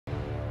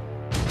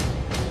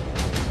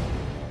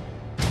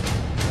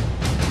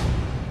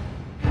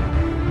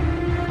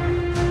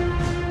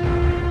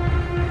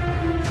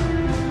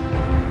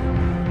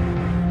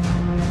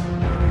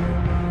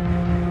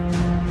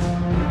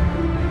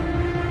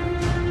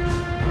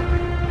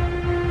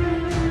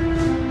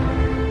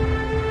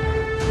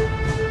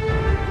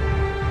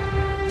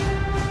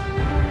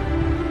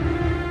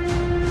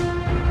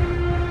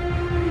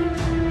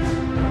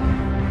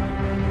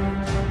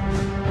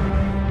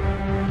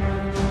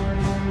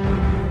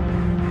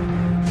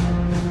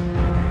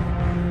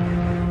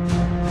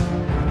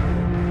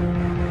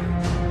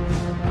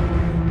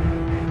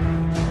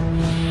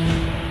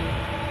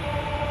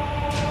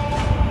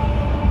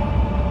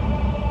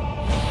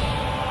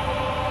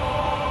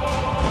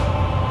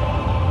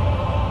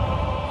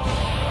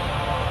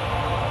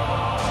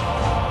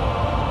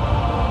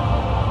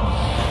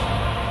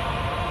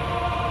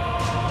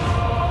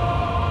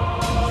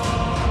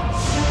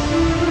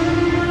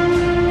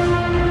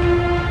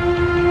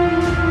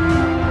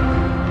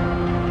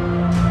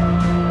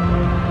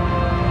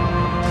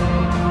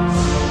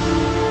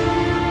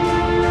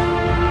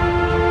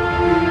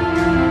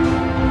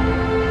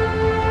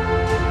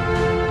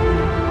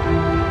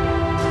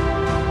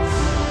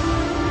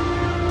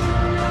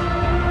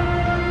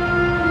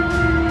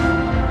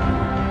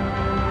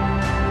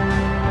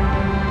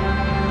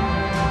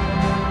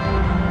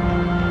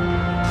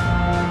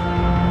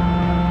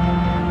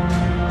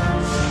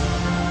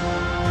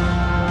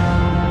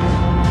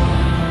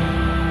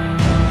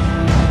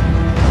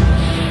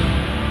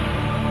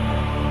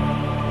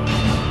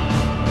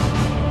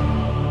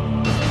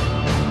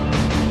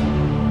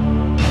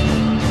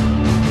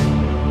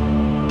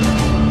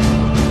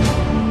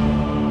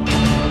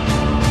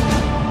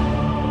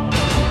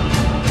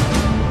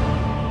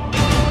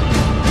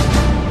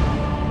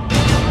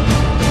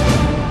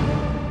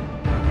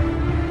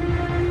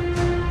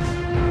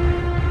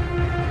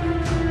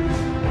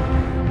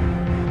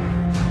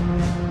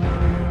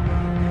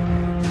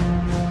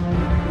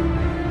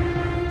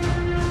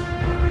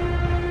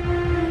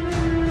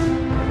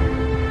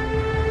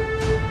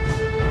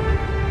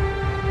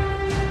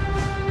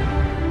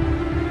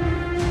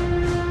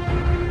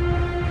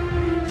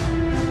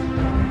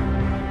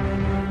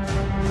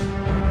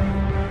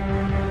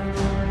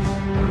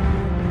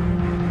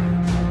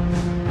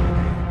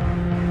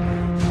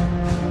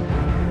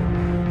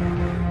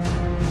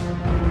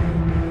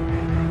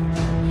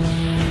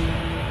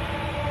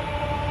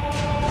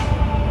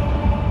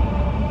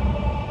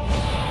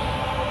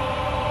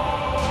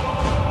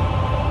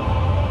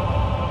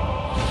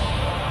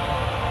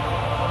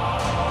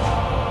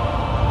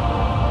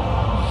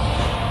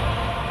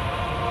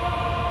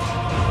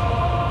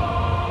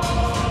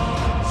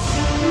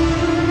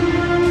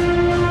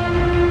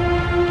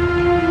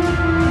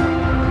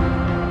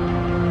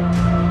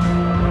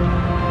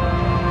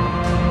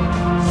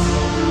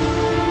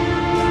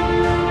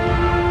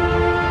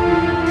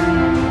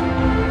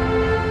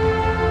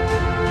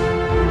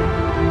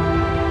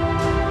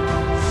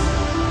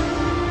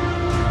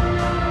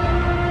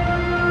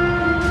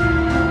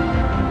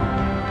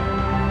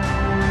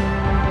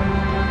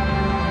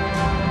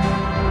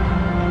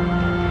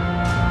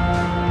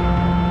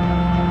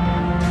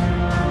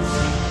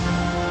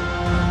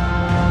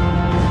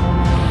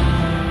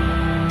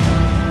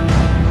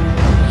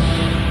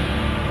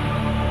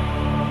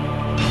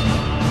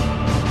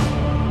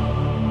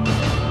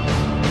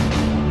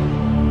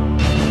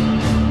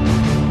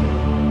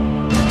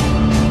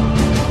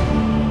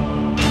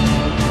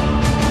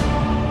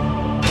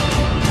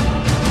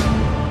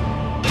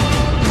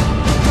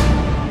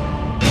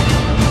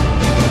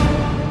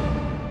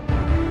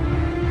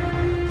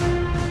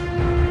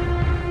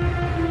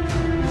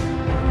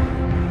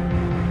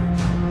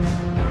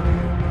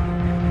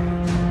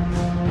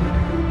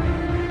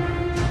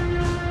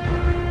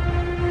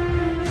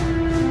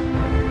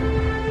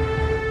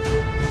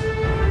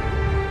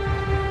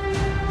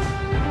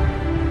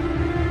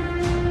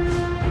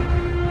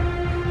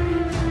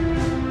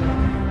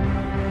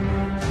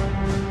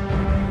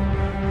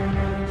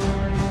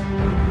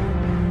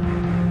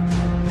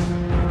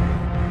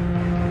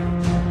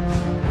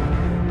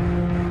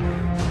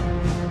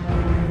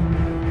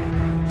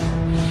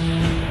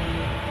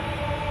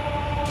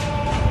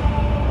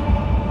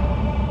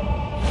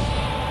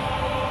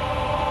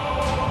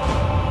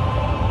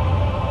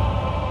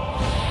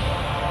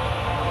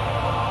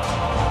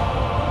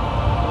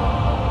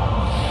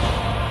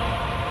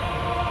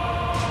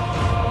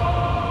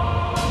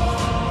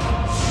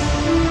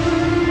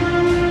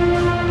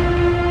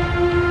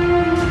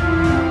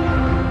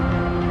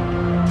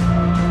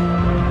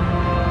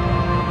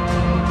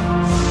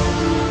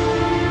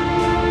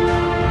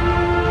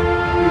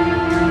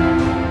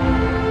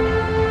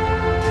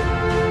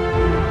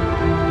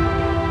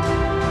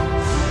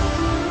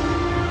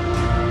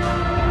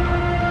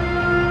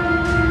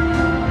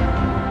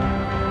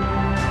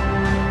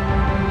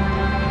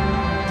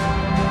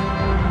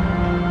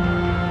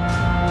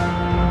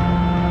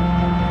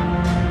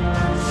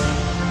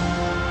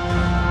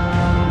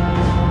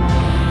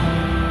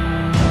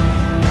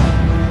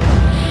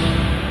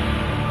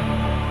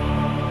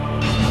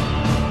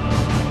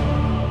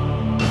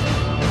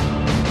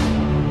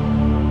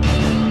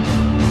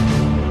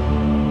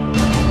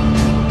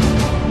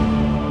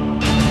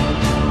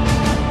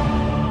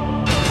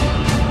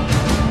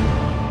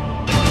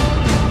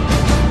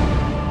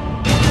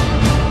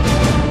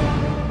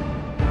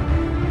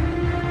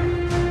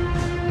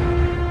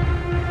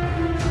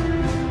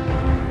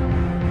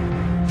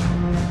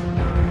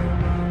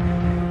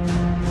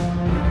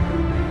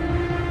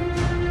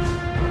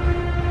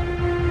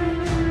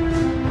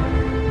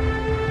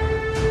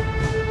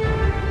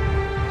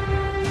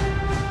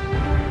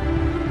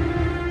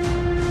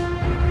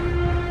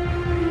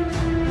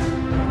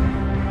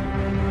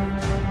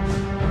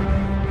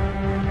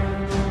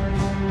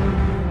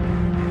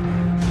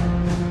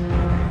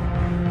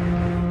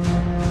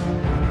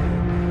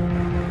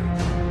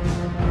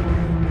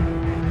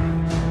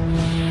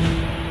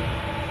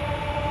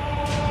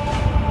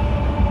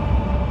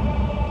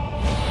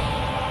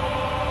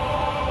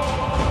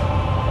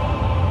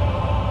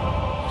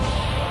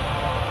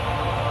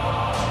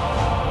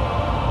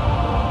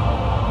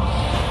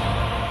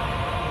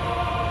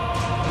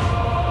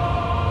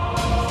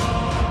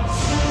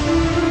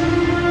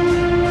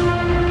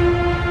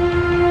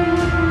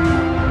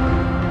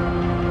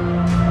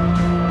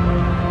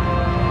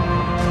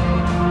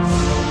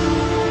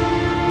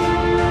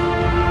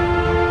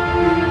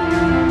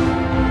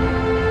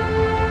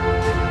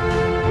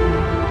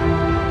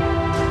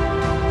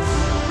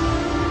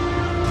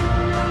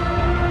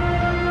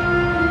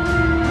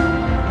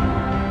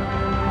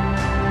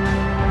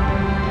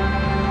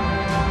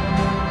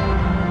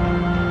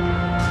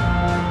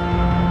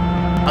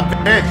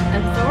Nick.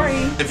 I'm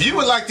Sori. If you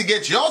would like to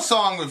get your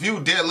song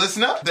reviewed, dear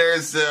listener,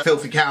 there's the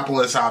filthy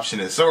capitalist option.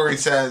 As Sori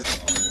says,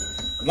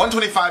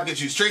 125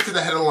 gets you straight to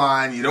the head of the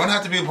line. You don't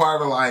have to be a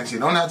part of the alliance. You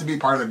don't have to be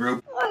part of the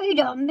group. Wait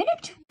a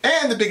minute.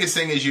 And the biggest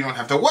thing is you don't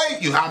have to wait.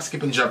 You hop,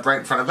 skip, and jump right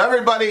in front of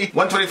everybody.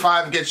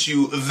 125 gets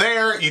you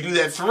there. You do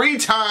that 3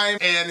 times,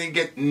 and you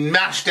get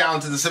mashed down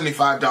to the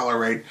 $75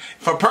 rate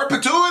for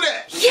perpetuity.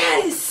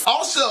 Yes!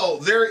 Also,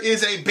 there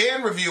is a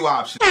band review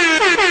option.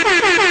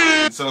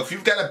 So if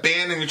you've got a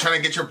band and you're trying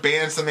to get your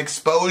band some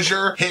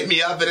exposure, hit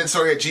me up at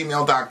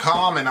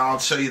itsori@gmail.com, and I'll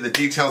show you the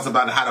details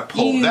about how to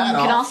pull that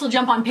off. You can also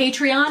jump on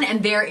Patreon,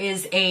 and there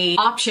is a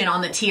option on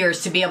the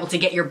tiers to be able to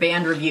get your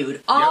band reviewed.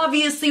 Yep.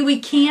 Obviously, we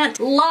can't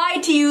lie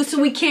to you,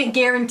 so we can't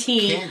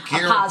guarantee a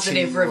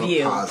positive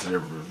review.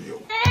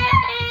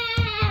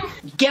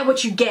 Get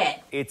what you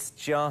get. It's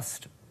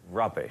just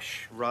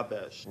rubbish.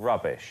 Rubbish.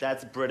 Rubbish.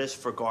 That's British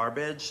for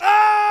garbage.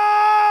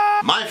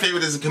 My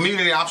favorite is the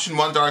community option.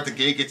 $1 at the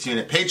gate gets you in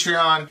at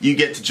Patreon. You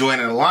get to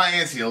join an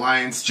alliance. The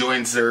alliance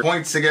joins their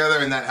points together,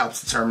 and that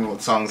helps determine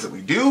what songs that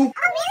we do.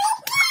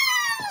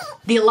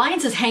 The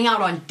alliances hang out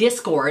on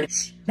Discord.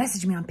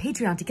 Message me on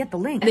Patreon to get the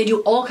link. And they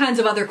do all kinds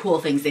of other cool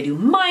things. They do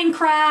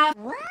Minecraft,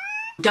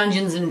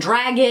 Dungeons and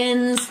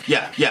Dragons.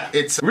 Yeah.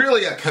 It's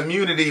really a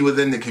community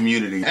within the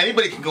community.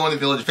 Anybody can go in the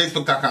village.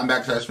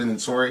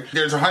 Facebook.com/VinandSori.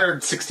 There's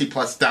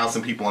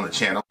 160,000+ people on the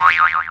channel.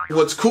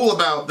 What's cool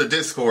about the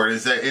Discord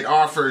is that it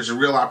offers a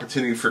real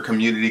opportunity for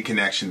community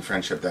connection,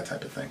 friendship, that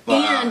type of thing.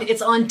 And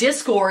it's on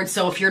Discord,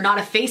 so if you're not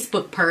a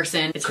Facebook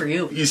person, it's for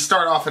you. You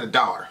start off at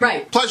 $1.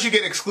 Right. Plus you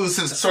get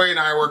exclusives. Sori and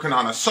I are working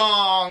on a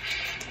song.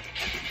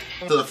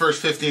 So the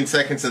first 15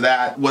 seconds of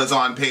that was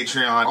on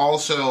Patreon.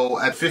 Also,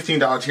 at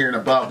 $15 tier and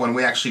above, when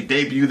we actually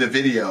debut the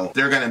video,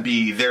 they're going to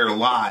be there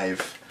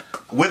live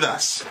with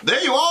us.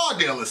 There you are,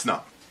 dear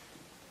listener.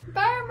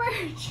 Buy our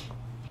merch.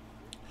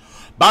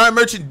 Buy our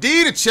merch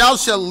indeed, a child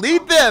shall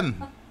lead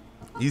them.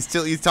 He's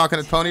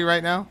talking to Tony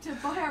right now? To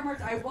buy our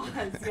merch, I was,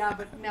 yeah,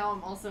 but now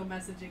I'm also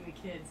messaging the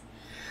kids.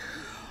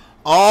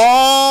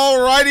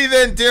 Alrighty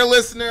then, dear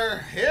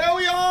listener. Here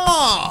we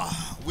are.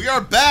 We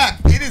are back.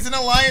 It is an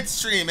alliance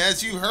stream,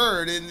 as you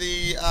heard in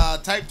the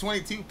type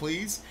 22,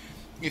 please,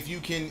 if you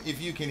can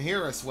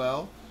hear us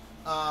well.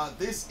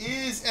 This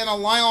is an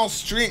alliance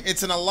stream.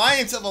 It's an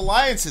alliance of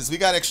alliances. We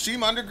got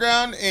Extreme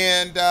Underground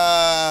and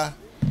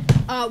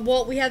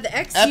well, we have the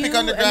XU Epic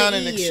Underground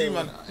and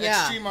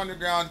Extreme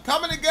Underground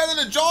coming together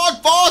to join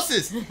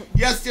forces.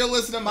 Yes, dear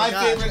listener, my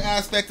favorite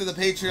aspect of the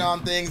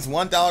Patreon things: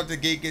 $1 at the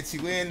gate gets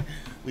you in.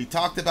 We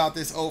talked about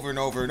this over and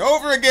over and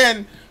over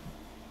again.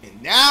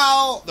 And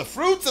now, the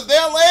fruits of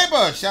their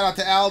labor. Shout out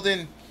to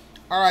Alden.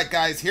 All right,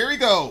 guys, here we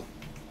go.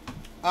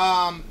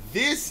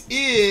 This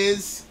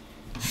is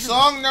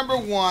song number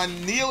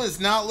 1. Neil is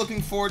not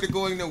looking forward to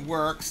going to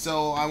work,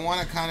 so I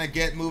want to kind of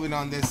get moving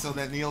on this so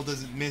that Neil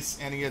doesn't miss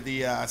any of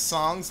the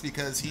songs,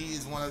 because he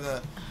is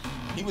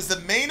he was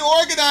the main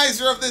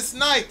organizer of this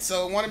night,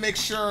 so I want to make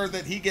sure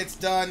that he gets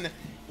done.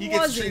 He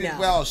gets treated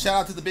well. Shout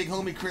out to the big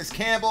homie Chris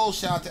Campbell.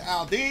 Shout out to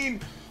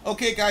Aldine.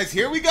 Okay, guys,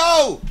 here we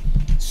go.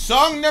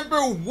 Song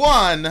number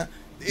 1.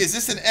 Is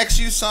this an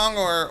XU song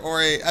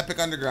or a Epic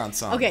Underground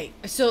song? Okay,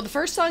 so the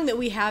first song that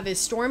we have is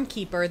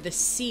Stormkeeper, the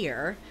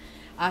Seer.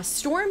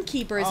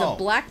 Stormkeeper is a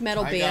black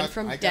metal band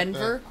from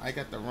Denver. I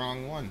got the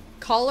wrong one.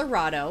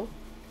 Colorado.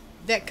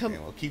 Okay,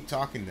 well, keep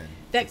talking then.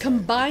 That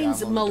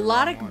combines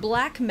melodic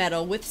black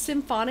metal with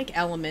symphonic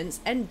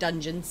elements and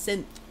dungeon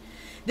synth.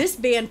 This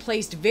band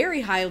placed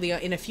very highly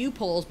in a few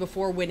polls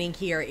before winning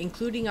here,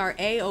 including our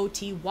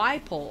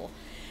AOTY poll.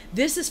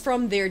 This is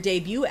from their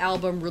debut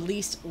album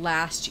released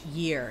last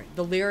year.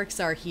 The lyrics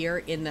are here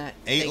in the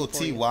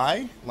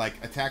AOTY, like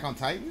Attack on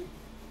Titan.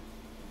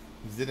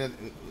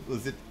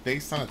 Was it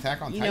based on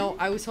Attack on Titan? You know,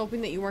 I was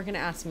hoping that you weren't going to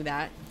ask me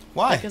that.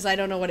 Why? Because I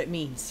don't know what it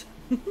means.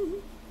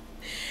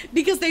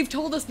 Because they've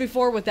told us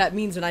before what that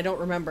means, and I don't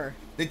remember.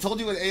 They told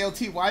you what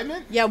AOTY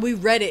meant? Yeah, we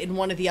read it in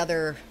one of the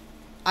other.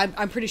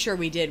 I'm pretty sure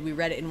we did. We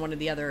read it in one of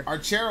the other.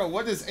 Archero,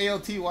 what does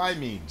AOTY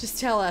mean? Just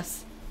tell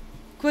us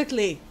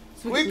quickly.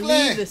 So we Quickly!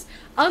 can leave this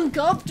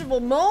uncomfortable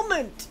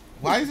moment.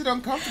 Why is it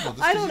uncomfortable?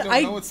 Just I because don't you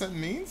don't know what something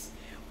means?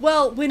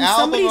 Well, when Album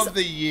somebody's of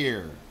the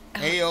year.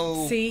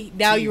 AOTY. See,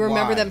 now you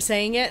remember them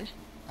saying it?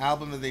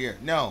 Album of the year.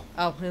 No.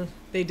 Oh, well,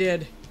 they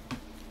did.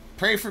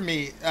 Pray for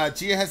me.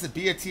 Gia has a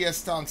BTS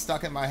song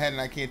stuck in my head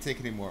and I can't take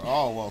it anymore.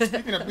 Oh, well,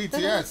 speaking of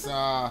BTS,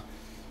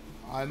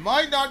 I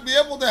might not be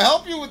able to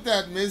help you with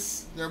that,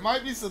 miss. There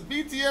might be some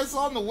BTS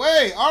on the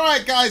way. All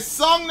right, guys,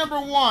 song number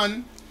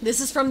 1. This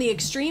is from the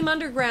Extreme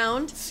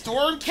Underground.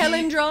 Stormkeep.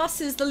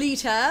 Kellendross is the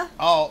leader.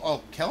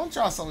 Oh,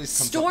 Kellendross always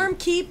comes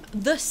Stormkeep,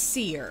 the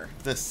Seer.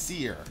 The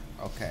Seer.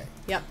 Okay.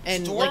 Yep,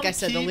 and like I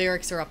said, the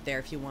lyrics are up there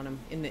if you want them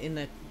in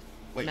the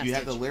Wait, message. you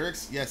have the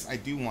lyrics? Yes, I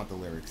do want the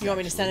lyrics. You want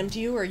me to send them to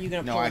you, or are you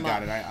going to pull them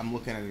up? No, I got it. I'm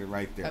looking at it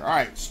right there. Okay. All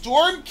right,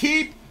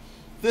 Stormkeep,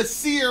 the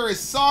Seer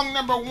is song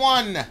number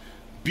 1.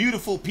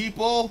 Beautiful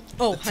people.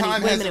 Oh,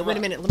 honey, wait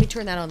a minute. Let me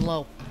turn that on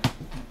low.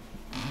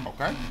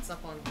 Okay. It's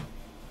up on.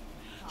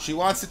 She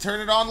wants to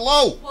turn it on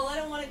low. Well, I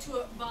don't want it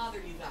to bother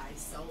you guys,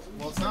 so.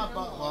 Well, it's not.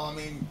 Well, I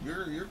mean,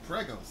 you're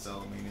preggo,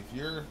 so I mean,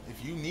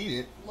 if you need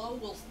it, low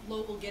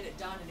will get it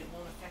done, and it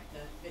won't affect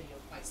the video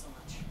quite so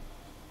much.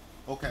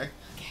 Okay.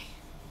 Okay.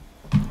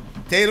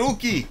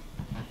 Teruki.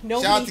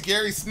 Shout out to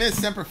Gary Smith,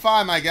 Semper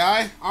Fi, my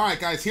guy. All right,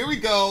 guys, here we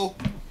go.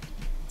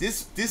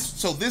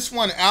 This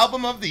one,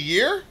 album of the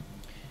year.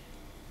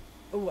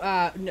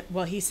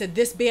 Well, he said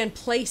this band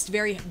placed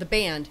very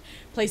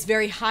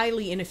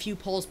highly in a few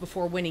polls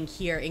before winning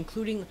here,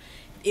 including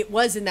it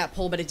was in that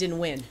poll, but it didn't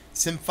win.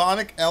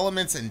 Symphonic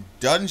Elements and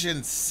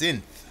Dungeon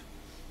Synth.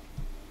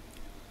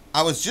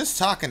 I was just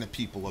talking to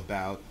people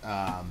about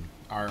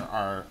our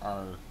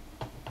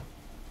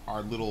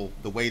little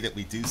the way that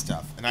we do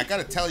stuff, and I got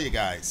to tell you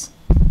guys.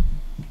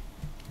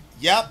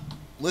 Yep,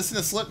 listen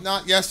to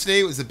Slipknot yesterday.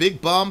 It was a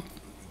big bump.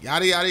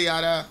 Yada yada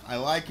yada. I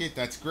like it.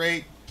 That's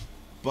great,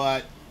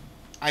 but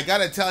I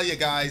gotta tell you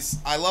guys,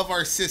 I love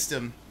our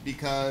system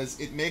because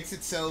it makes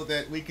it so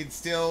that we can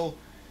still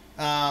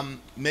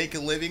make a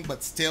living,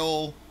 but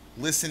still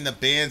listen to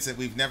bands that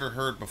we've never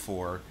heard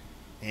before,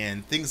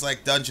 and things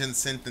like Dungeon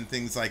Synth and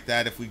things like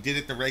that. If we did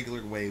it the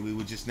regular way, we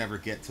would just never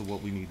get to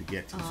what we need to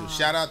get to. So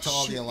shout out to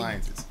all the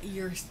alliances.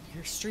 You're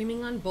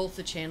streaming on both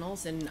the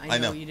channels, and I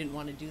know you didn't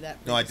want to do that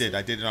previously. No, I did.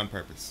 I did it on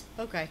purpose.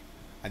 Okay.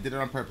 I did it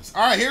on purpose.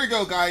 All right, here we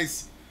go,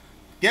 guys.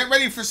 Get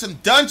ready for some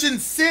Dungeon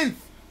Synth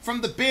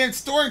from the band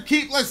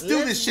Stormkeep. Let's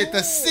do this shit.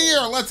 The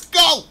Seer. Let's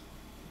go.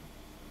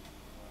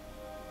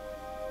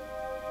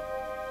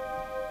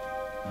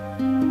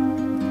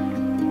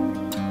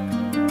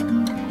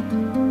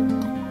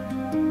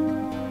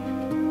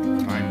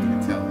 Remind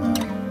me to tell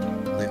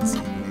Lindsay we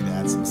need to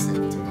add some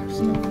synth to our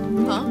stuff.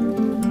 Huh?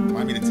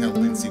 Remind me to tell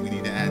Lindsay we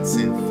need to add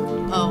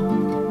synth.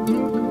 Oh.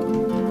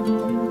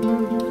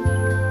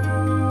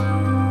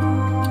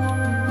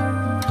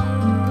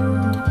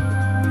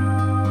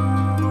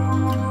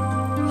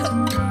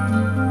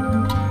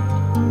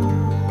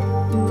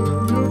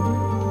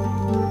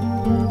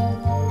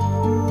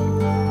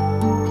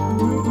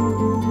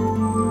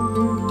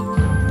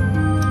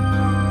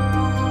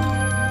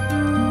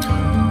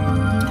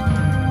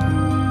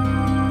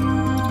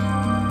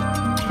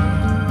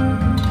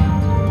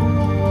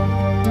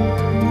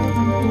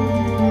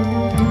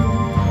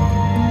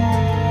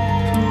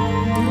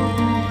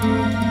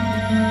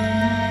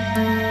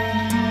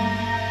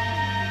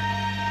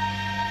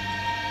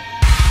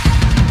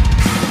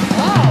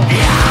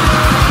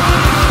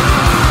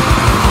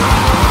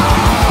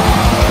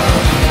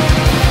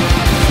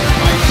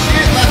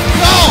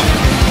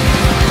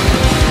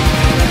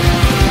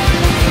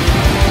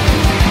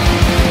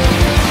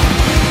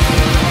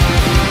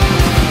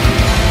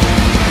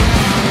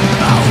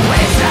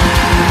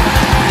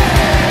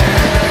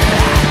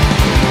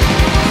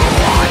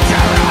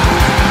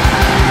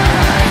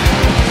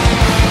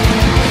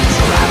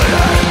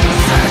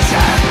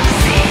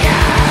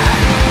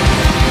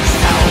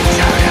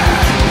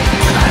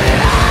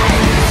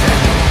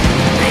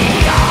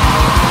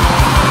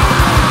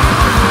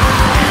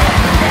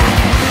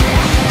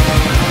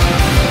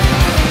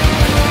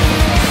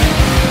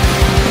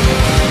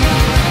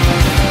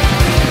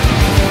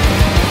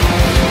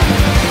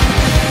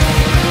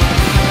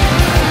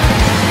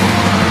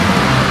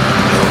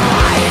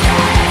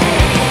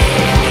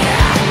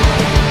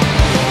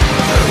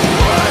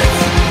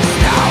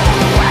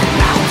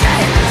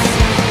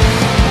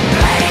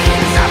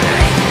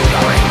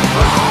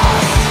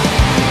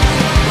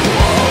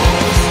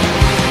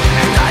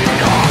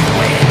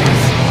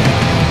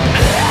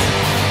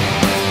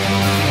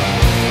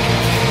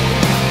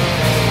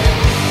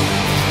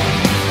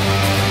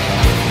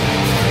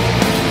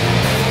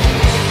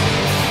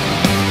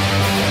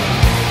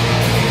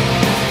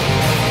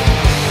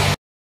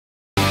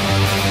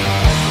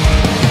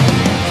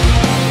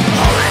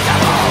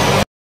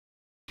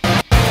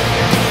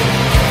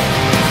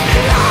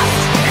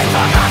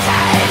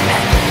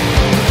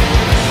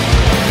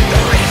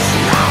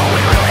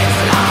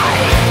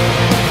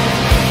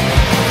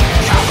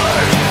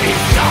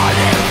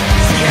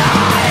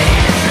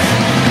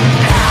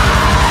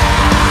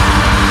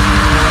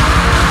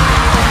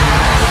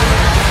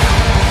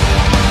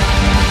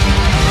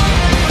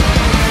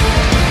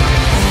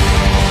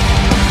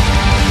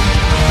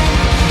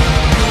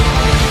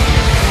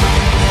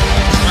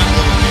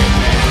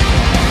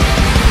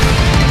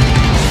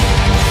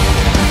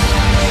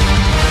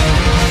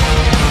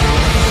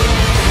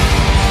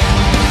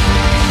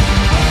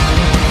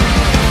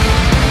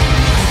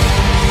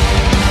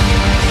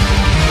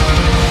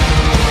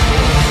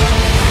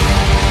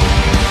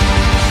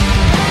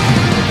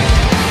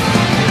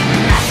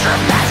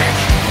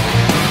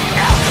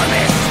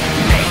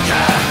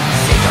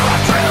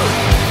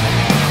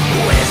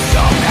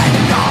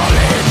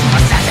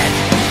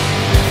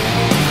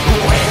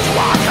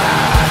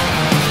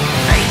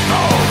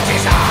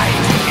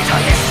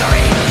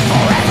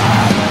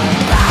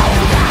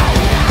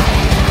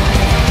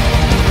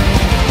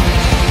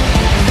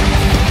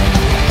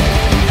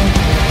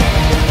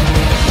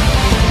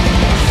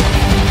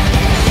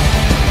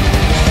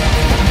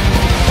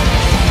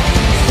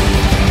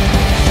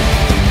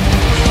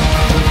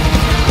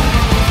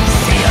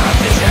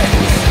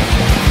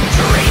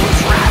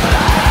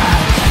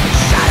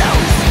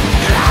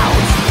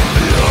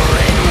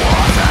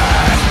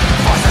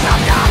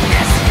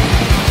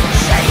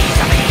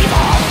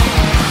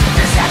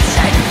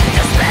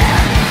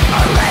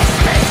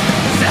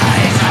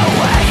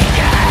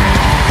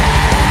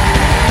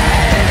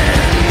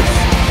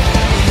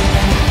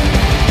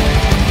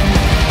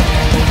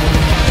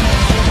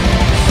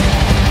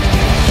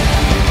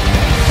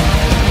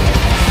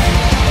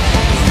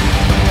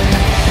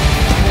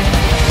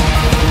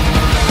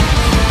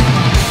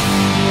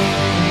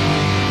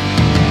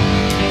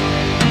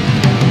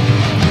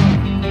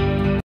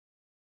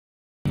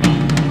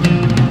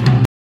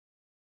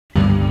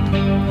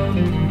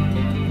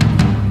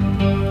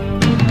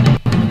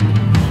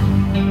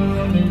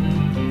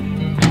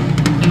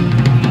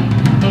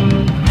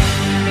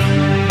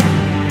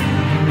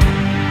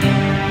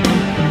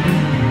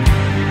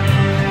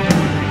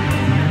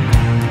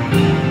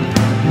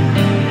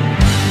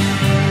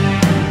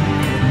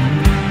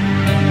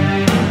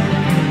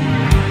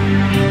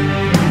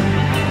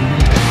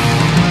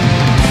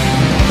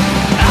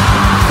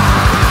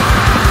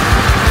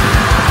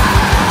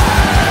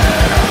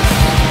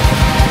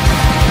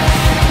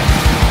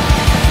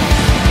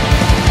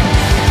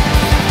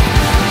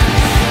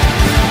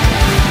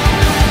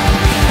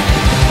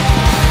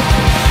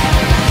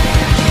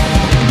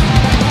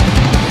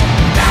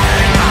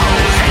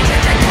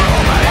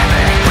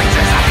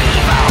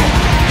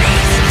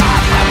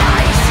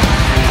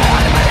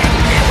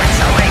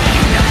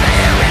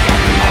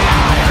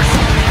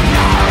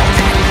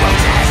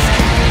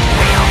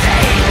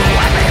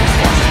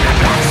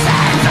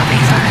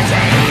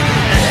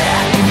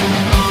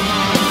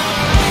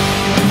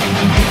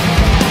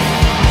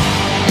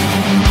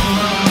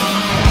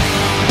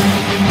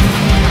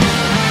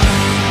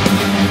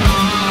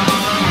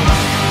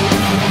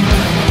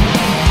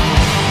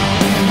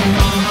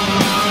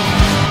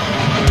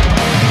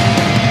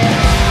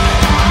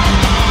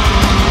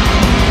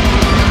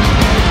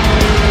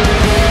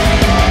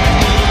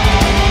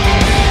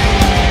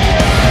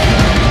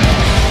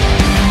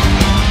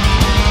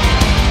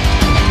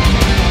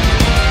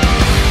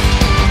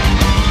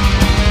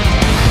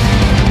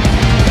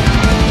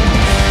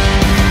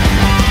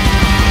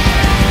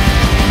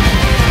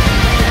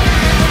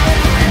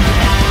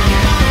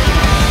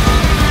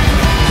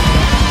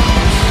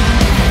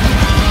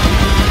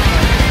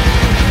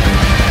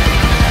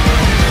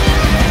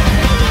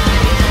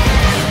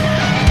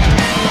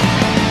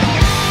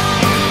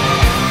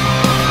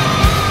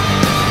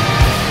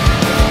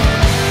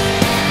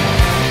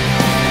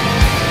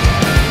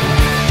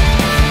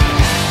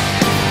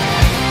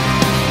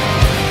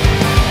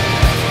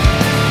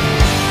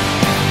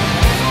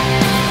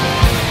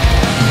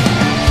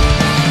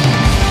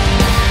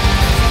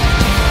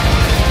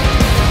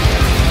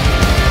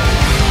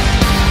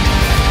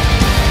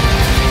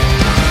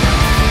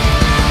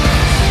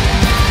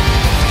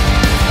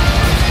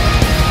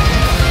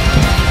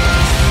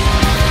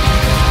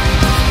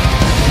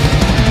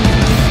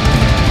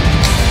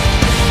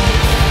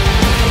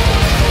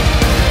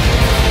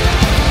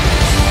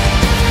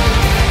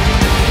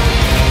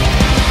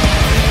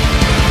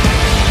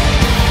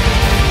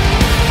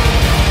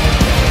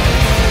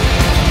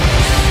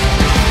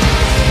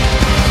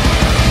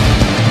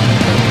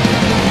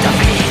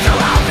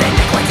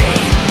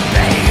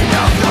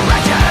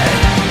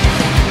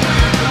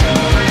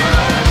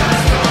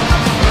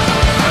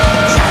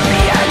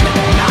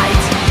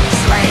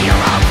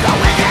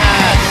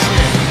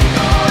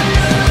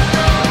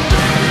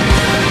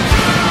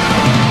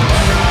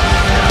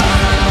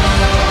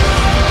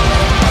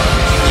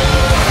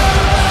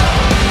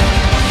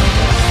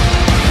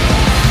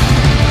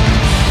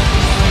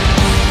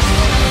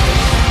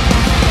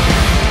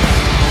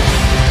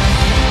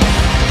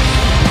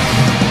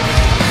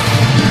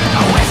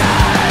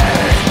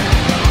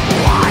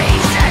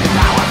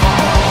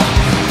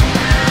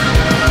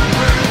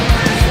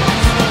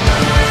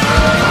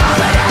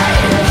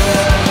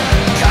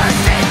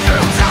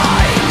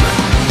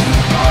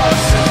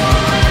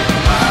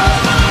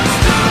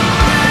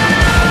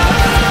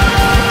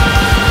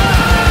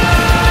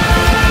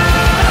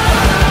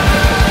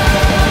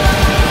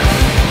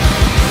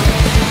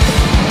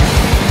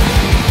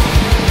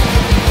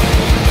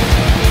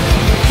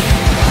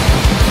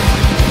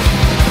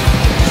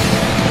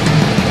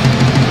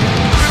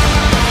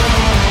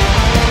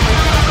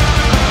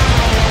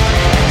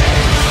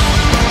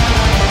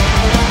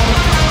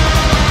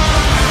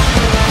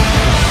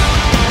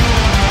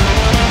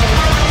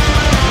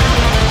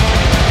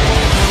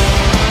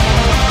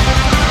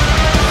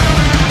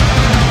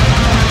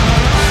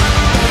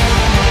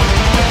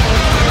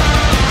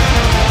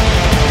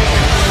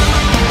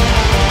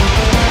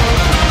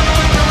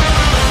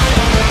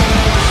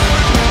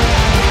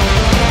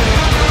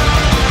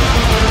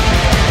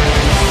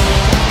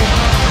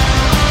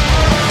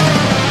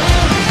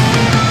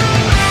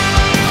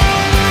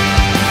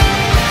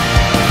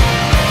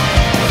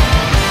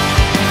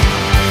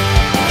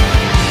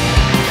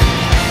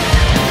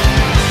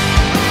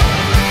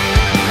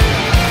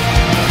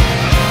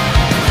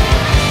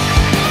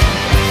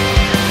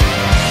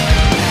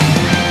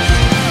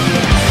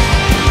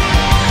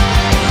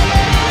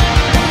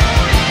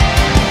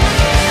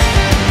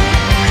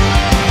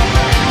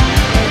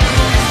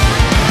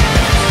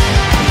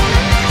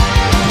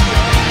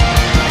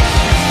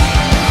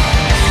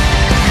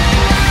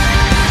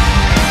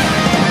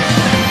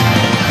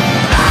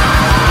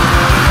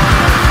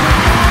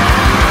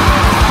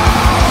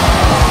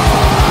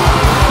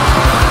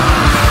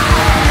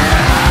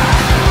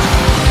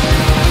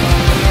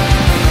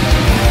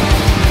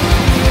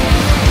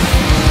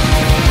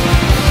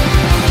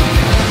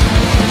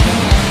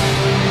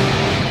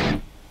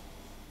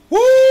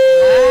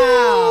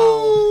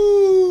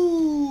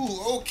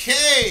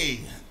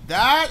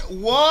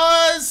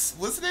 what's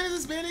the name of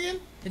this band again?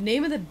 The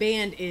name of the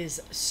band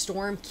is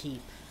Stormkeep.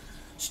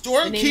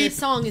 Stormkeep. The name of the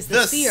song is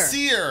The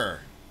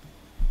Seer.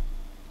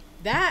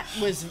 That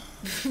was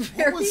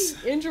very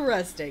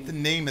interesting. The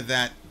name of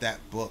that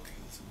book?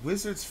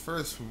 Wizard's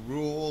First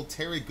Rule,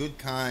 Terry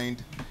Goodkind.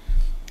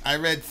 I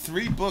read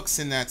 3 books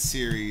in that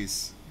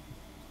series.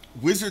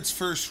 Wizard's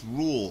First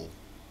Rule,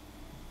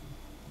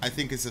 I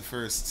think, is the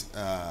first.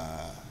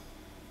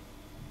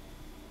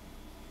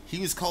 He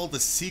was called the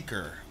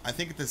Seeker. I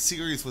think the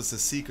series was the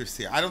Seeker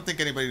series. I don't think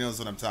anybody knows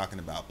what I'm talking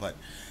about, but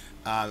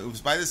it was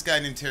by this guy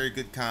named Terry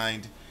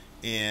Goodkind,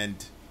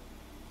 and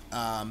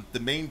the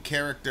main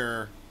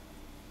character.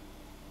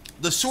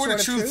 The Sword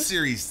of Truth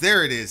series.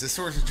 There it is. The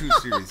Sword of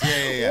Truth series.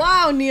 Yeah.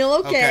 Wow, Neil.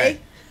 Okay.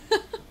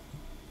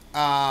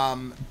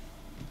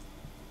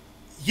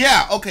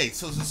 Yeah, okay.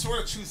 So it's the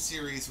Sword of Truth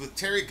series with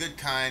Terry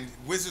Goodkind.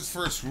 Wizard's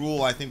First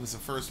Rule, I think, was the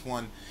first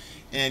one.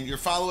 And you're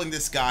following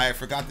this guy. I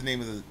forgot the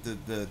name of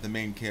the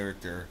main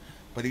character,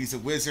 but he's a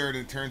wizard,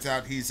 and it turns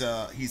out he's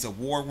a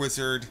war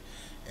wizard.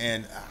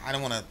 And I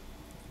don't want to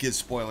give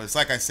spoilers.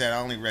 Like I said, I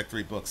only read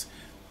 3 books.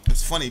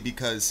 It's funny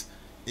because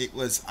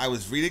I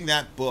was reading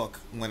that book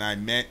when I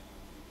met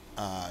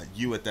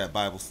you at that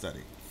Bible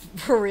study.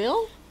 For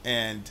real?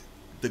 And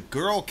the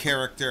girl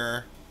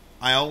character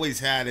I always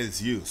had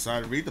is you. So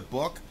I'd read the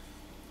book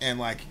and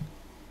like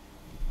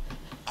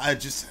I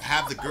just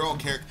have the girl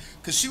character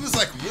because she was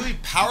like really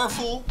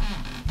powerful.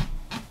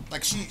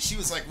 Like she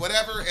was like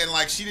whatever, and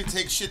like she didn't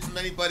take shit from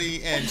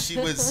anybody, and she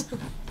was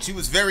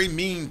very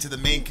mean to the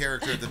main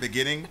character at the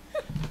beginning,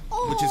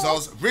 which is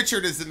also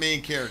Richard is the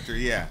main character.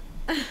 Yeah.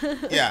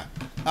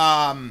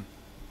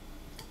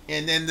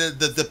 And then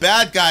the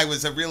bad guy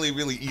was a really,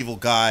 really evil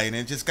guy, and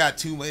it just got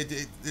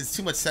there's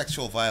too much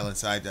sexual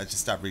violence. I just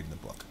stopped reading the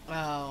book.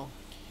 Oh.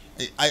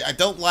 I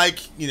don't like,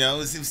 it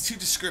was too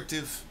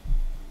descriptive,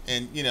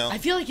 and I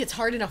feel like it's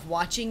hard enough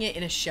watching it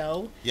in a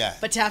show. Yeah.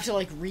 But to have to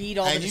like read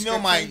all the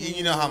description.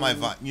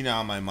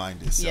 how my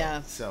mind is. So,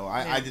 yeah. So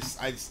I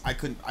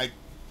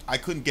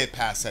couldn't get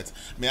past that.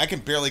 I mean, I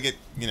can barely get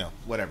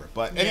whatever.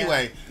 But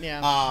anyway.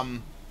 Yeah.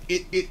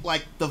 It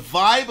like the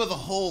vibe of the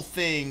whole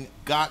thing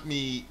got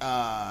me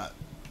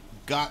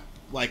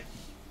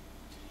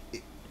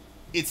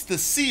it's the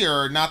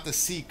seer, not the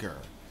seeker.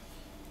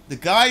 The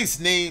guy's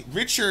name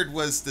Richard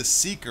was the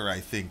seeker,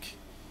 I think,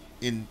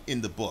 in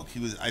the book.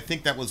 I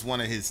think that was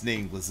one of his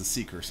names was the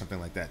seeker or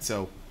something like that.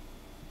 So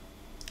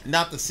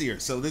not the seer.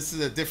 So this is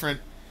a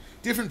different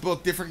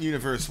book, different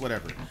universe,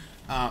 whatever.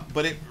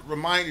 But it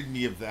reminded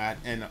me of that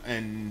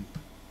and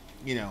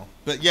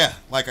but yeah,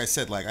 like I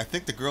said, like I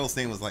think the girl's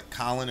name was like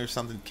Colin or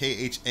something,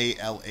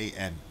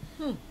 Khalan.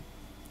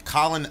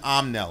 Colin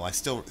Omnell.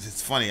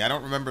 It's funny. I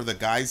don't remember the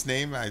guy's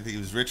name. I think it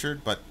was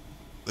Richard, but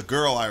the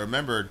girl I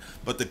remembered.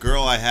 But the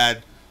girl I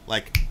had,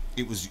 like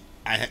it was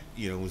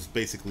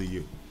basically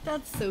you.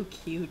 That's so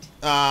cute.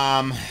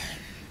 Goodkind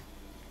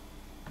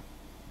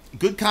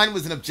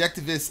was an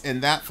objectivist,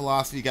 and that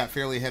philosophy got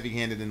fairly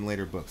heavy-handed in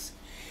later books.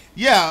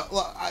 Yeah,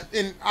 well,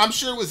 and I'm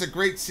sure it was a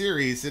great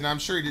series, and I'm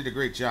sure he did a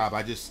great job.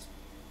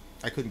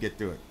 I couldn't get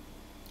through it.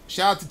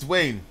 Shout out to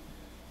Dwayne.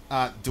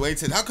 Dwayne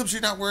said, "How come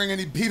you're not wearing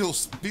any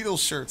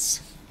Beatles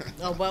shirts?"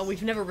 Oh, well,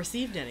 we've never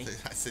received any.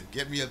 I said,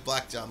 "Get me a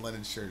black John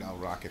Lennon shirt. I'll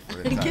rock it for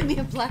the time." Give me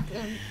a black.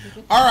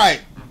 All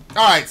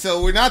right.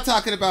 So we're not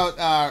talking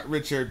about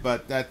Richard,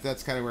 but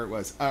that's kind of where it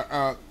was.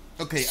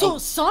 Okay. So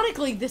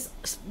sonically, this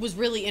was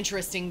really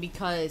interesting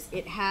because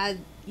it had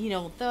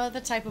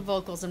the type of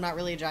vocals I'm not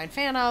really a giant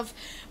fan of,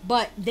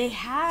 but they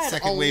had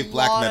second wave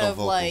black metal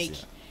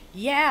vocals.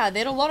 They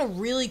had a lot of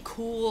really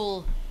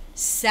cool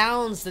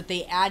sounds that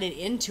they added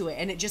into it,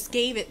 and it just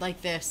gave it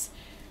like this,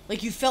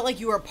 like you felt like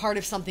you were a part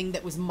of something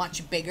that was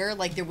much bigger,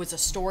 like there was a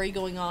story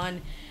going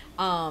on.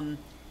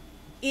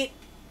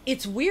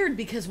 It's weird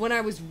because when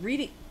I was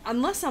reading,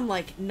 unless I'm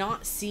like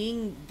not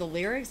seeing the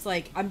lyrics,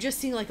 like I'm just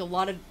seeing like a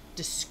lot of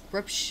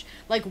description,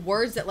 like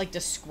words that like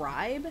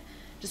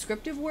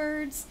descriptive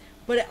words,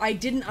 but I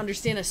didn't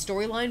understand a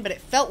storyline, but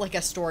it felt like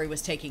a story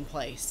was taking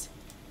place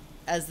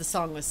as the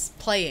song was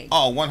playing.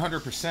 Oh,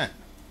 100%.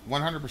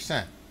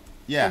 100%.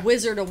 Yeah. A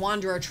wizard, a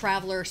wanderer, a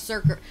traveler,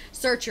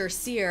 searcher,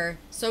 seer,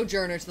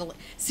 sojourner.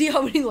 See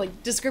how many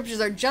like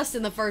descriptions are just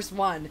in the first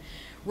one.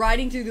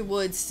 Riding through the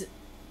woods,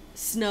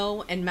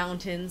 snow and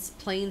mountains,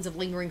 plains of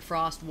lingering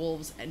frost,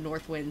 wolves and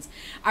north winds.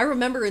 I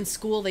remember in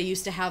school they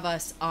used to have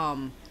us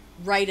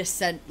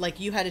write like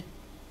you had to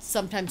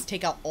sometimes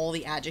take out all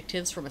the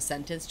adjectives from a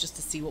sentence just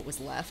to see what was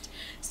left,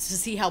 to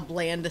see how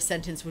bland the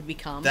sentence would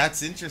become.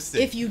 That's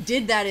interesting. If you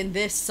did that in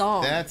this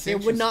song, there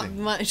would not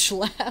be much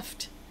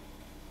left.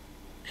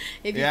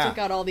 If you took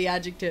out all the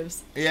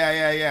adjectives.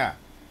 Yeah.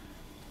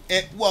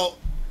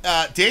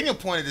 Daniel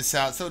pointed this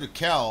out, so did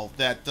Kel,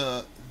 that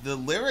the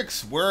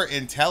lyrics were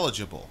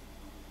intelligible.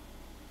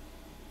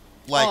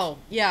 Like, oh,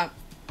 yeah.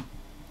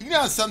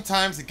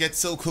 Sometimes it gets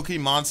so Cookie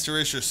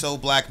Monster-ish or so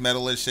black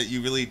metal-ish that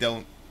you really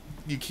don't,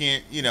 you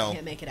can't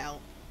make it out.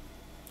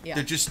 Yeah.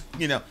 They're just,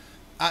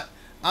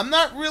 I'm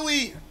not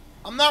really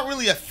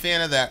a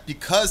fan of that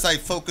because I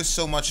focus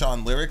so much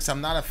on lyrics.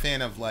 I'm not a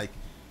fan of like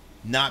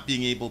not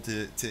being able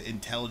to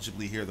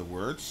intelligibly hear the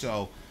words.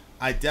 So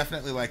I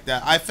definitely like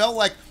that. I felt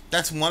like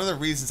that's one of the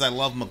reasons I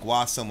love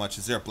Magua so much.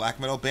 Is they're a black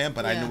metal band,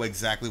 but I know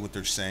exactly what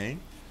they're saying.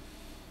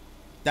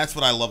 That's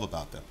what I love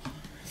about them.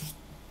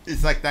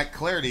 It's like that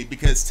clarity,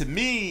 because to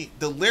me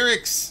the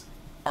lyrics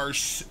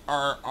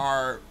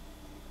are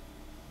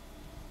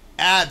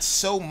add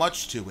so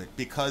much to it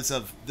because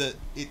of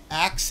it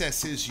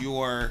accesses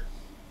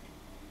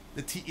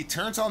it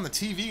turns on the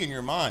TV in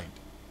your mind.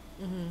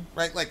 Mm-hmm.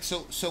 Right? Like,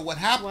 so what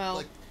happened? Well,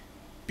 like,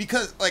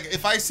 because, like,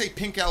 if I say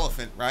pink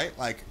elephant, right?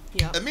 Like,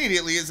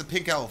 immediately is a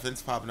pink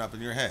elephant's popping up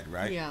in your head,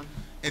 right? Yeah.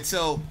 And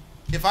so,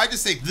 if I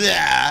just say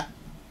that,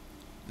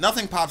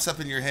 nothing pops up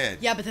in your head.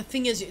 Yeah, but the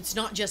thing is, it's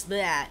not just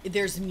that.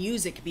 There's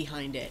music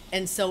behind it.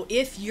 And so,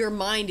 if your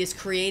mind is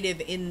creative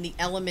in the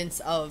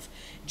elements of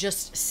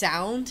just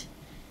sound,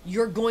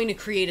 you're going to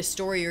create a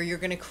story, or you're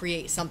going to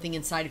create something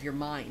inside of your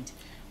mind.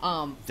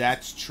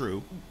 That's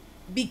true.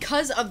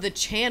 Because of the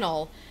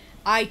channel,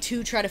 I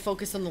too try to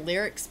focus on the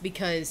lyrics,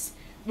 because,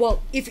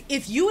 well,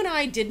 if you and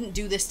I didn't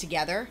do this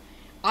together,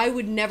 I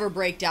would never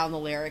break down the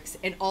lyrics,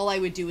 and all I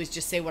would do is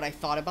just say what I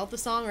thought about the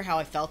song, or how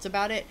I felt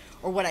about it,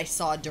 or what I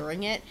saw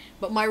during it.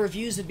 But my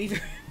reviews would be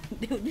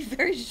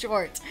very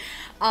short,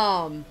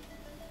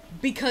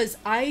 because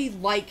I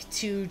like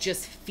to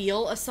just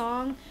feel a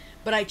song,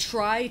 but I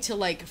try to,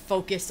 like,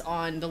 focus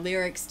on the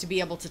lyrics to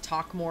be able to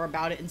talk more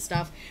about it and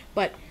stuff.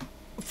 But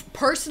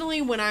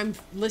personally, when I'm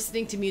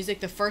listening to music,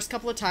 the first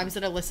couple of times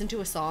that I listen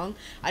to a song,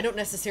 I don't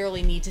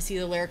necessarily need to see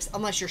the lyrics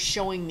unless you're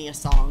showing me a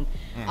song.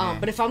 Mm-hmm.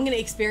 But if I'm going to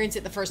experience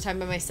it the first time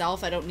by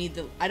myself, I don't need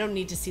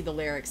to see the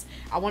lyrics.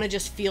 I want to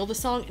just feel the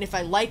song, and if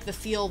I like the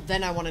feel,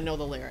 then I want to know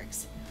the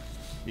lyrics.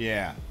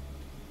 Yeah.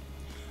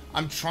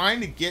 I'm trying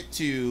to get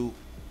to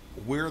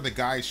where the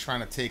guy's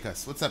trying to take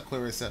us. What's up,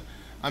 Clarissa?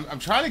 I'm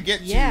trying to get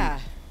to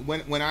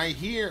when I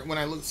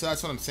look. So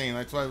that's what I'm saying.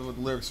 That's why the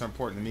lyrics are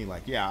important to me.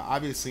 Like, yeah,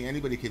 obviously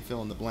anybody can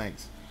fill in the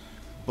blanks,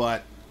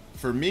 but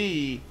for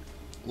me,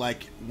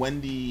 like,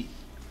 when the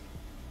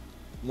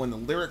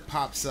lyric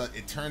pops up,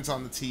 it turns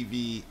on the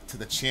TV to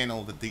the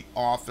channel that the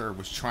author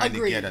was trying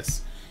to get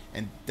us,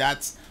 and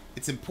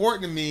it's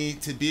important to me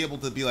to be able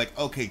to be like,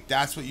 okay,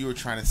 that's what you were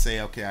trying to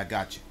say. Okay, I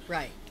got you.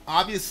 Right.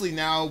 Obviously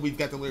now we've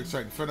got the lyrics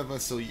right in front of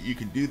us, so you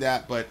can do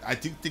that, but I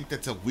do think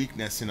that's a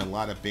weakness in a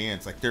lot of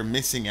bands. Like, they're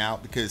missing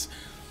out because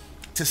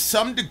to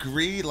some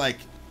degree, like,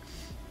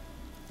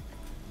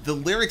 the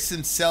lyrics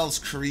themselves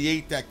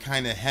create that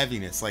kind of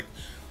heaviness. Like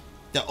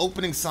the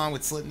opening song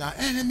with Slipknot,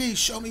 "Enemy,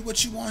 show me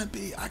what you want to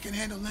be. I can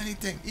handle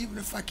anything, even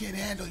if I can't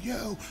handle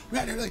you.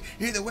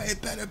 Either way,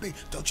 it better be.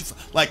 Don't you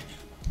like."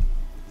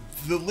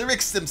 The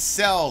lyrics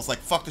themselves, like,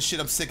 fuck the shit,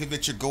 I'm sick of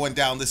it, you're going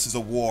down, this is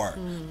a war.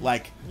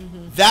 Like,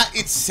 that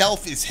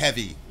itself is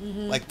heavy.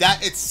 Like,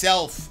 that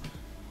itself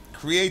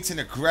creates an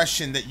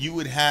aggression that you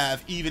would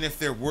have even if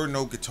there were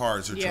no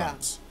guitars or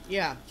drums.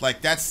 Yeah.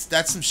 Like, that's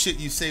some shit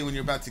you say when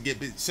you're about to get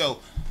busy. So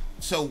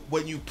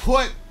when you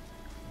put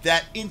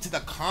that into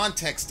the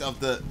context of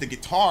the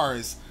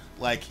guitars,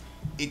 like,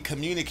 it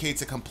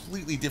communicates a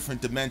completely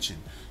different dimension.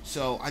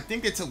 So I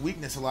think it's a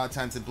weakness a lot of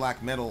times in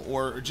black metal,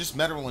 or just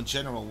metal in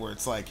general, where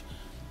it's like,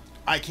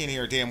 I can't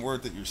hear a damn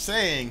word that you're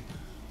saying.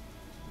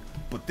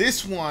 But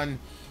this one,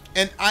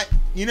 and I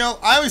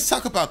always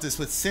talk about this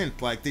with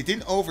synth, like, they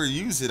didn't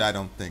overuse it, I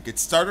don't think. It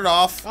started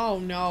off... Oh,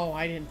 no,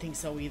 I didn't think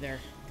so either.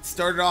 It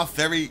started off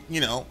very,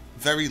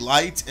 very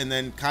light, and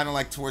then kind of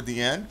like toward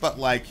the end, but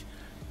like,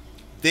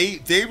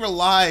 They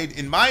relied,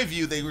 in my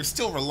view, they were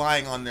still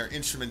relying on their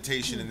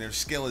instrumentation and their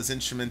skill as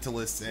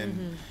instrumentalists,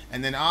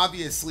 and then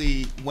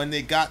obviously when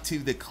they got to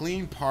the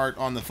clean part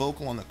on the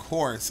vocal on the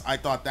chorus, I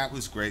thought that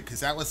was great,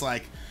 because that was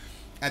like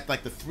at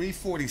like the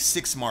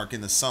 3:46 mark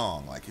in the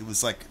song. Like, it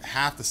was like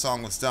half the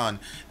song was done,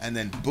 and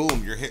then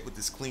boom, you're hit with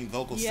this clean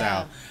vocal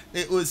style.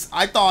 It was,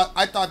 I thought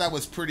that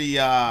was pretty.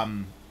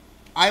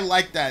 I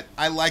like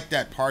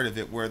that part of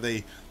it where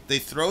they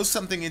throw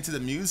something into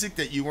the music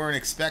that you weren't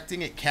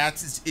expecting. It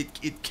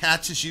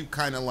catches you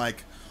kind of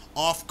like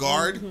off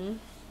guard.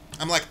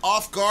 I'm like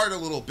off guard a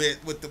little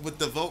bit with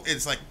the vote.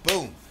 It's like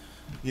boom,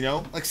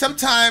 like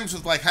sometimes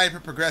with like hyper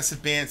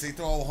progressive bands, they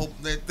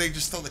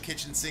just throw the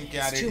kitchen sink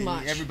at it. Too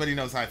much. Everybody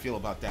knows how I feel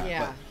about that.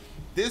 Yeah. But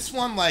this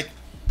one, like,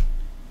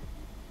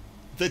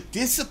 the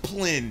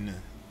discipline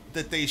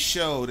that they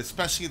showed,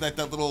 especially like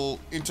that little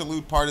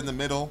interlude part in the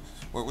middle,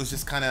 where it was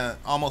just kind of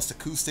almost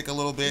acoustic a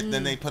little bit.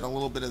 Then they put a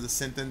little bit of the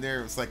synth in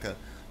there. It was like a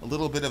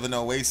little bit of an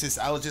oasis.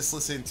 I was just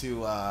listening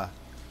to, I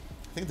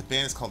think the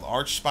band is called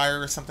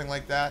Archspire or something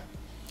like that.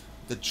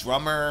 The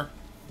drummer,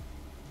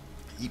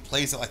 he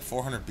plays at like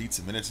 400 beats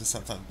a minute or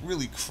something.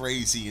 Really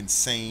crazy,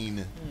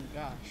 insane,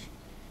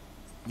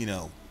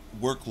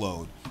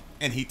 workload.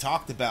 And he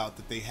talked about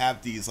that they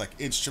have these like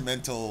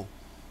instrumental,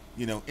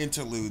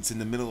 interludes in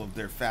the middle of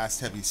their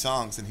fast, heavy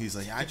songs. And he's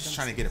like, I'm just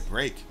trying to get a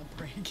break.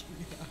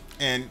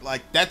 And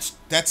like that's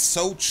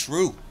so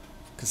true,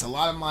 because a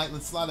lot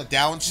of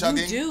down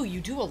chugging. You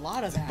do a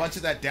lot of that. A bunch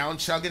of that down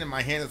chugging, and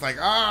my hand is like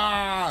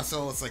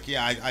so it's like,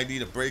 yeah, I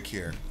need a break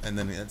here, and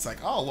then it's like,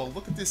 oh well,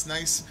 look at this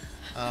nice,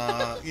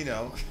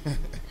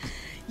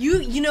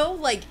 You know,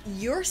 like,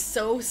 you're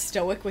so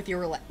stoic with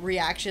your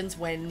reactions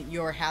when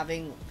you're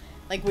having,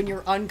 like, when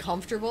you're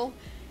uncomfortable.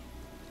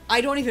 I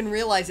don't even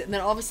realize it, and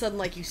then all of a sudden,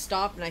 like, you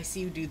stop and I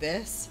see you do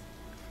this,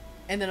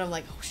 and then I'm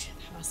like, oh shit,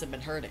 that must have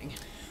been hurting.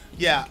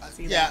 Yeah,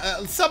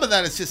 some of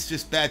that is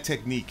just bad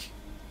technique.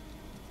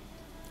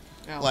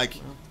 Oh, like,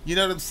 well. you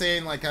know what I'm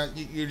saying? Like,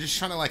 you're just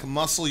trying to like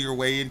muscle your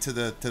way into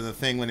the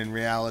thing when in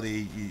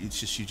reality, you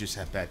just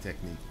have bad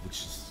technique,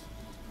 which is,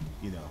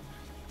 you know,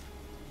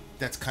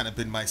 that's kind of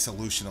been my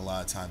solution a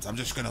lot of times. I'm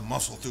just gonna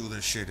muscle through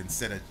this shit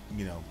instead of,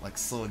 you know, like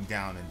slowing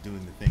down and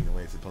doing the thing the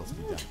way it's supposed to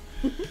be done.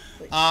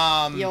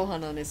 Like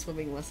Johan on his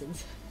swimming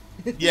lessons.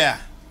 Yeah.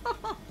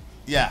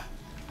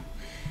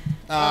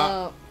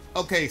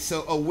 Okay,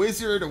 so a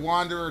wizard, a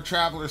wanderer,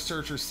 traveler,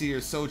 searcher, seer,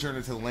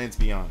 sojourner to the lands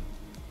beyond.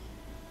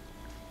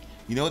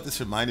 You know what this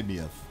reminded me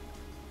of?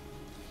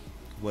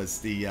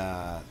 Was the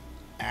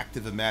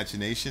active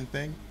imagination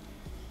thing.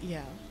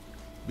 Yeah.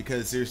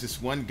 Because there's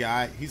this one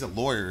guy, he's a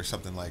lawyer or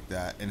something like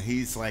that, and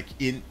he's like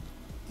he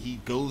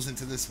goes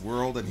into this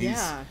world and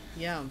he's...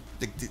 Yeah.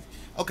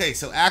 Okay,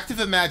 so active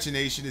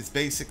imagination is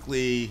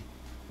basically...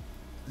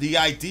 The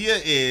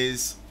idea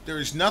is there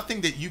is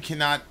nothing that you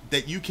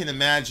can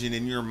imagine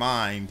in your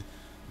mind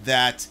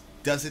that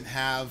doesn't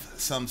have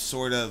some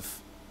sort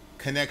of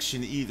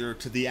connection either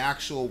to the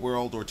actual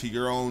world or to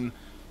your own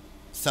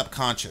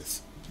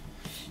subconscious.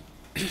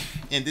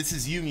 And this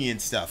is Jungian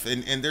stuff,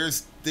 and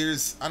there's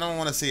I don't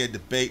want to say a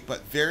debate,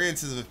 but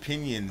variances of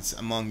opinions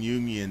among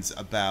Jungians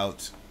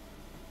about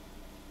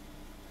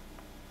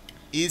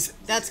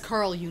that's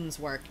Carl Jung's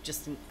work.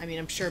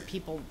 I'm sure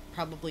people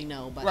probably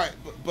know, but right,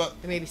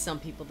 but there may be some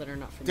people that are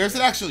not familiar. There's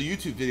an actual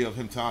YouTube video of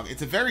him talking.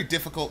 It's a very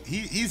difficult.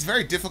 He's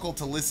very difficult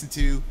to listen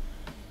to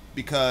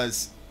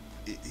because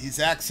his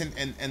accent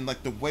and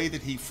like the way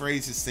that he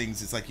phrases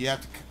things is like you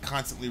have to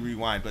constantly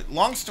rewind. But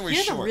long story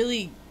short,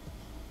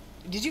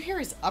 did you hear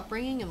his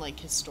upbringing and like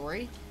his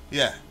story?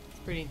 Yeah, it's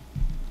pretty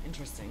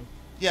interesting.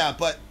 Yeah,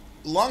 but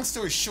long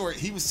story short,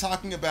 he was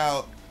talking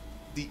about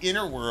the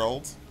inner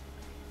world,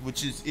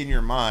 which is in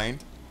your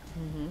mind.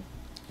 Mm-hmm.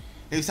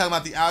 He was talking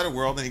about the outer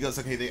world, and he goes,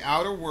 okay, the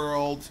outer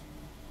world,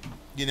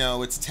 you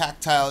know, it's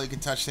tactile, you can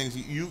touch things.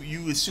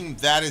 You assume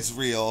that is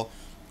real,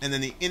 and then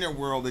the inner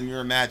world in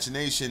your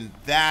imagination,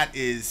 that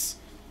is,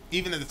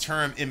 even in the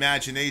term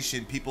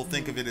imagination, people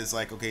think of it as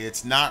like, okay,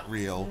 it's not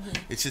real.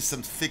 Mm-hmm. It's just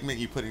some figment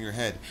you put in your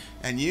head.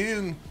 And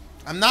Jung,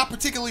 I'm not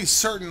particularly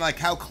certain like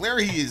how clear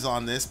he is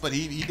on this, but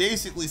he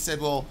basically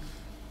said, well,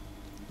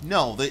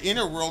 no, the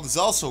inner world is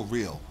also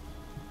real.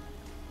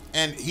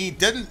 And he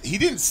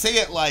didn't say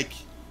it like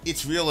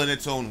it's real in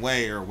its own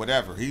way or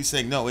whatever. He's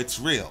saying, no, it's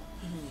real.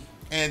 Mm-hmm.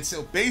 And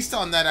so based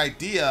on that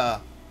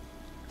idea,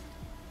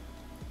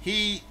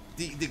 the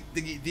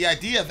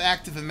idea of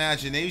active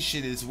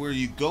imagination is where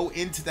you go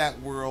into that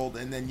world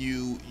and then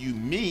you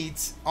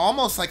meet,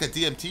 almost like a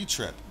DMT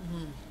trip,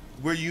 mm-hmm.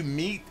 where you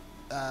meet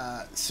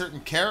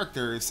certain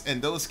characters,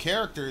 and those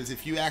characters,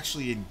 if you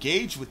actually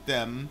engage with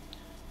them,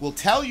 will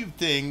tell you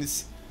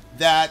things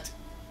that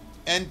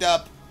end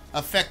up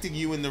affecting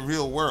you in the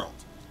real world.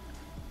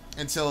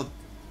 And so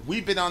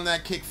we've been on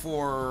that kick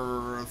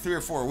for 3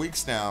 or 4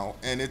 weeks now,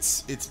 and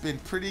it's been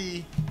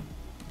pretty...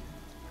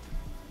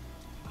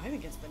 I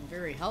think it's been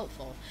very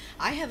helpful.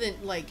 I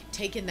haven't like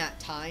taken that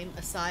time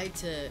aside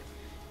to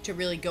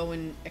really go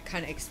and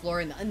kind of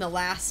explore. And the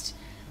last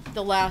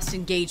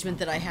engagement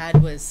that I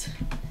had was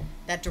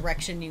that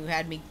direction you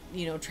had me,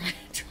 you know, try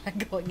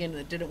going in, and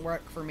it didn't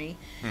work for me.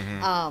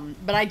 Mm-hmm.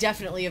 But I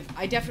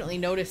definitely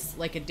noticed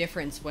like a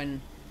difference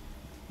when,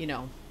 you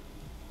know,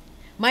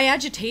 my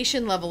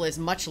agitation level is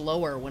much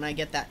lower when I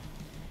get that.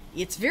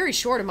 It's very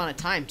short amount of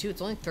time too.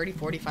 It's only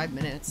 30-45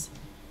 minutes.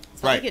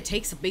 It's not right. like it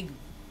takes a big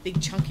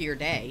chunk of your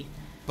day.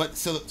 But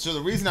so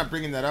the reason I'm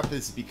bringing that up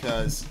is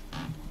because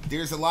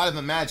there's a lot of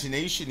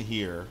imagination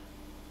here.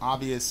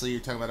 Obviously, you're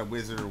talking about a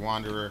wizard or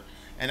wanderer,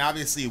 and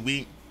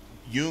obviously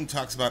Jung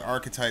talks about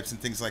archetypes and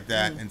things like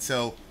that. And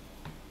so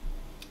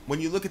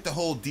when you look at the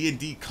whole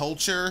D&D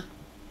culture,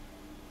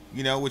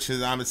 you know, which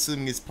is, I'm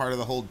assuming is part of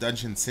the whole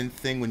dungeon synth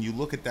thing, when you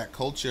look at that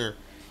culture,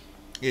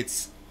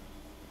 it's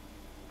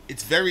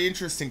very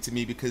interesting to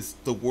me because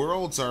the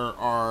worlds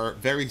are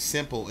very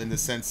simple in the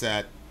sense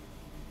that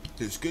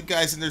there's good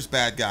guys and there's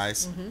bad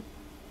guys. Mm-hmm.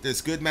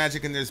 There's good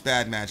magic and there's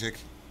bad magic,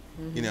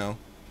 mm-hmm. you know,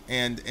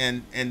 and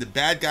the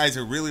bad guys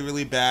are really,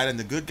 really bad and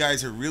the good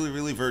guys are really,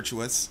 really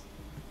virtuous,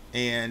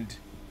 and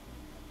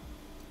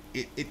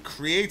it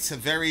creates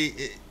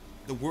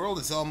the world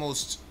is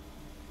almost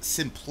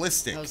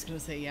simplistic. I was gonna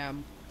say, yeah.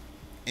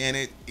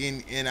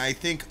 And I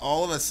think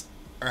all of us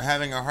are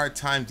having a hard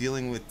time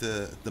dealing with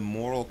the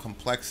moral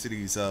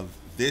complexities of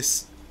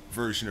this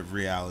version of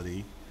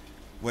reality,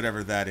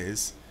 whatever that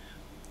is.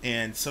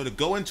 And so to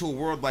go into a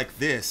world like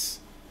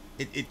this,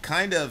 it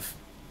kind of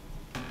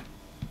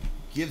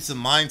gives the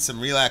mind some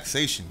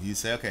relaxation. You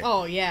say, okay,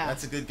 oh yeah,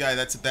 that's a good guy,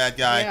 that's a bad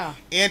guy. Yeah.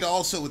 And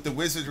also with the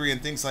wizardry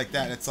and things like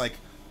that, it's like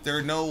there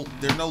are no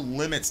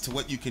limits to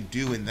what you can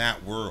do in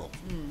that world.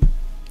 Mm.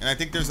 And I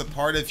think there's a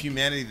part of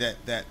humanity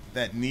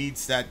that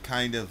needs that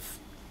kind of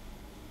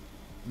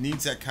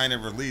needs that kind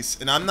of release.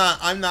 And I'm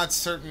not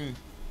certain.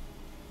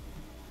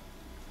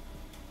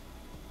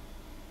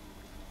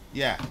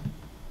 Yeah.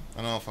 I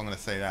don't know if I'm going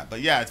to say that.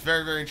 But yeah, it's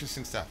very, very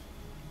interesting stuff.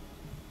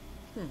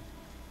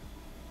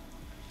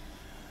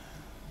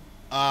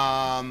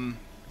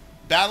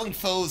 Battling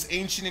foes,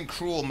 ancient and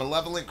cruel,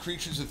 malevolent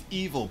creatures of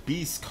evil,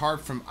 beasts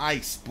carved from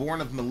ice, born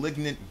of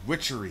malignant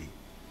witchery.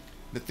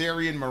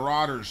 Netherian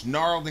marauders,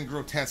 gnarled and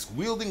grotesque,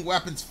 wielding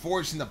weapons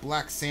forged in the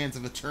black sands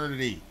of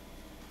eternity.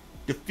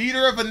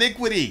 Defeater of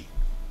iniquity,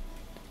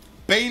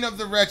 bane of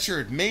the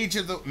wretched, mage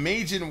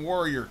and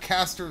warrior,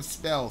 caster of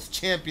spells,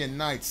 champion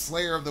knight,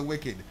 slayer of the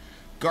wicked,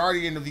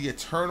 guardian of the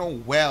eternal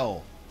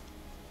well.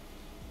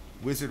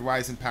 Wizard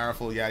wise and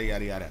powerful, yada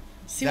yada yada.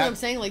 See what I'm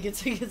saying? Like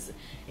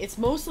it's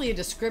mostly a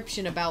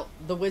description about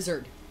the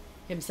wizard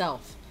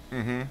himself,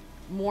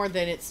 more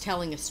than it's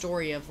telling a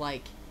story of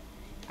like.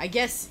 I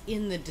guess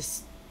in the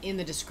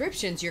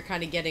descriptions you're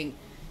kind of getting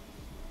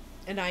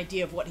an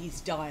idea of what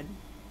he's done.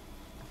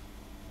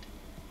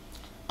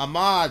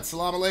 Ahmad,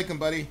 salam alaikum,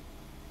 buddy.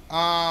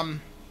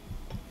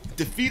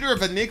 Defeater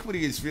of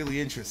iniquity is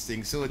really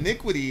interesting. So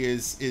iniquity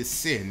is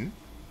sin.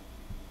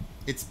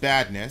 It's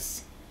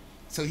badness.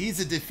 So he's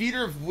a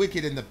defeater of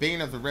wicked and the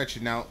bane of the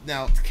wretched. Now,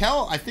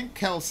 I think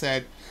Kel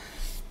said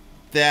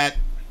that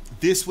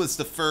this was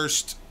the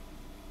first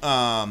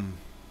song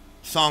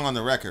on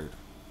the record,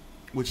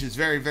 which is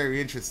very,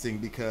 very interesting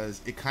because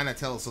it kind of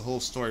tells the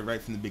whole story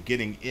right from the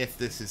beginning. If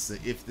this is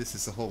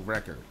the whole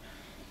record,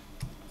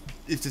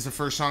 if this is the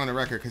first song on the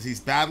record, because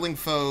he's battling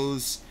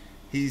foes.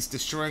 He's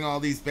destroying all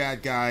these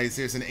bad guys.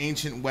 There's an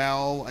ancient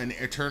well, an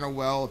eternal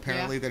well,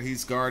 apparently, that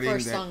he's guarding.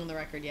 First song on the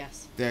record,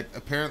 yes. That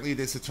apparently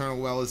this eternal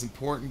well is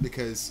important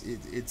because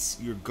it's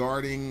you're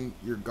guarding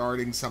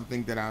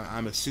something that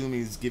I'm assuming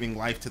is giving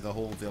life to the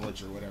whole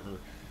village or whatever.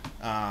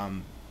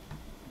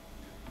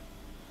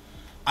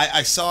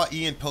 I saw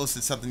Ian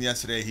posted something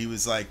yesterday. He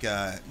was like,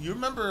 "You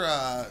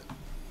remember?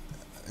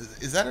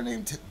 Is that her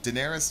name?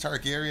 Daenerys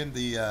Targaryen,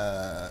 the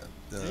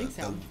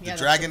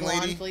dragon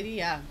lady?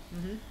 Yeah."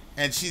 Mm-hmm.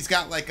 And she's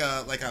got like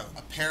a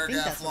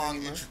paragraph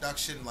long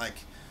introduction, like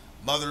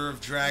Mother of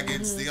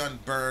Dragons, the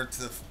Unburnt,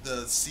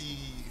 the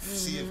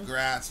Sea of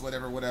Grass,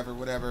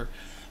 whatever.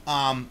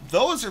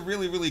 Those are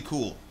really, really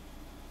cool.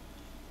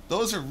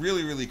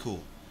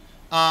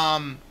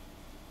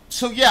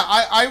 So yeah,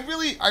 I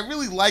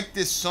really like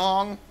this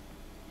song,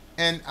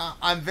 and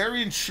I'm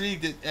very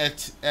intrigued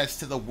as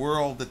to the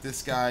world that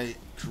this guy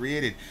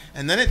created.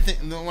 And then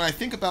when I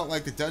think about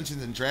like the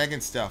Dungeons and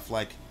Dragons stuff,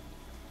 like.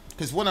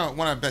 Because one of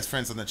our best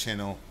friends on the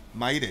channel,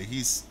 Maida,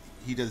 he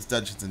does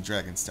Dungeons and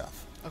Dragons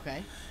stuff.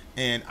 Okay.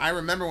 And I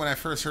remember when I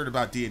first heard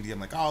about D&D,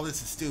 I'm like, oh,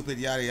 this is stupid,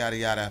 yada, yada,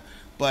 yada.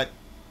 But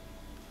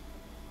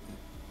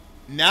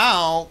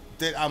now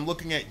that I'm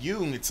looking at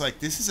Jung, it's like,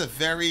 this is a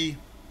very...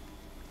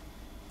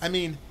 I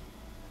mean,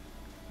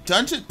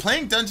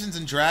 playing Dungeons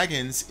and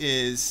Dragons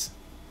is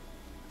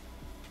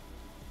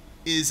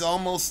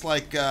almost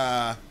like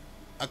a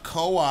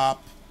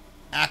co-op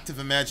active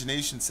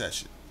imagination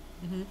session.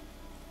 Mm-hmm.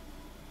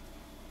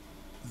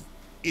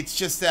 It's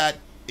just that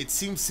it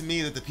seems to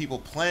me that the people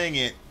playing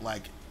it,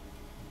 like,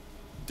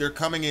 they're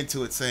coming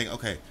into it saying,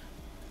 okay,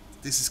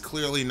 this is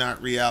clearly not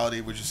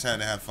reality. We're just trying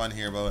to have fun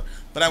here.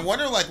 But I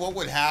wonder, like, what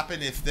would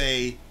happen if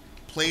they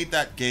played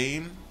that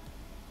game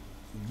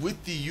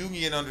with the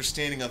Jungian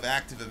understanding of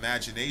active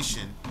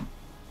imagination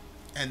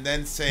and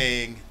then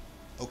saying,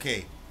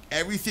 okay,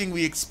 everything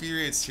we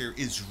experience here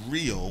is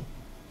real.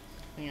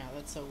 Yeah,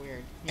 that's so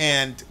weird.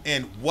 Yeah.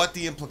 And what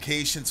the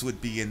implications would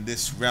be in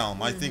this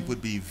realm, I think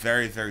would be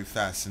very, very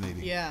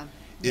fascinating. Yeah.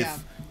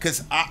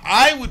 Because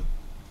I would,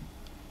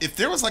 if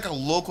there was like a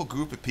local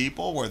group of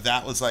people where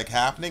that was like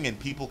happening and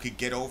people could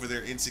get over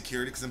their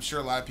insecurity, because I'm sure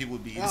a lot of people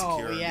would be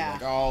insecure and be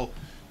like, oh,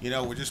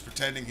 we're just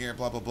pretending here,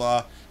 blah, blah,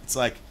 blah. It's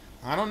like,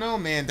 I don't know,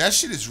 man, that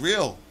shit is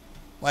real.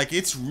 Like,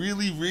 it's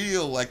really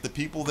real. Like, the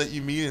people that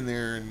you meet in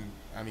there, and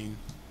I mean,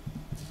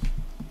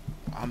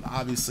 I'm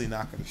obviously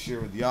not going to share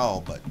with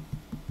y'all, but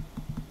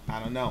I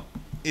don't know.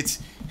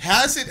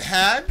 Has it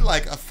had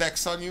like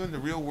effects on you in the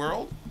real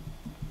world?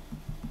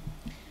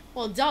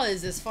 Well, it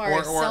does, as far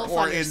as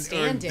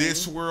self-understanding. Or in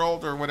this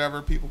world, or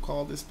whatever people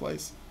call this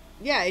place.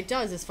 Yeah, it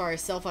does, as far as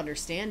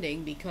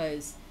self-understanding,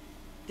 because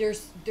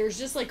there's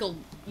just like a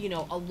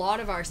lot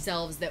of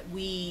ourselves that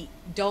we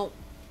don't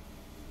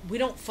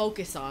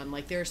focus on.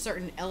 Like, there are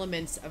certain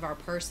elements of our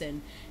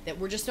person that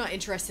we're just not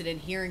interested in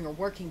hearing or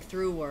working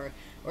through or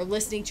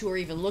listening to or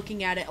even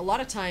looking at it. A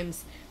lot of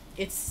times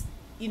it's,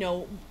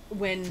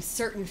 when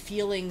certain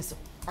feelings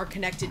are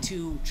connected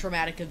to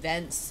traumatic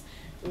events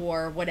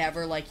or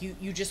whatever, like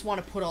you just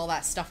want to put all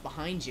that stuff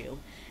behind you,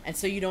 and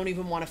so you don't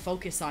even want to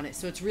focus on it.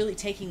 So it's really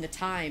taking the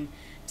time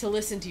to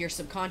listen to your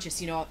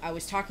subconscious. I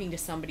was talking to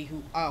somebody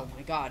who, oh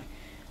my God,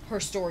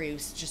 her story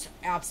was just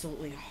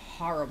absolutely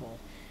horrible.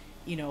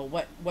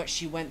 What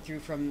she went through,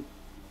 from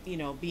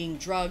being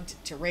drugged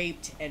to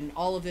raped, and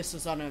all of this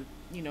was on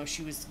a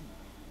she was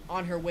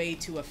on her way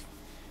to a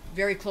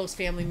very close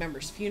family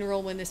member's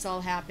funeral when this all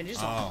happened.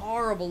 Just a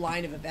horrible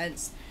line of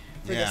events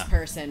for this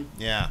person.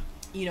 Yeah.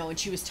 you know, and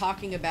she was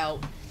talking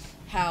about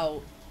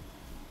how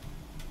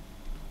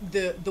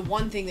the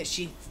one thing that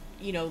she,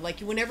 you know, like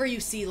whenever you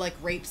see like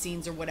rape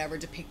scenes or whatever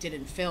depicted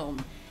in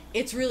film,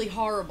 it's really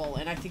horrible.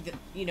 And I think that,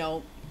 you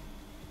know,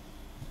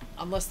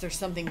 unless there's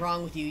something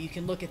wrong with you, you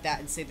can look at that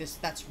and say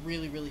that's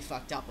really, really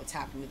fucked up what's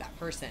happening to that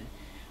person.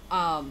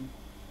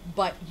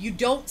 But you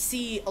don't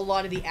see a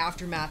lot of the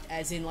aftermath,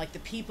 as in like the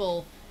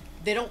people,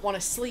 they don't want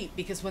to sleep,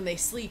 because when they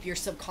sleep, your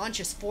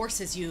subconscious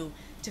forces you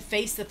to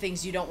face the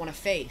things you don't want to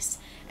face.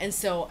 And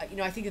so, you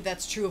know, I think that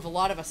that's true of a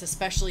lot of us,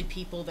 especially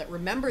people that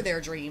remember their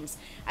dreams.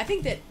 I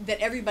think that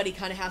everybody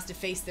kind of has to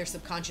face their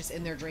subconscious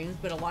in their dreams,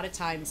 but a lot of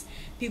times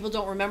people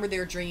don't remember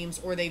their dreams,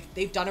 or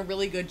they've done a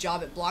really good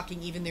job at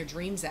blocking even their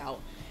dreams out.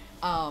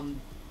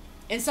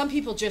 And some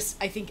people just,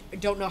 I think,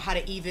 don't know how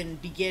to even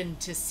begin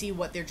to see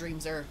what their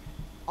dreams are.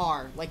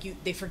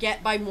 Like they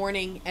forget by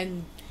morning,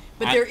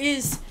 but there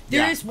is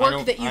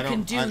work that you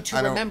can do to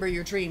remember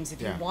your dreams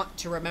if you want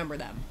to remember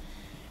them.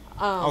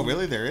 Oh,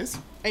 really? There is?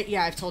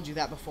 Yeah, I've told you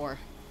that before.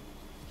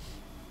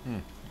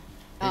 Maybe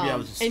I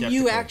was just skeptical. And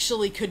you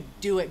actually could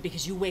do it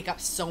because you wake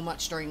up so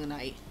much during the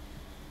night.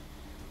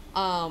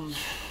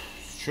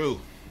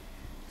 True.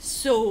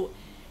 So,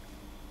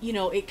 you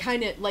know, it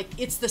kind of, like,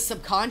 it's the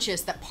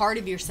subconscious, that part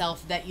of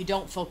yourself that you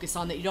don't focus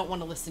on, that you don't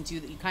want to listen to,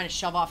 that you kind of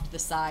shove off to the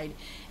side.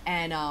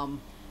 And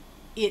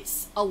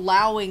it's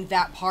allowing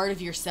that part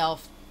of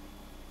yourself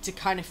to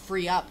kind of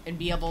free up and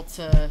be able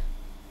to,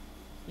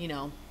 you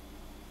know.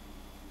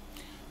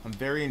 I'm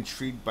very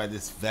intrigued by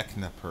this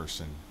Vecna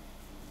person.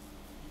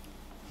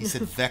 He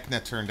said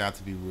Vecna turned out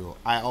to be real.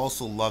 I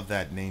also love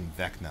that name,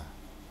 Vecna.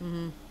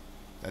 Mm-hmm.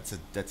 That's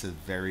a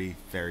very,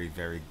 very,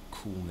 very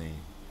cool name.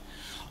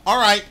 All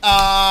right,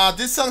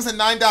 this song's a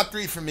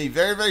 9.3 for me.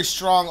 Very, very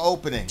strong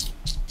opening.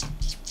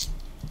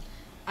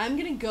 I'm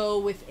gonna go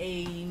with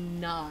a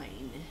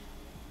 9.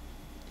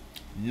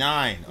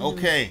 9.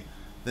 Okay.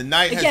 The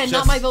night again,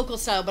 not my vocal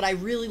style, but I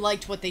really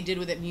liked what they did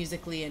with it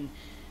musically, and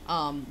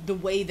the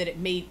way that it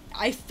made.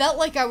 I felt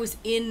like I was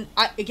in.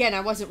 Again, I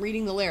wasn't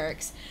reading the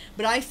lyrics,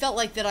 but I felt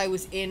like that I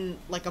was in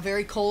like a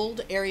very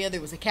cold area. There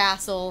was a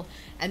castle,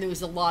 and there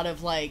was a lot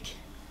of like,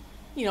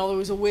 you know, there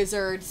was a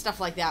wizard, stuff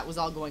like that was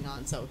all going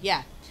on. So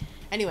yeah.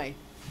 Anyway.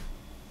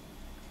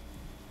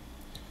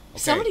 Okay.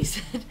 Somebody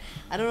said,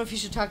 I don't know if you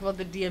should talk about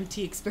the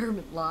DMT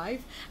experiment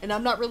live, and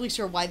I'm not really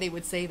sure why they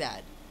would say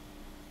that.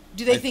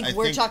 Do they think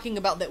we're talking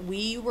about that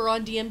we were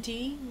on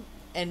DMT?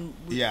 And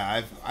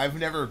yeah, I've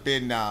never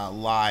been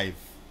live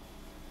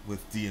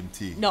with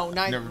DMT. No,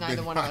 neither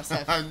one of us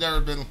have. I've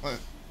never been.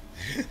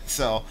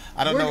 So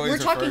I don't know what we're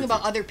talking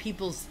about other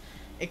people's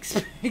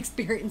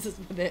experiences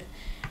with it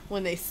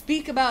when they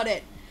speak about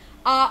it.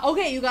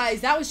 Okay, you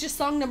guys, that was just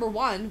song number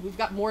 1. We've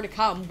got more to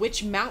come.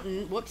 Witch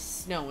Mountain.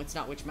 Whoops, no, it's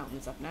not Witch Mountain.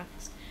 It's up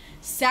next.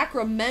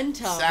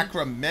 Sacrmentum.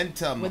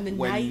 Sacrmentum. When the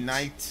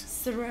night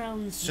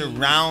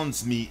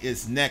surrounds me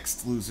is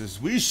next, losers.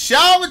 We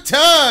shall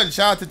return.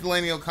 Shout out to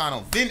Delaney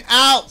O'Connell. Vin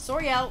out.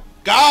 Sori out.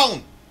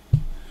 Gone.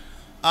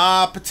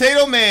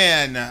 Potato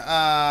Man.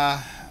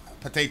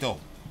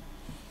 Potato.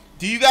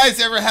 Do you guys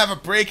ever have a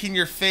break in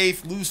your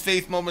faith, lose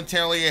faith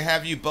momentarily, or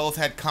have you both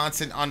had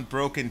constant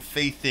unbroken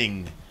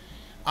faithing?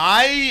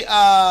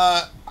 I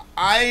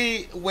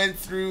went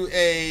through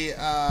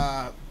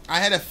I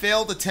had a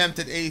failed attempt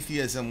at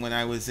atheism when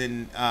I was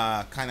in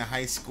kind of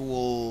high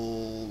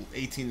school,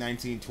 18,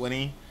 19,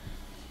 20.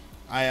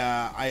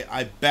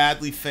 I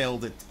badly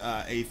failed at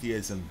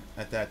atheism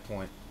at that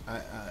point.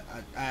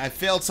 I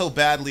failed so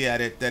badly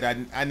at it that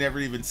I never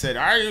even said,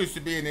 I used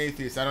to be an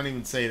atheist. I don't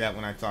even say that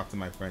when I talk to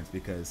my friends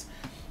because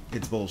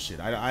it's bullshit.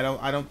 I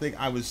don't think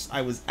I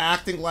was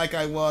acting like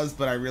I was,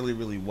 but I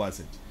really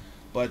wasn't.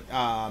 But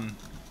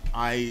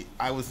I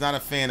was not a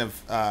fan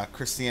of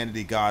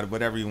Christianity, God,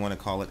 whatever you want to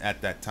call it,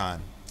 at that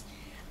time.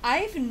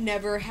 I've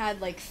never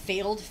had like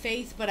failed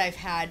faith, but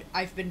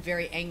I've been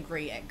very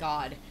angry at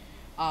God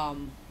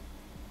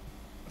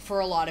for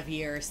a lot of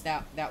years.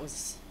 That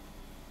was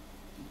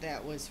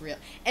real,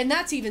 and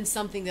that's even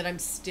something that I'm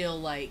still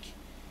like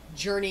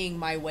journeying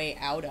my way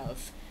out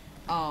of.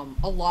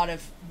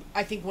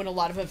 I think when a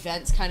lot of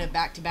events kind of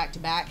back to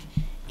back,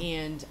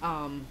 and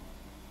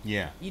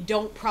yeah, you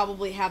don't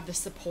probably have the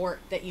support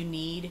that you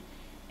need,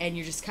 and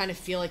you just kind of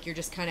feel like you're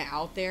just kind of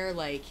out there,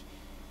 like,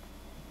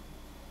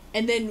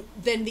 and then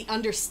the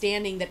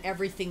understanding that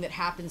everything that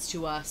happens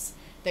to us,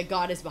 that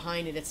God is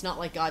behind it. It's not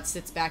like God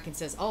sits back and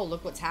says, oh,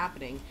 look what's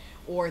happening,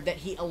 or that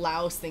he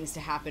allows things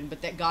to happen,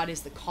 but that God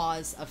is the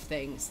cause of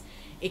things.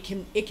 It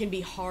can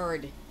be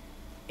hard.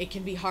 It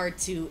can be hard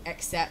to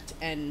accept,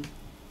 and,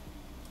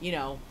 you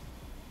know,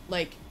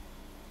 like,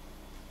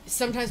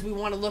 sometimes we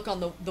want to look on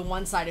the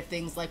one side of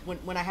things, like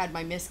when I had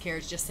my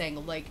miscarriage, just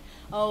saying like,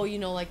 oh, you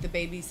know, like the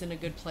baby's in a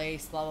good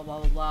place, blah blah blah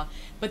blah blah.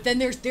 But then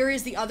there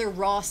is the other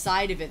raw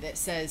side of it that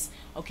says,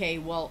 okay,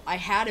 well, I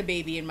had a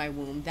baby in my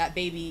womb. That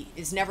baby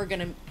is never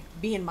gonna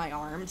be in my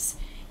arms,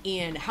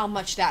 and how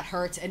much that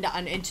hurts, and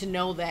to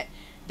know that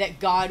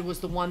God was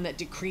the one that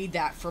decreed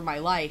that for my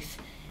life.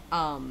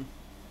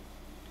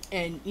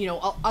 you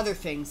know, other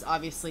things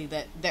obviously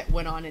that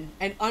went on,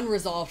 and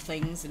unresolved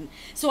things. And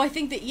so I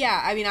think that,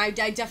 yeah, I mean, I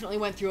definitely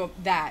went through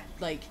that,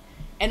 like,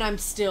 and I'm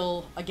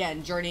still,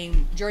 again,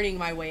 journeying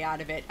my way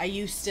out of it. I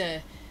used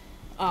to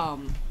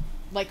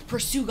like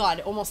pursue God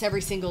almost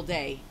every single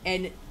day,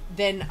 and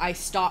then I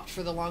stopped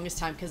for the longest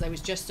time because I was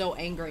just so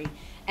angry.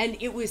 And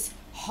it was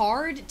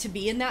hard to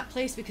be in that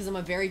place because I'm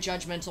a very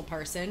judgmental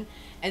person.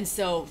 And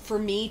so for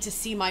me to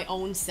see my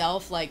own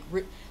self like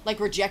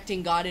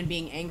rejecting God and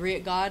being angry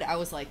at God, I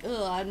was like,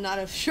 oh, I'm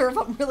not sure if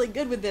I'm really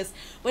good with this.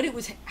 But it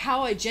was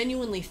how I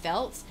genuinely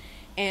felt.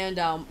 And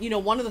you know,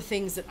 one of the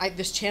things that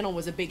this channel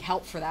was a big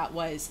help for that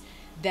was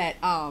that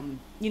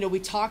you know, we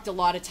talked a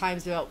lot of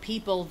times about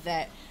people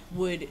that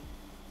would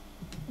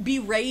be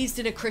raised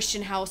in a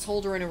Christian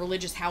household or in a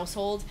religious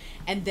household,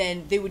 and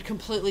then they would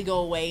completely go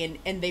away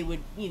and they would,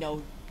 you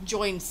know,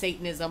 join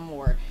Satanism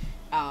or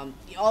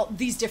all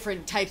these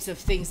different types of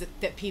things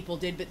that people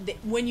did. But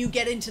when you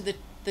get into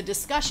the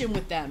discussion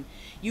with them,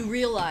 you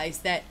realize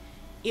that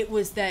it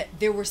was that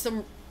there were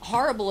some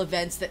horrible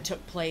events that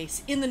took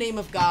place in the name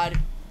of God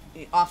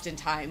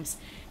oftentimes,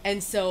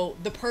 and so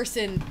the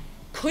person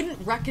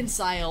couldn't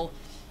reconcile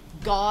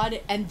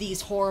God and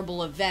these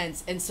horrible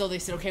events, and so they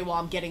said, okay, well,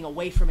 I'm getting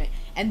away from it.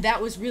 And that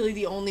was really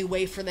the only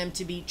way for them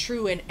to be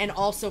true, and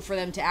also for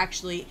them to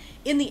actually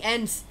in the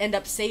end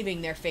up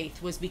saving their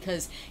faith, was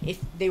because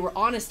if they were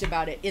honest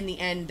about it in the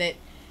end, that,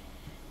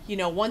 you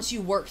know, once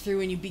you work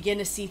through and you begin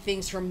to see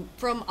things from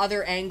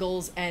other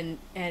angles, and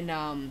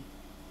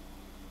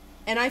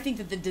I think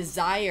that the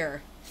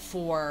desire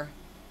for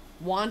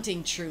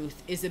wanting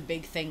truth is a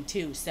big thing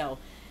too. So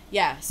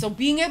yeah, so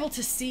being able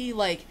to see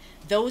like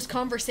those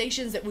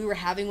conversations that we were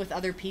having with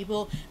other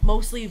people,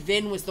 mostly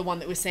Vin was the one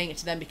that was saying it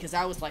to them, because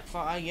I was like,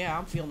 yeah,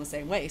 I'm feeling the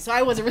same way. So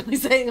I wasn't really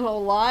saying a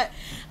whole lot.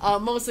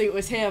 Mostly it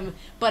was him.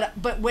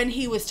 But when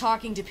he was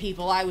talking to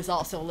people, I was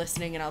also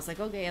listening, and I was like,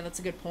 okay, yeah, that's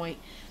a good point.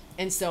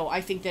 And so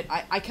I think that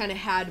I kind of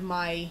had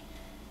my,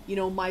 you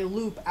know, my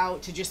loop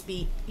out to just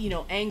be, you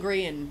know,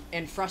 angry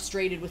and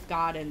frustrated with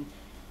God. And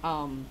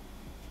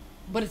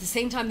but at the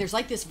same time, there's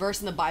like this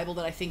verse in the Bible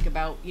that I think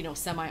about, you know,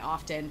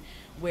 semi-often,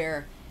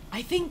 where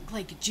I think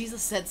like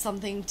Jesus said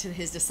something to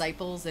his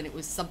disciples, and it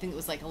was something that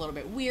was like a little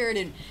bit weird,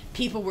 and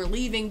people were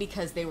leaving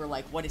because they were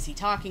like, what is he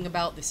talking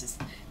about? This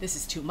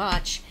is too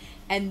much.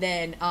 And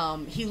then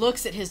he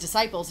looks at his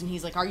disciples and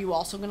he's like, are you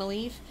also going to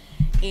leave?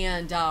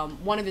 And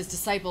one of his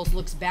disciples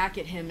looks back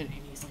at him and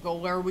he's like, oh,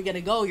 where are we going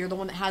to go? You're the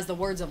one that has the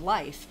words of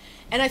life.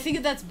 And I think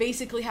that that's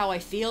basically how I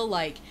feel.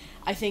 Like,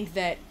 I think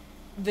that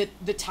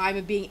the time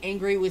of being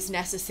angry was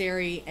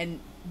necessary, and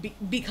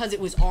because it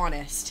was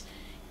honest.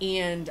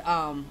 And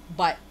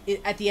but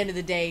at the end of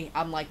the day,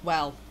 I'm like,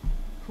 well,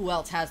 who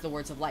else has the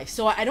words of life?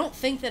 So I don't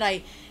think that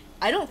I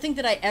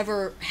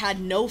ever had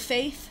no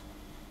faith,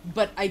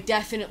 but I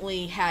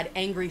definitely had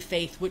angry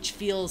faith, which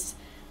feels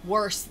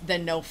worse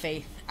than no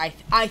faith.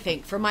 I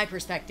think, from my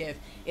perspective,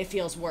 it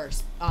feels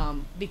worse,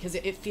 because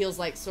it feels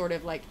like sort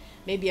of like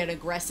maybe an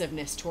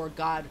aggressiveness toward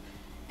God,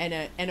 and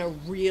a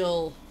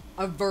real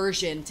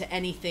aversion to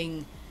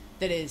anything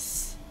that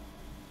is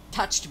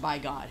touched by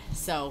God.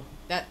 So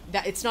that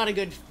it's not a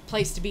good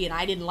place to be, and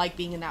I didn't like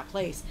being in that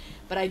place,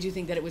 but I do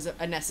think that it was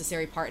a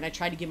necessary part, and I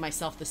tried to give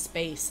myself the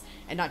space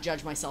and not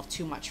judge myself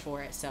too much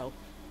for it. So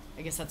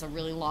I guess that's a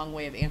really long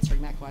way of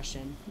answering that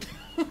question.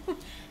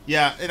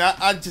 Yeah, and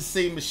I'd just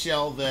say,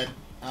 Michelle, that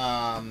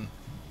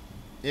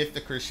if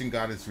the Christian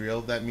God is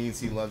real, that means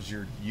he loves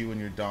you and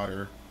your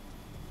daughter,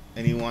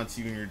 and he wants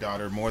you and your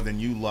daughter more than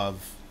you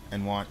love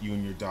and want you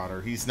and your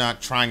daughter. He's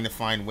not trying to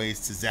find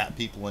ways to zap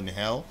people into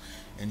hell,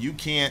 and you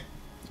can't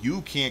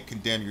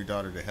condemn your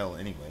daughter to hell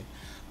anyway.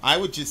 I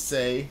would just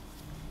say,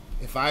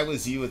 if I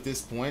was you at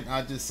this point,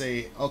 I'd just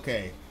say,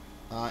 okay,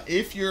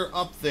 if you're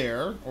up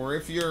there, or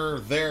if you're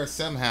there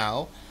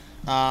somehow,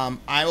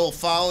 I will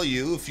follow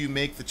you if you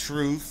make the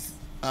truth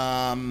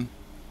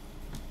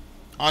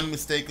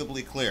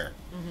unmistakably clear.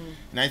 Mm-hmm.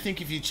 And I think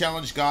if you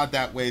challenge God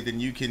that way, then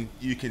you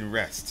can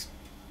rest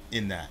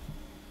in that.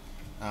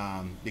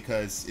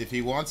 Because if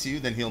he wants you,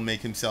 then he'll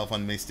make himself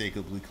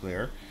unmistakably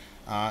clear,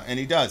 and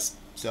he does.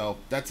 So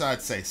that's what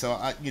I'd say. So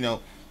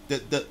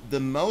the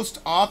most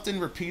often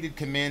repeated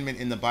commandment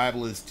in the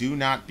Bible is do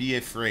not be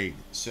afraid.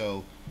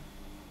 So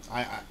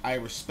I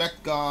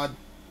respect God,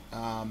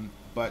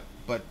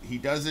 but he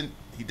doesn't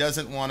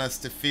want us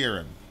to fear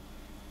him.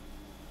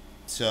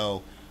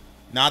 So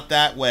not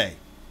that way.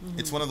 Mm-hmm.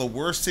 It's one of the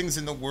worst things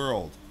in the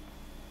world.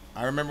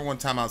 I remember one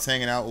time I was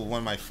hanging out with one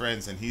of my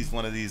friends, and he's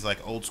one of these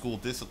like old school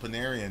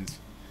disciplinarians,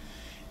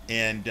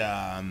 and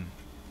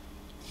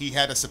he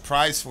had a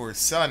surprise for his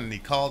son, and he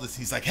called us.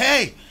 He's like,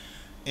 "Hey!"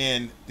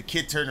 And the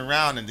kid turned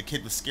around, and the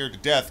kid was scared to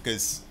death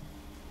because,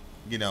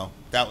 you know,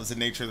 that was the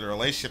nature of the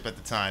relationship at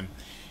the time.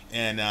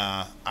 And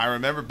I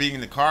remember being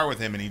in the car with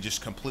him, and he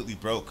just completely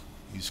broke.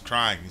 He's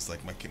crying. He's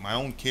like, "My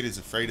own kid is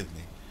afraid of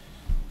me,"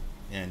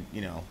 and you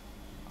know.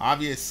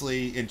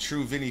 Obviously, in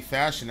true Vinny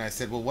fashion, I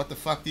said, well, what the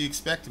fuck do you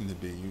expect him to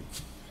be?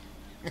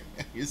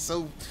 You're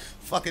so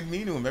fucking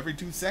mean to him every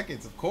 2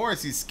 seconds. Of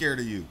course he's scared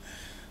of you.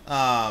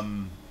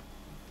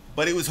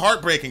 But it was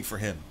heartbreaking for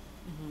him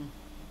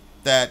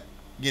that,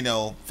 you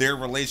know, their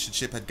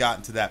relationship had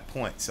gotten to that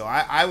point. So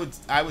I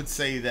would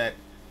say that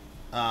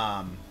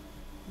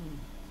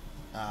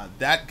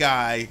that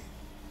guy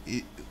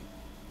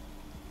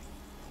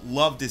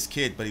loved his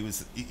kid, but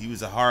he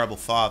was a horrible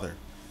father,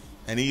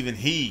 and even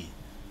he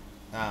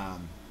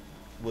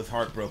was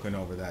heartbroken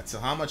over that. So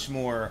how much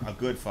more a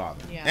good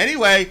father? Yeah.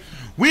 Anyway,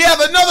 we have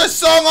another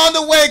song on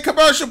the way.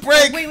 Commercial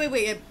break.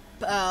 Wait.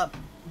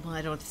 Well,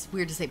 I don't. It's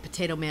weird to say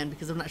Potato Man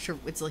because I'm not sure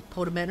it's like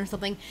Potato Man or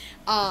something.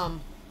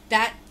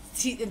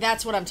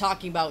 That's what I'm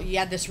talking about. You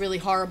had this really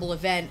horrible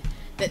event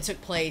that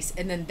took place,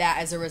 and then that,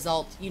 as a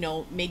result, you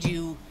know, made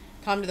you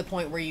come to the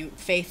point where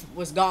faith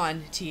was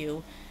gone to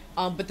you.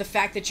 But the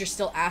fact that you're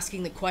still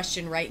asking the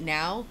question right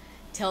now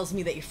tells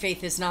me that your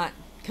faith is not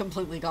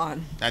completely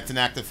gone. That's an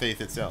act of faith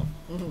itself.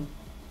 Mm-hmm.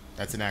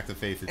 That's an act of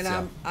faith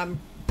itself. And I'm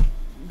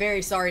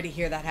very sorry to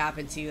hear that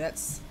happen to you.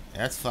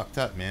 That's fucked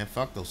up, man.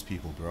 Fuck those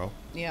people, bro.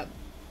 Yep.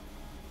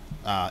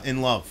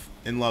 In love,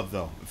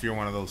 though. If you're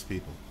one of those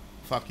people,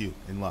 fuck you.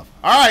 In love.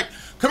 All right,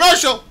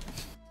 commercial.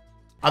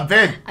 I'm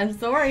Ben. I'm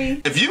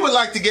Sori. If you would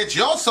like to get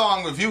your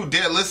song reviewed,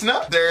 dear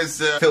listener, there's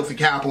the Filthy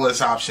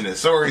Capitalist option.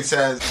 As Sori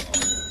says,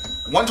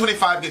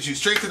 $125 gets you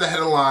straight to the head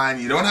of the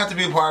line. You don't have to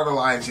be a part of the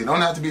alliance. You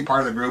don't have to be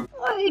part of the group.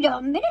 Wait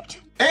a minute.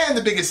 And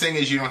the biggest thing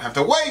is you don't have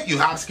to wait. You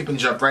hop, skip, and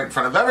jump right in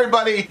front of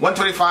everybody.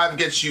 $125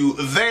 gets you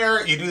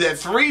there. You do that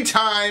 3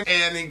 times,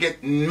 and then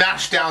get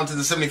mashed down to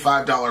the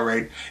 $75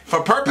 rate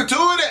for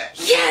perpetuity.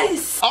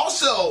 Yes!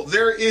 Also,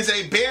 there is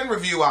a band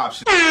review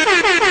option.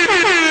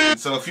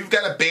 So if you've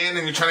got a band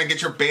and you're trying to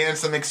get your band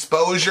some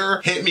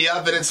exposure, hit me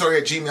up at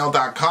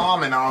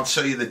itsori@gmail.com, and I'll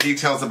show you the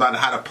details about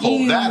how to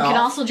pull that off. You can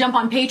also jump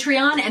on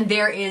Patreon, and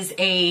there is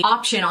a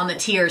option on the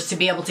tiers to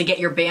be able to get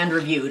your band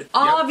reviewed. Yep.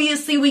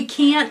 Obviously, we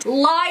can't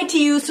lie to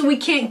you, so we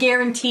can't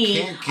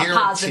guarantee a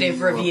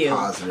positive review.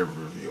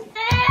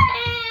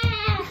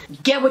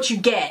 Get what you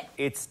get.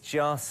 It's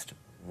just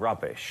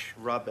rubbish.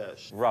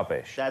 Rubbish.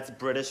 Rubbish. That's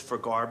British for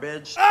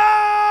garbage.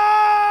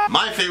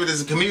 My favorite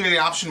is a community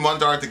option.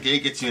 $1 at the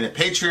gate gets you in at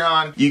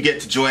Patreon. You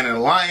get to join an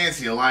alliance.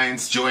 The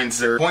alliance joins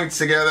their points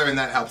together, and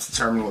that helps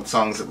determine what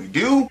songs that we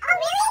do.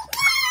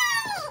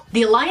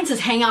 The alliances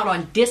hang out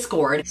on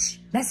Discord.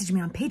 Message me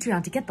on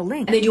Patreon to get the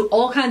link. And they do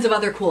all kinds of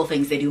other cool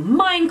things. They do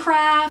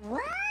Minecraft.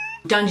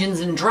 Dungeons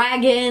and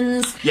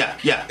Dragons.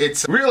 Yeah.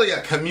 It's really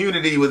a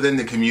community within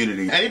the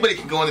community. Anybody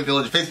can go in the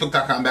village,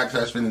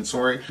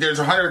 facebook.com/VinandSori. There's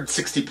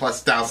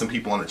 160,000+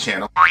 people on the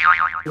channel.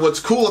 What's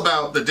cool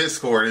about the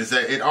Discord is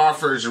that it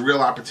offers a real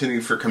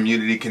opportunity for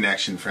community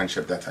connection,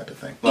 friendship, that type of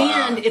thing.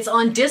 And it's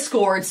on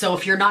Discord, so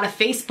if you're not a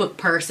Facebook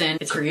person,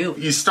 it's for you.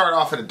 You start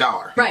off at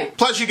 $1. Right.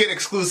 Plus you get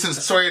exclusives.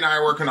 Sori and I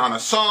are working on a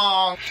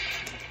song.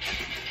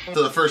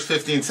 So the first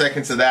 15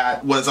 seconds of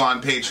that was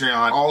on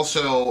Patreon.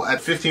 Also, at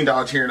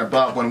 $15 tier and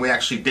above, when we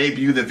actually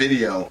debut the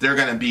video, they're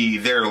going to be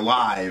there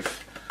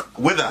live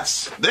with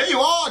us. There you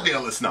are, dear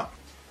listener.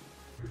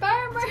 Buy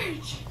our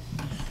merch.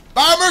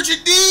 Buy our merch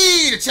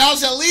indeed. A child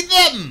shall lead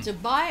them. To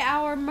buy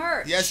our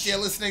merch. Yes, dear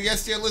listener.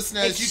 Yes, dear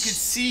listener. As you can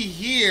see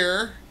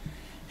here,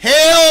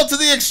 hail to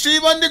the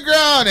extreme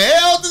underground.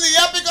 Hail to the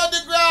epic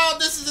underground.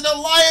 This is an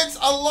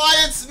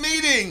alliance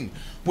meeting,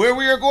 where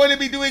we are going to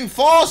be doing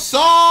 4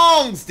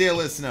 songs, dear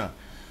listener.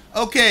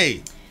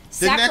 Okay,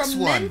 the next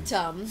one.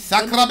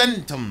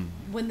 Sacrmentum.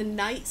 When the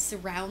Night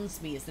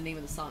Surrounds Me is the name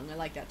of the song. I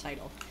like that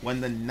title.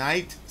 When the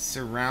Night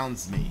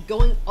Surrounds Me.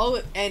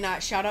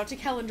 Shout out to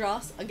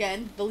Kellendross,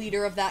 again, the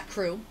leader of that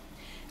crew.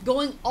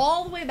 Going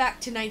all the way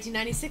back to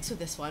 1996 with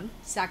this one,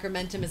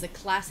 Sacrmentum is a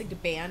classic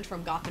band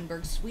from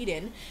Gothenburg,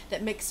 Sweden,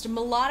 that mixed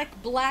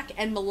melodic black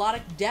and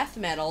melodic death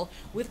metal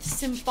with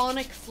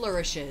symphonic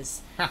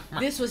flourishes.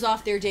 This was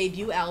off their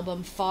debut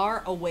album,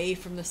 Far Away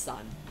from the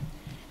Sun.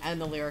 And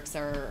the lyrics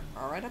are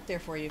right up there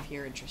for you if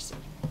you're interested.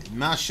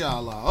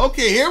 Mashallah.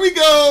 Okay, here we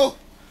go.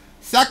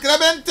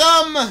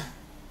 Sacrmentum.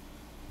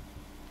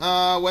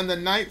 When the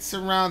Night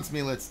Surrounds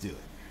Me, let's do it.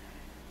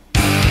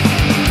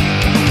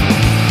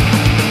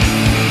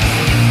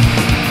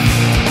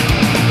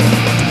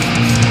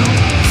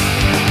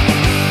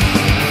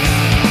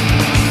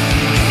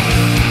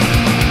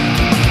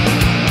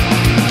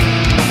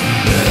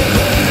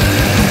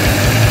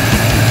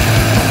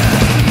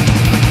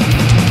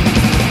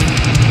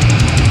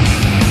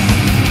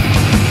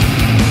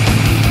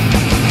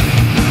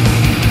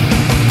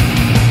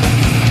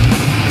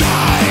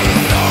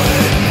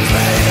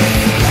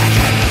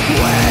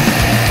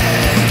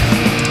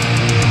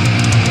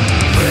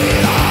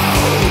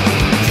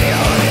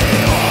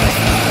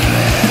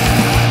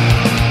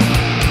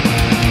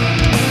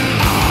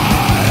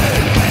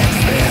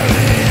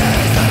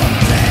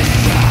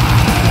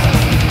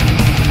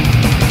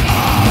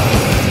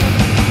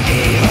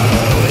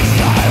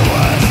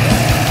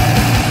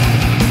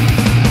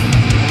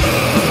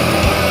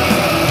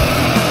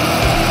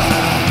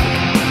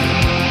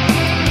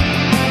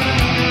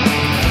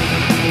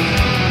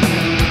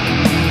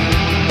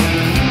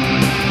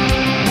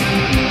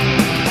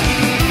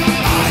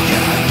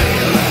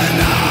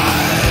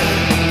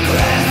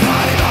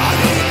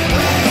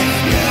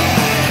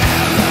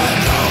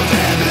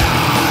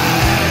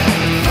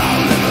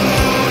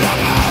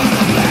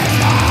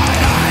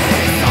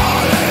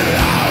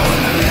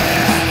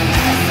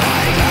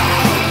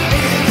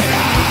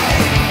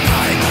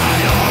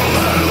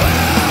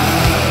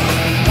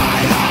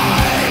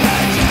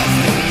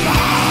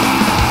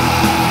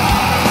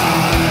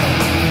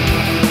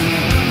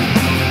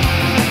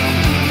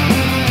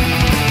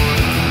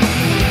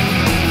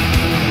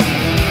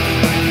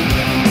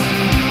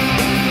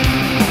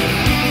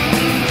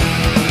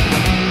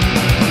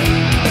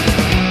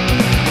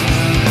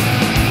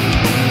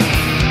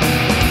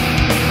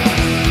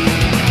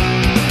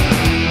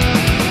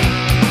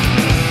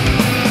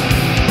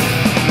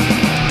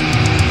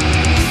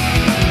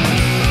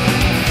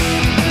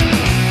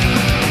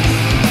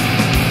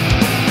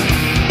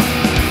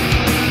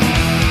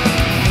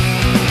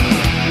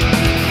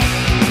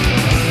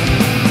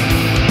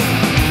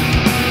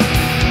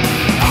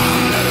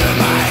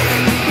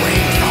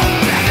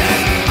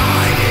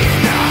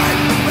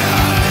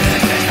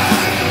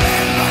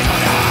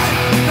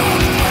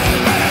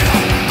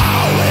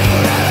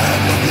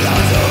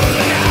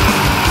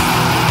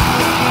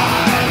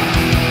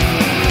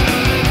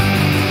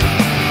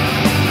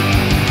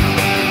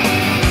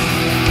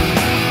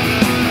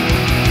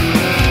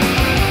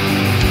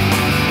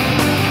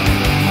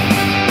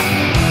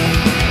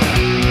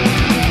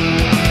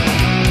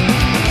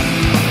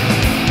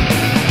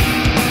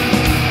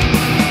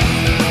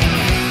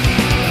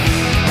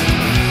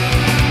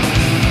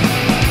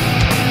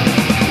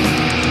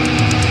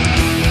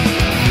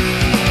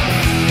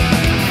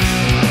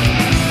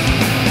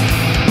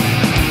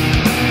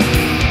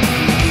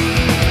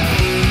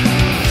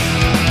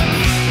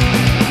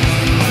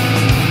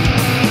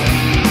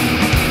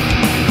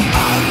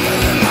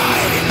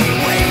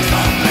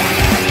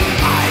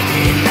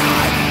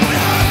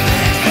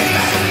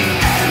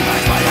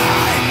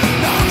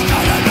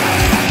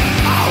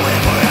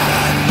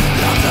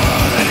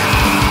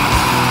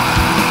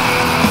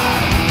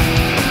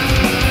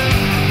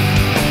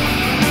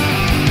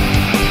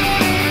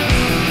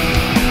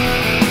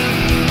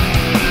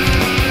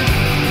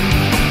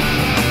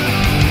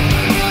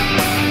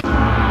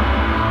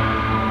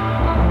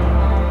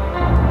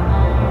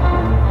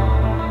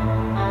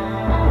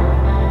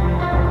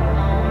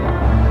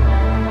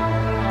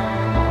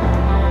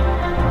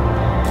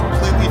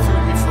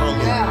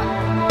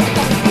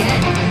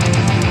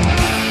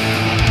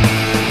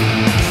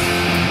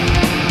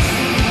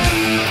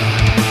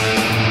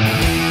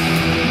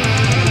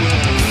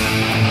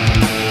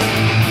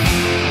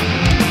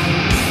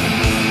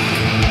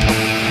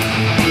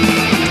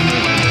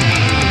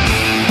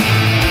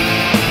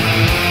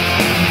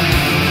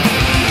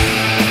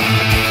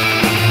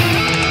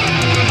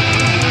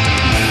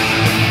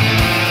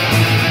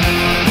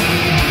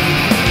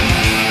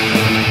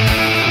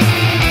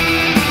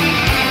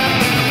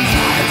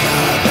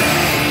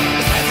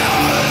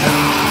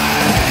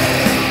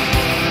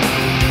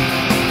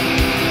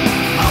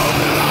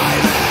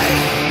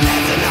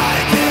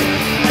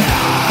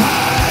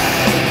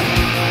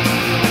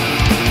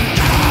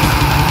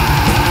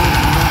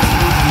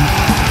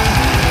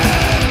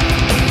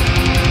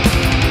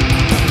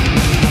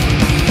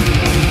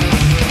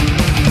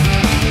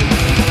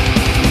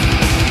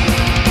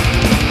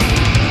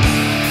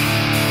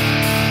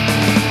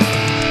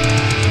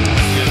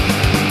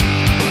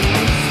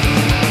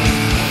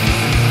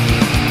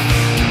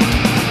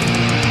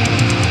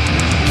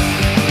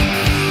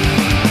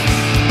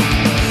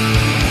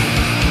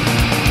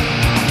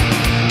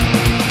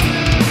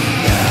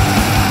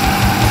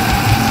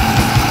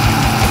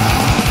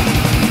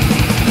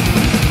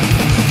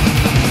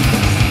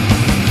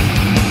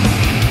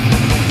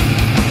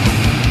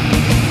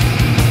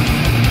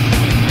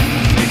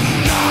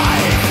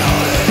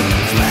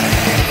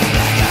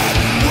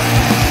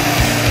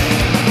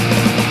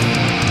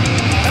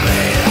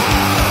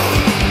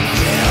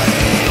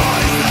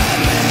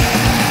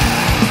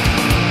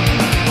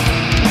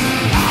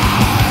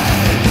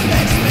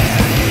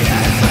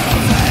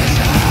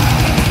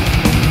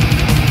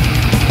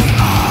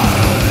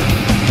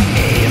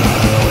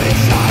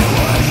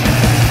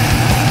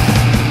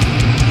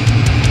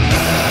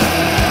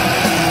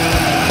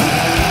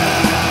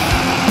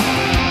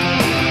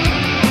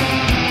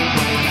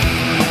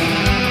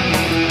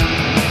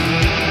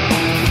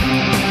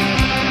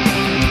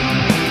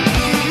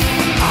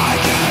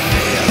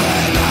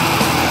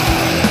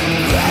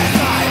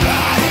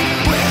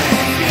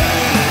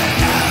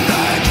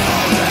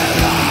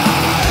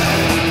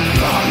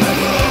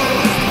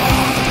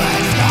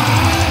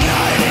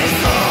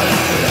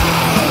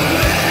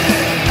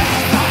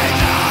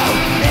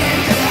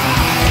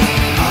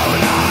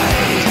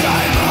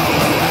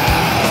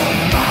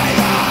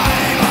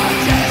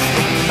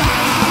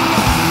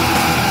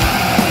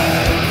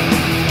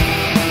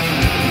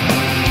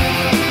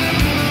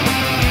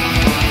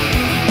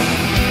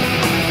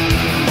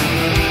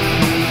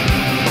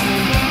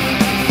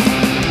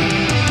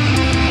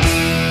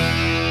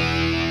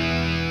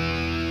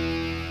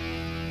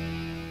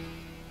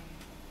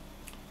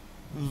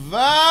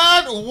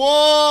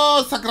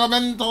 Whoa,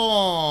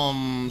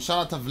 Sacrmentum.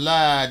 Shout out to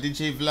Vlad,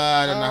 DJ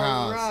Vlad in the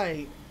house. All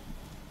right.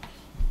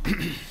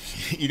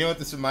 You know what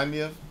this reminded me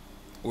of?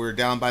 We're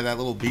down by that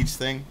little beach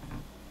thing,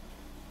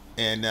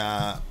 and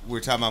we were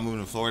talking about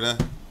moving to Florida.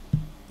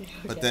 Yeah,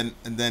 okay. But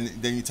then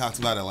you talked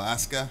about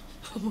Alaska.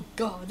 Oh my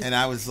God. And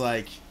I was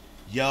like,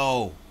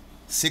 yo,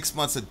 6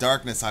 months of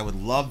darkness, I would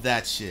love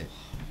that shit.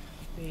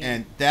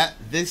 Man. And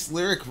this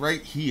lyric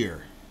right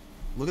here,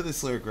 look at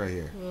this lyric right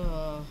here.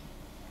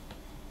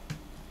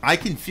 I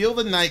can feel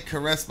the night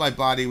caress my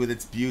body with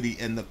its beauty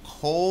and the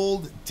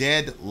cold,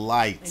 dead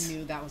light. I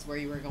knew that was where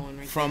you were going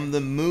right from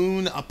there. the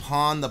moon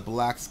upon the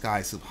black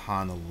sky,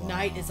 subhanallah.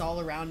 Night is all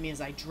around me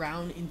as I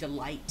drown in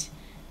delight.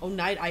 O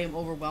night, I am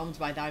overwhelmed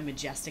by thy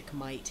majestic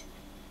might.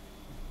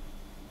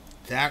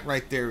 That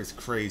right there is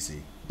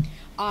crazy.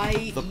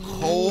 The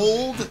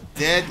cold,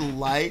 dead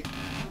light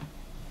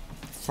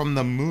from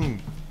the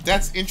moon.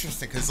 That's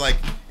interesting, because, like,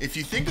 if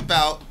you think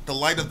about the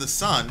light of the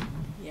sun,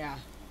 yeah,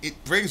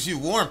 it brings you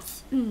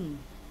warmth. Yeah.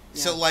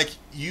 So, like,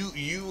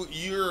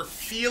 you're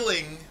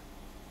feeling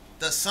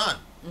the sun.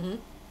 Mm-hmm.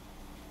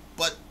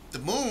 But the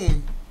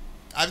moon,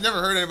 I've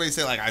never heard anybody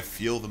say, like, I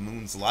feel the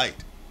moon's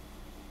light.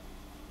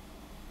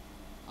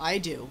 I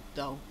do,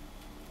 though.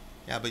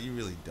 Yeah, but you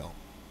really don't.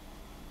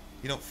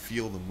 You don't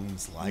feel the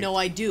moon's light. No,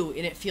 I do,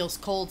 and it feels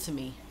cold to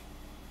me.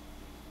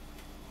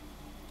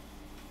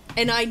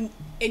 And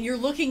you're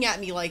looking at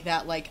me like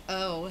that, like,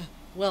 oh,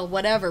 well,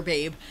 whatever,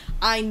 babe.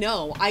 I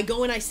know. I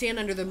go and I stand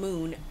under the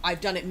moon.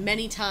 I've done it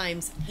many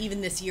times,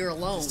 even this year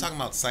alone. I'm just talking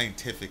about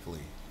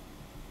scientifically.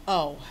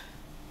 Oh,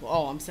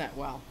 I'm sad.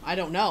 Well, I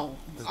don't know.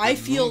 I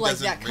feel like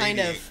that kind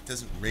of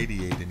doesn't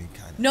radiate any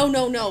kind of.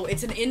 No.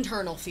 It's an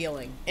internal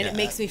feeling, and it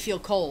makes me feel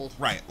cold.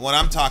 Right. What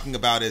I'm talking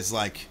about is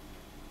like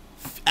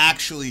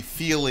actually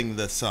feeling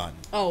the sun.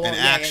 Oh, and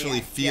actually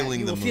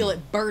feeling the moon. You feel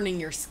it burning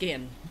your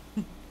skin.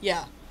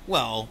 Yeah.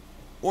 Well,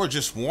 or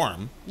just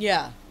warm.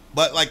 Yeah.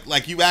 But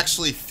like you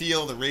actually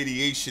feel the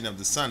radiation of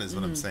the sun is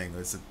what I'm saying.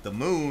 It's the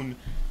moon.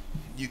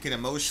 You can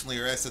emotionally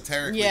or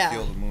esoterically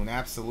feel the moon.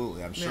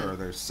 Absolutely. I'm sure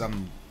there's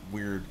some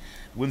weird.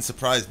 Wouldn't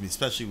surprise me,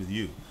 especially with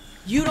you.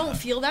 You don't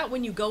feel that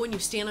when you go and you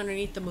stand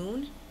underneath the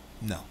moon?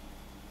 No.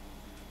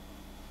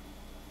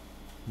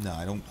 No,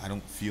 I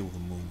don't feel the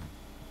moon.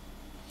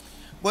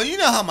 Well, you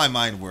know how my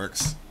mind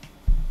works.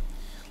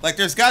 Like,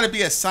 there's got to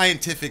be a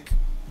scientific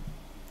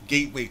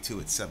gateway to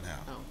it somehow.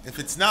 Oh. If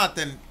it's not,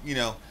 then, you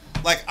know,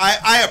 like,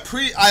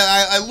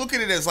 I look at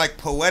it as, like,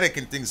 poetic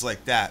and things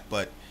like that,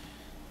 but,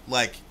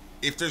 like,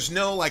 if there's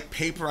no, like,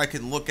 paper I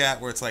can look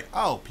at where it's like,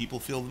 oh, people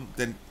feel,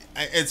 then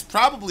it's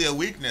probably a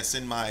weakness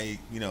in my,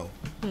 you know,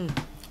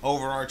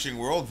 overarching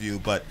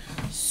worldview, but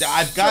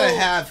I've got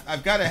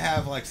to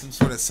have like some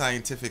sort of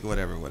scientific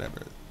whatever.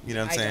 You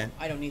know what I'm saying?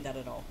 I don't need that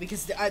at all,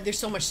 because there's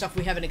so much stuff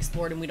we haven't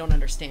explored and we don't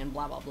understand,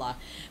 blah, blah, blah.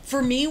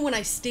 For me, when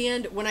I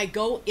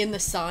go in the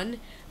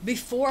sun,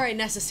 before I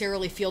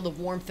necessarily feel the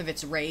warmth of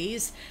its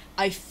rays,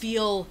 I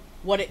feel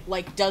what it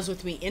like does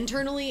with me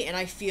internally, and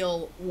I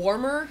feel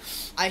warmer,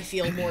 I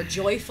feel more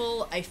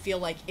joyful, I feel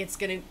like it's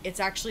gonna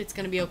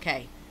be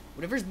okay.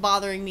 Whatever's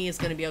bothering me is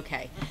going to be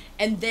okay.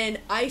 And then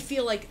I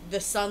feel like the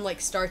sun like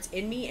starts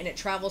in me and it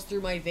travels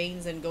through my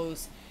veins and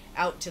goes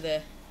out to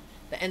the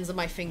ends of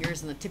my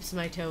fingers and the tips of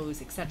my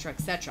toes, etc.,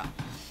 etc.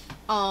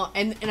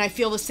 And I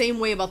feel the same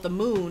way about the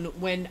moon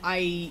when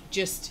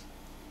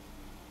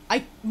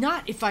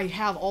not if I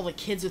have all the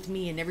kids with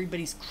me and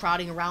everybody's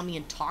crowding around me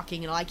and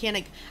talking and all. I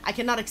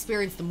cannot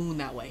experience the moon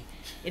that way.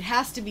 It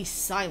has to be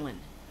silent.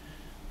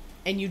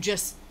 And you're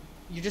just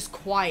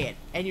quiet,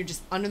 and you're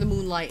just under the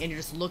moonlight, and you're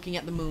just looking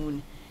at the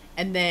moon,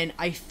 and then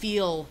I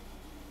feel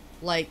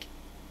like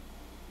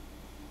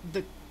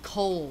the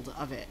cold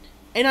of it.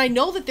 And I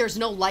know that there's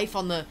no life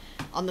on the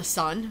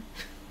sun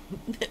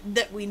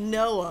that we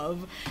know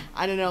of.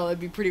 I don't know, it'd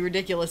be pretty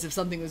ridiculous if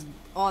something was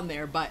on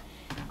there, but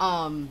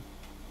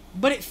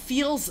it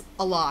feels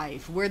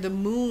alive, where the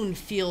moon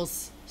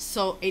feels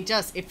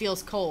it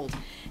feels cold.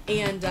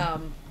 And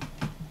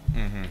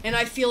and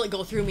I feel it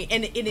go through me,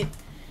 and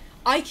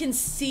I can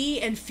see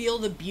and feel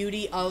the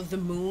beauty of the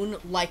moon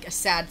like a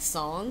sad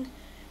song,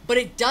 but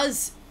it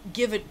does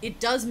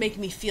make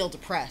me feel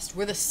depressed,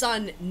 where the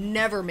sun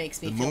never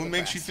makes me feel depressed. The moon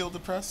makes you feel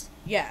depressed?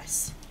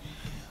 Yes.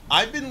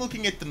 I've been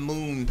looking at the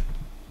moon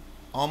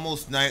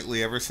almost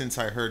nightly ever since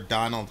I heard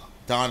Don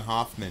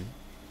Hoffman,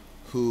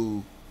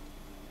 who,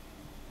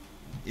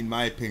 in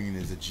my opinion,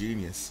 is a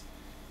genius,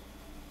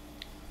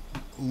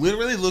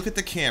 literally look at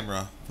the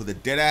camera with a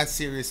dead-ass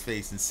serious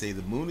face and say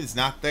the moon is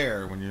not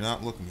there when you're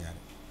not looking at it.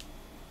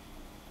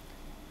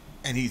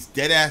 And he's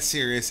dead-ass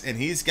serious, and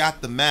he's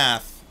got the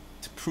math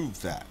to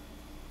prove that.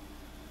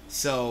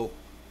 So...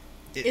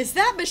 is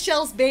that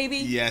Michelle's baby?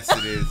 Yes,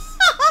 it is.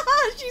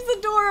 She's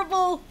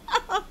adorable.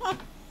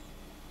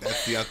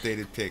 That's the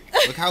updated pic.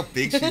 Look how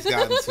big she's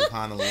gotten,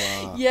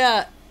 subhanAllah.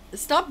 Yeah.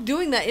 Stop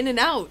doing that in and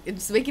out.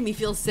 It's making me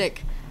feel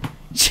sick.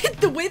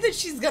 The way that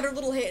she's got her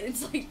little hand,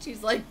 it's like,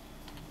 she's like...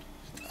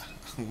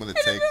 I'm gonna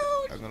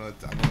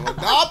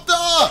adopt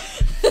her!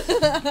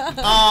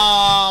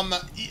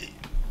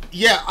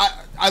 Yeah,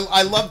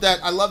 I love that.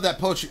 I love that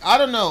poetry. I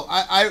don't know.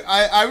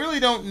 I really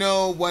don't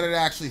know what it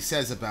actually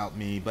says about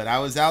me, but I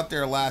was out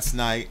there last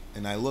night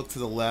and I looked to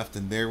the left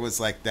and there was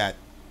like that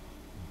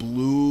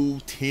blue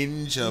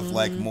tinge of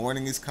like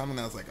morning is coming.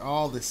 I was like,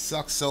 oh, this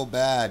sucks so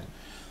bad.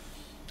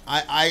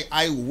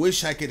 I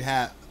wish I could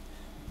have,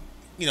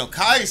 you know,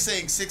 Kai is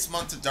saying 6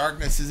 months of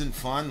darkness isn't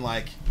fun.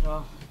 Like,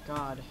 oh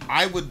God,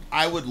 I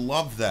would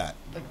love that.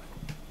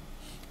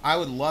 I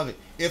would love it.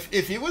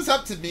 If it was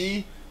up to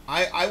me,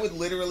 I would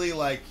literally,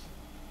 like,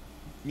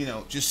 you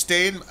know, just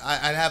stay in.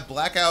 I'd have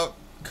blackout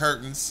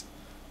curtains.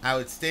 I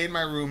would stay in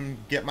my room,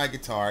 get my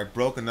guitar. I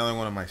broke another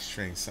one of my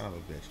strings. Son of a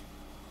bitch.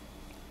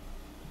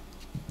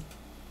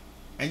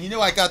 And you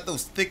know I got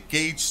those thick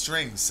gauge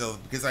strings, so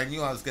because I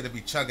knew I was gonna be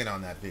chugging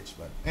on that bitch.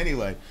 But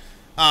anyway,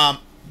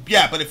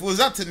 yeah. But if it was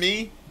up to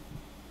me,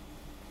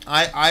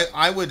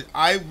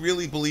 I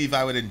really believe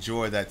I would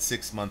enjoy that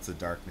 6 months of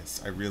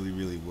darkness. I really,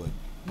 really would.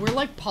 We're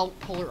like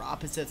polar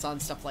opposites on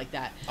stuff like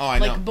that. Oh, I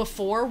know. Like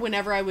before,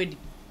 whenever I would,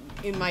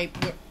 in my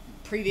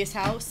previous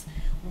house,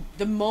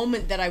 the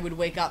moment that I would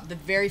wake up, the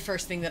very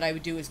first thing that I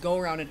would do is go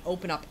around and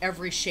open up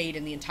every shade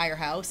in the entire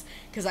house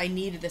because I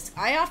needed this.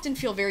 I often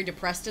feel very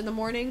depressed in the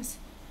mornings.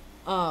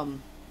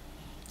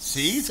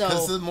 See,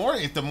 because the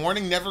morning. If the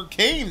morning never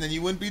came, then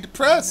you wouldn't be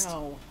depressed.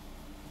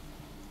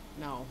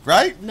 No.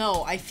 Right?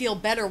 No, I feel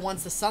better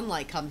once the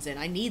sunlight comes in.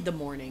 I need the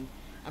morning.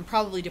 I'm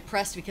probably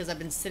depressed because I've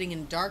been sitting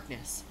in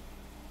darkness.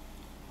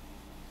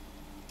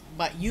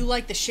 But you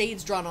like the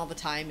shades drawn all the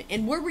time.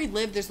 And where we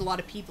live, there's a lot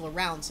of people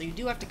around, so you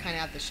do have to kind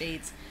of have the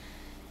shades,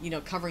 you know,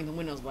 covering the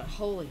windows. But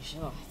holy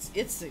shit,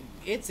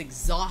 it's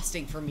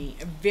exhausting for me.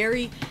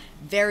 Very,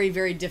 very,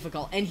 very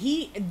difficult. And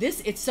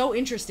it's so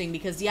interesting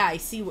because, yeah, I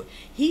see what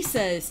he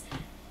says.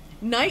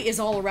 Night is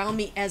all around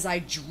me as I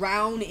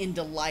drown in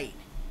delight.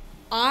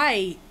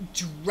 I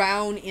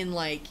drown in,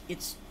 like,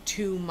 it's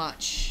too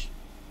much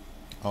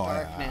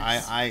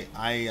darkness.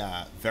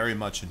 I very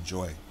much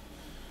enjoy.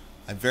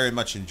 I very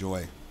much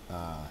enjoy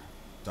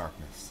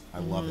darkness. I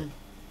love it.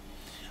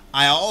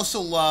 I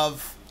also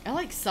love. I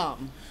like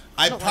some.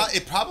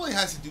 It probably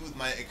has to do with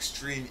my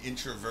extreme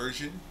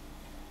introversion,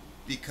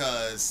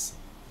 because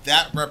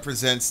that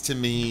represents to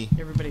me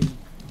everybody's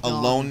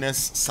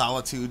aloneness,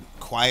 solitude,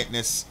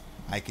 quietness.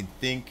 I can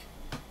think.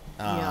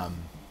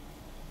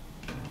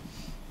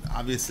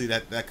 Obviously,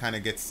 that kind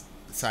of gets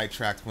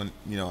sidetracked when,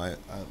 you know, I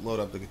load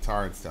up the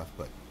guitar and stuff.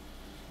 But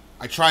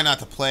I try not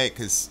to play it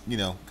because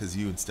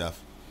you and stuff.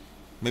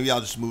 Maybe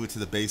I'll just move it to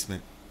the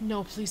basement.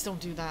 No, please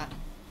don't do that.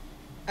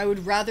 I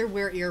would rather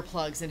wear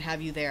earplugs and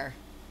have you there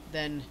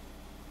than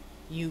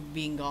you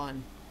being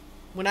gone.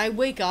 When I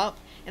wake up,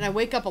 and I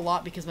wake up a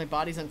lot because my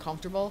body's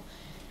uncomfortable,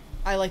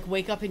 I like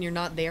wake up and you're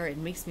not there. It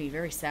makes me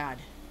very sad.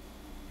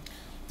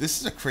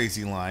 This is a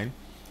crazy line.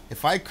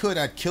 If I could,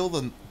 I'd kill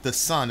the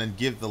sun and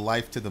give the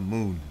life to the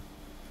moon.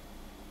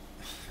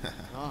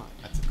 God.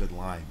 That's a good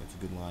line. That's a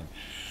good line.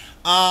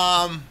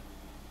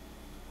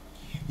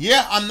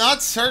 Yeah, I'm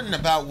not certain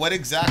about what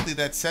exactly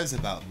that says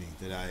about me.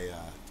 That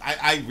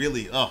I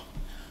really,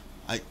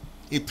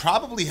 it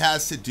probably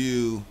has to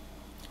do.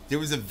 There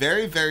was a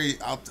very, very.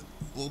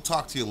 We'll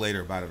talk to you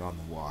later about it on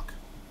the walk.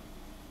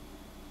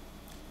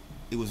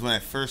 It was when I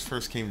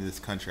first came to this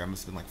country. I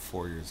must have been like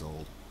 4 years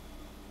old,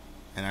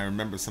 and I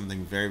remember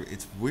something very.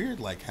 It's weird,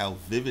 like how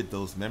vivid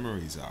those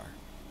memories are.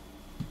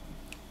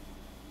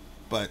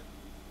 But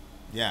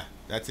yeah,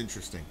 that's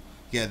interesting.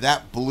 Yeah,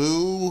 that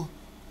blue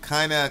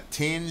kind of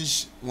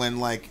tinge when,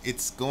 like,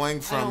 it's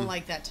going from. I don't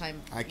like that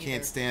time. I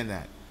can't stand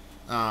that.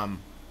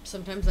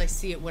 Sometimes I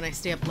see it when I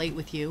stay up late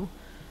with you,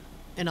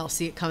 and I'll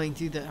see it coming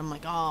through I'm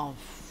like, oh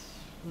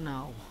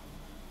no.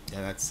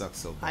 Yeah, that sucks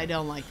so bad. I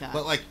don't like that.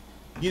 But, like,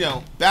 you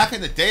know, back in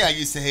the day, I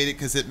used to hate it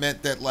because it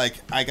meant that, like,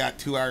 I got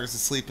 2 hours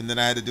of sleep and then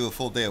I had to do a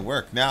full day of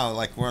work. Now,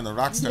 like, we're on the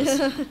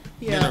rockstar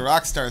in a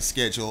rockstar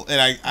schedule, and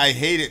I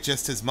hate it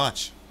just as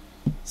much.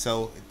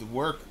 So the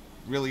work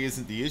really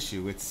isn't the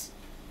issue. It's,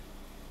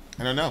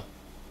 I don't know.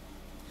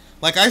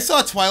 Like, I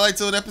saw a Twilight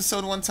Zone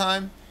episode one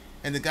time,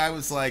 and the guy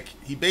was like,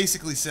 he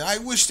basically said, I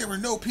wish there were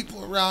no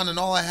people around and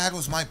all I had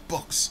was my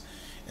books.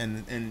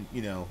 And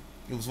you know,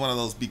 it was one of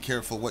those be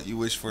careful what you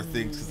wish for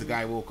things, because the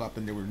guy woke up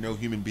and there were no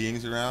human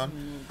beings around.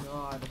 Oh,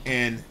 God.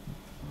 And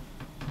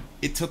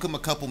it took him a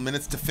couple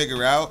minutes to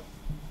figure out,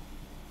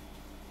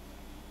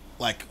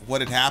 like,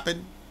 what had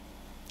happened.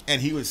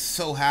 And he was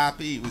so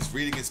happy. He was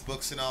reading his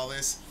books and all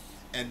this.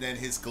 And then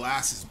his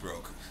glasses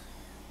broke.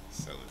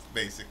 So it's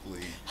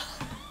basically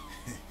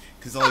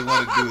because all he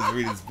wanted to do was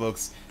read his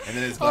books, and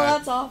then his glasses. Oh,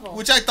 that's awful.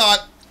 Which I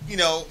thought, you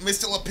know,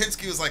 Mr.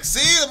 Lipinski was like,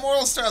 see, the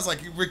moral star. I was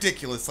like,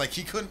 ridiculous. Like,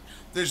 he couldn't.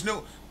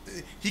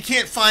 He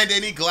can't find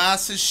any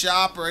glasses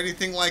shop or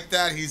anything like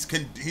that. He's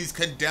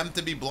condemned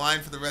to be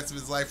blind for the rest of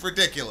his life.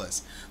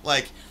 Ridiculous.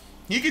 Like,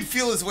 he could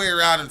feel his way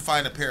around and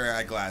find a pair of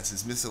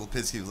eyeglasses. Mr.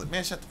 Lipinski was like,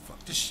 man, shut the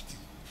fuck. Just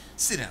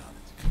sit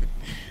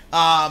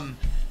down.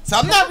 So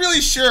I'm not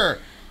really sure.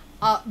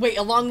 Wait,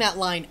 along that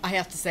line, I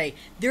have to say,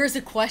 there is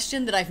a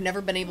question that I've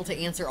never been able to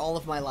answer all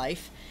of my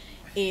life.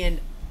 And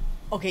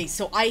Okay,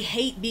 so I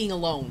hate being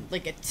alone.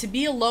 Like, to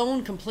be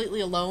alone, completely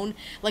alone.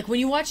 Like, when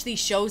you watch these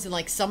shows and,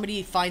 like,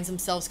 somebody finds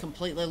themselves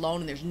completely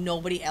alone and there's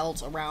nobody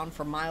else around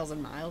for miles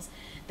and miles,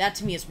 that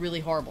to me is really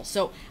horrible.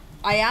 So,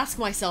 I ask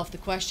myself the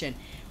question,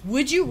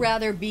 would you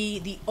rather be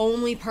the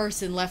only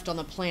person left on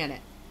the planet?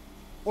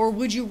 Or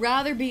would you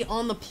rather be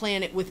on the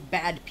planet with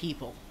bad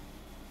people?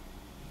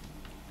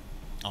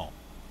 Oh.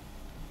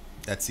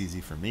 That's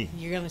easy for me.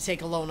 You're going to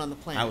take alone on the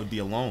planet. I would be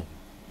alone.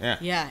 Yeah.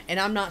 Yeah, and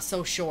I'm not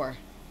so sure.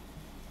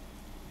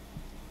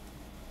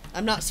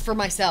 I'm not for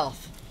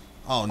myself.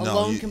 Oh no,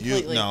 alone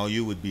completely.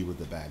 You would be with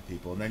the bad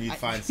people, and then you'd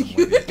find some way.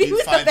 You would be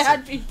with the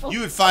bad people.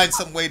 You would find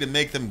some way to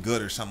make them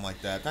good or something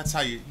like that. That's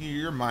how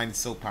your mind is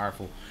so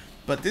powerful.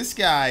 But this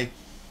guy,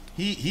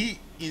 he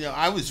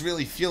I was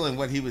really feeling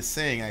what he was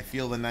saying. I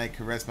feel the night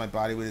caress my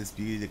body with its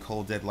beauty, the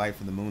cold dead light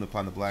from the moon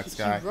upon the black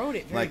sky. He wrote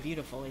it very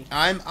beautifully.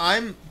 I'm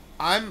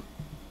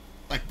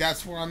like,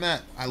 that's where I'm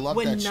at. I love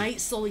that shit. When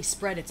night slowly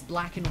spread its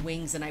blackened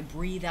wings and I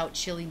breathe out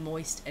chilly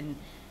moist and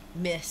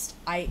mist,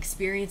 I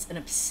experience an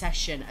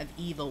obsession of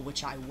evil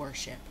which I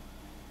worship.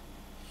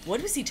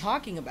 What was he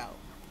talking about?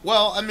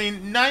 Well, I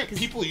mean, night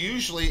people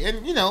usually,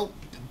 and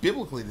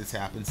biblically this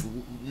happens.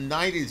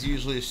 Night is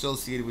usually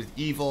associated with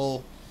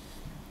evil.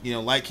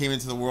 Light came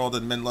into the world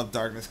and men loved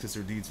darkness because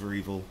their deeds were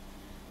evil.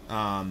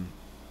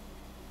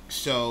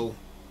 So,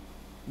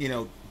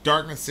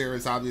 darkness there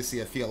is obviously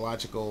a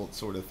theological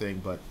sort of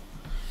thing, but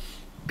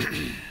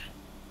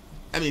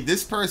I mean,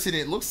 this person,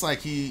 it looks like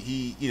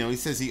he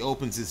says he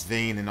opens his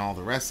vein and all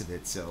the rest of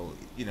it. So,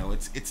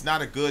 it's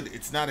not a good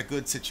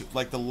situation.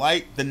 Like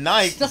the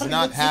night is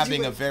not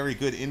having a very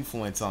good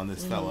influence on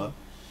this fella.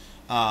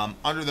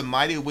 Under the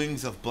mighty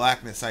wings of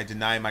blackness, I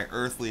deny my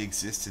earthly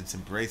existence.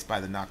 Embraced by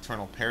the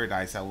nocturnal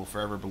paradise, I will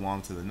forever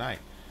belong to the night.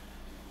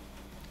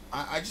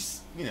 I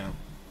just,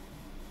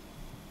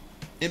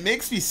 it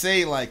makes me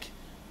say, like,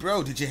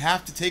 bro, did you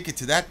have to take it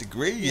to that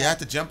degree? You have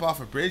to jump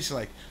off a bridge?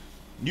 Like,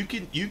 you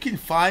can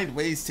find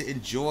ways to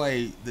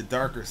enjoy the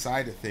darker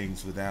side of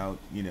things without,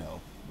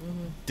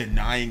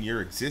 denying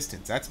your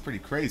existence. That's pretty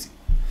crazy.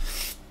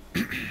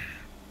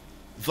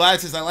 Vlad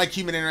says, I like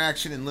human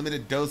interaction in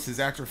limited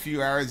doses. After a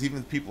few hours, even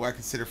with people I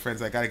consider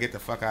friends, I gotta get the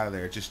fuck out of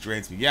there. It just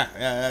drains me. Yeah,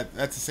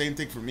 that's the same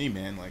thing for me,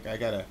 man. Like, I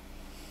gotta...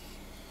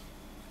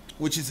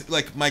 Which is,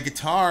 like, my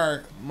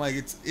guitar,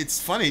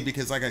 it's funny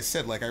because, like I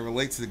said, like, I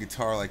relate to the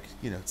guitar like,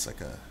 it's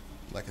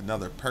like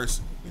another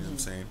person, you know what I'm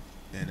saying?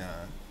 And,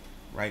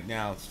 right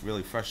now, it's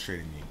really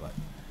frustrating me, but,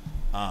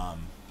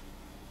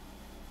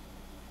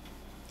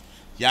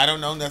 yeah, I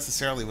don't know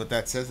necessarily what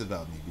that says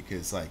about me,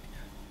 because, like,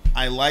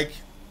 I like,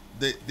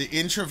 the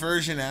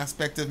introversion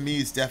aspect of me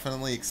is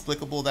definitely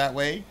explicable that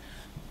way,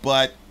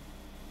 but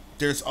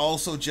there's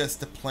also just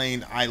the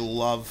plain, I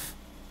love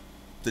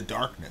the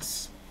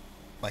darkness,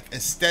 like,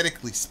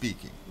 aesthetically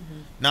speaking,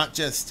 not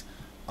just,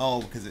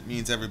 because it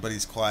means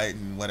everybody's quiet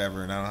and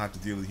whatever, and I don't have to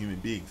deal with human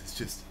beings. It's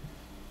just,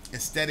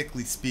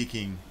 aesthetically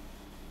speaking,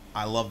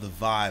 I love the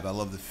vibe. I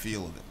love the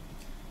feel of it.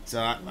 So,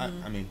 I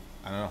mean,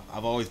 I don't know.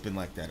 I've always been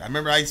like that. I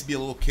remember I used to be a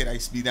little kid. I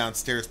used to be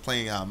downstairs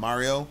playing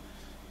Mario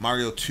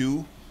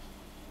 2.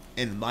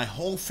 And my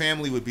whole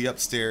family would be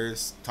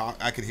upstairs.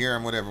 I could hear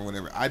them,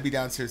 whatever. I'd be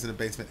downstairs in the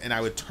basement, and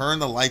I would turn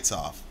the lights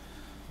off.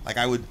 Like,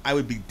 I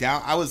would be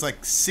down. I was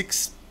like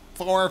 6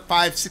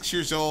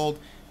 years old,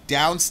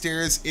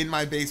 downstairs in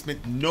my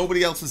basement.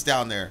 Nobody else was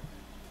down there.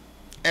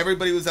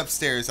 Everybody was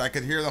upstairs. I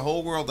could hear the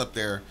whole world up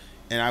there.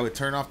 And I would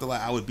turn off the light.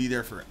 I would be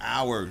there for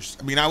hours.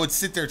 I mean, I would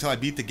sit there till I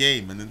beat the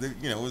game, and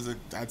then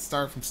I'd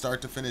start from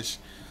start to finish,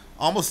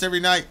 almost every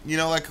night.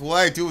 Like what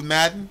I do with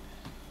Madden.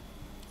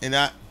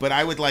 But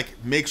I would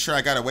like make sure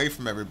I got away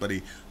from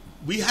everybody.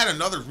 We had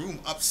another room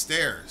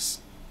upstairs,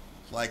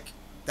 like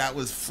that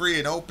was free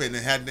and open.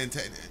 It had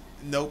Nintendo.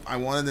 Nope, I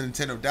wanted the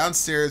Nintendo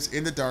downstairs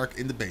in the dark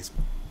in the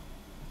basement.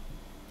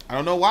 I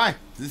don't know why.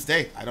 To this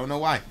day, I don't know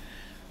why.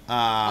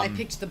 I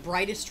picked the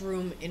brightest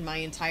room in my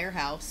entire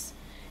house.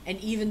 And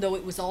even though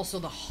it was also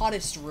the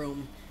hottest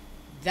room,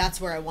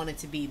 that's where I wanted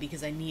to be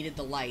because I needed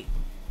the light.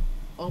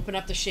 Open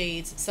up the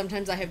shades.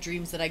 Sometimes I have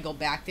dreams that I go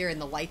back there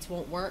and the lights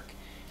won't work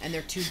and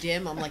they're too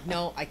dim. I'm like,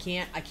 no, I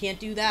can't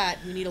do that.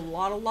 You need a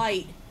lot of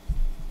light.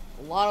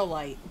 A lot of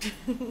light.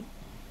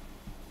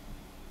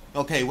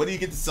 Okay, what do you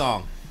get the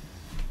song?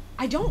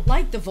 I don't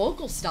like the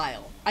vocal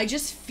style. I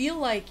just feel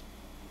like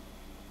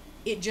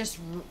it just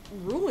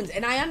ruins.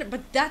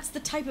 But that's the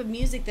type of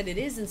music that it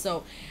is. And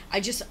so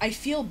I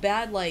feel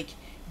bad, like,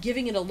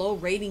 giving it a low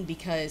rating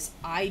because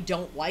I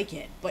don't like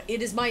it, but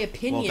it is my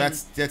opinion. Well,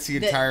 that's the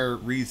entire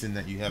reason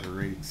that you have a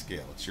rating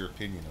scale. It's your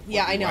opinion of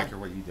what you like or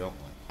what you don't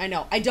like. I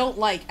know. I don't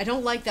like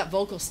that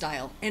vocal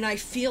style, and I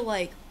feel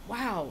like,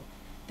 wow,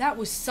 that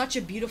was such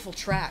a beautiful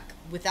track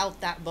without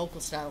that vocal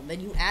style.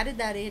 Then you added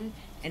that in,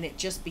 and it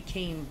just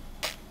became.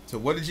 So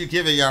what did you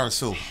give it,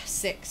 Yarasul?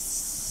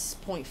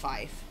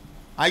 6.5.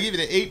 I give it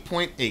an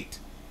 8.8. It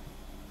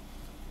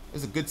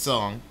was a good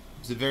song. It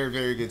was a very,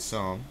 very good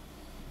song.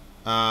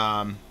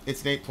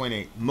 It's an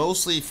 8.8,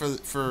 mostly for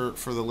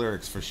the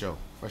lyrics, for show.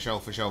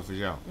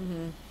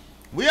 Mm-hmm.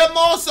 We have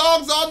more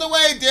songs on the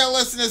way, dear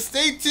listeners.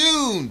 Stay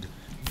tuned.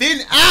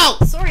 Finn out.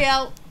 Sori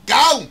out.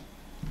 Go.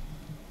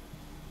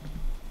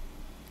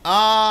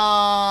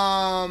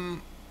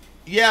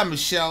 Yeah,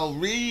 Michelle,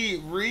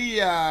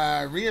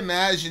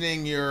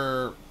 reimagining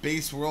your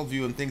base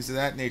worldview and things of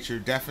that nature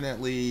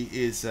definitely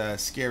is a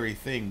scary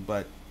thing,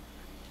 but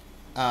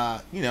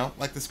you know,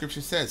 like the scripture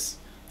says,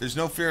 there's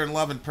no fear in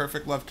love, and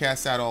perfect love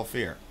casts out all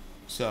fear.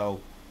 So,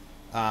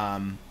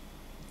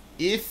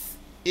 if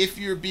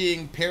you're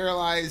being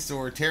paralyzed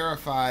or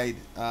terrified,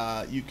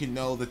 you can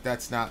know that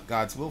that's not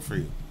God's will for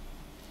you.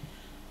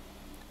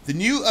 The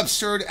new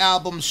absurd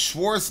album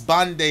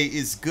Schwarzbande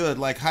is good,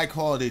 like high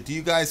quality. Do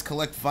you guys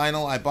collect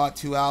vinyl? I bought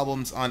 2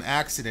 albums on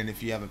accident.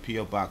 If you have a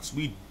P.O. box,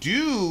 we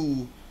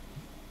do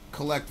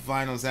collect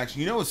vinyls.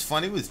 Actually, you know what's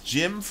funny was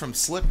Jim from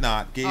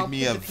Slipknot gave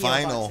me a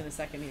vinyl. In a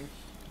second here.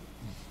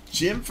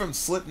 Jim from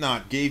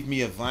Slipknot gave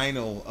me a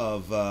vinyl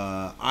of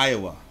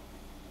Iowa,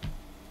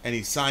 and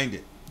he signed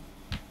it.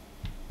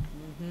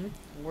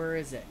 Where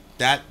is it?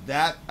 That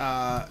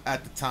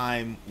at the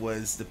time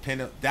was the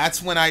pin.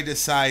 That's when I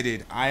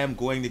decided I am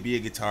going to be a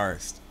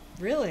guitarist.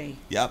 Really?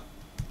 Yep.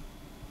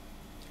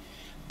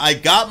 I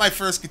got my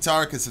first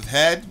guitar because of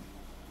Head,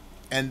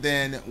 and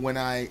then when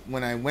I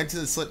went to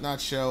the Slipknot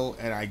show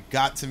and I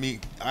got to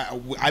meet,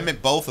 I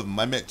met both of them.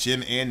 I met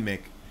Jim and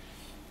Mick,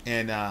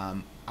 and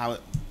I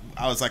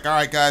was like, all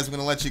right, guys, I'm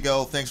gonna let you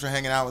go. Thanks for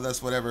hanging out with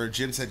us. Whatever.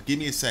 Jim said, give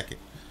me a second.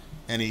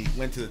 And he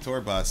went to the tour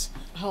bus.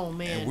 Oh,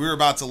 man. And we were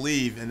about to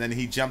leave, and then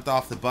he jumped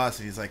off the bus,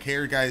 and he's like,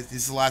 hey, guys,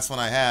 this is the last one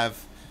I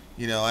have.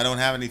 You know, I don't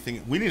have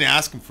anything. We didn't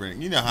ask him for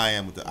anything. You know how I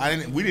am with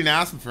it. We didn't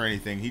ask him for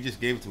anything. He just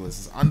gave it to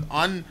us. It's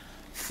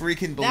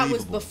unfreaking believable. That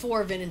was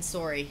before Vin and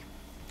Sori.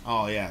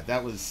 Oh, yeah.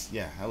 That was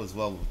after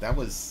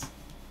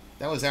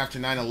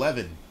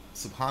 9/11.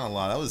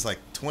 SubhanAllah. That was like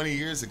 20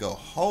 years ago.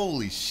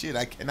 Holy shit.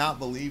 I cannot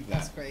believe that.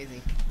 That's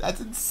crazy.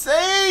 That's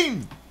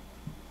insane.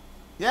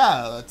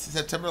 Yeah, it's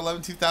September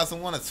 11,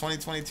 2001. It's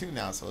 2022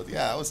 now. So,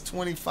 yeah, that was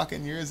 20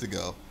 fucking years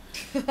ago.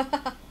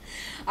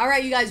 All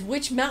right, you guys.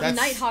 Which Mountain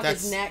Nighthawk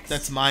is next?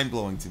 That's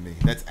mind-blowing to me.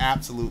 That's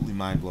absolutely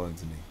mind-blowing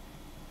to me.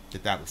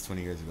 That was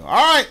 20 years ago.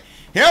 All right,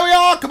 here we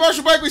are.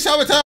 Commercial break. We shall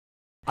return.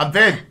 I'm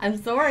Vin. I'm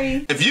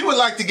Sori. If you would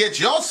like to get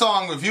your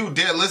song reviewed,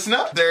 dear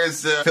listener,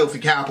 there's the Filthy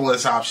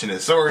Capitalist option.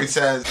 As Sori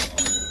says,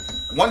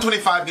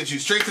 125 gets you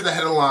straight to the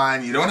head of the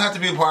line. You don't have to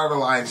be a part of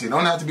the alliance. You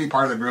don't have to be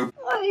part of the group.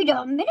 Wait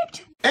a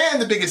minute.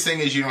 And the biggest thing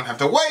is you don't have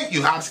to wait.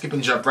 You hop, skip,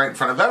 and jump right in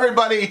front of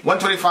everybody.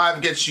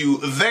 125 gets you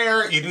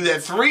there. You do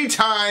that 3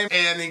 times,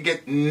 and you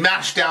get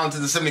mashed down to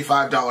the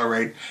 $75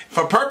 rate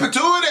for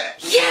perpetuity.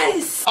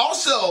 Yes!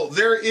 Also,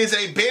 there is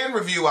a band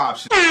review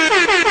option.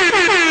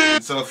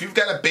 So if you've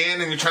got a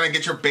band and you're trying to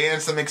get your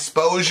band some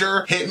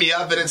exposure, hit me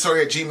up at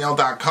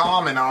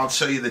itsori@gmail.com, and I'll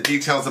show you the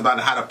details about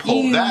how to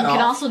pull that off. You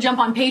can also jump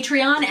on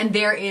Patreon, and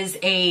there is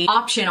a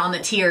option on the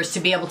tiers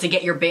to be able to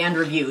get your band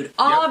reviewed. Yep.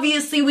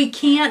 Obviously, we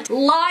can't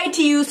lie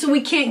to you, so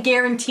we can't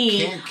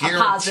guarantee a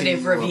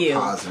positive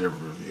review.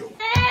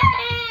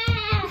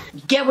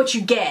 Get what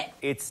you get.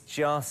 It's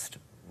just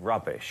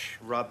rubbish.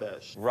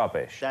 Rubbish.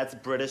 Rubbish. That's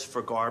British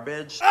for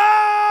garbage.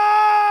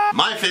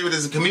 My favorite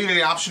is the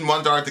community option.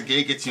 $1 at the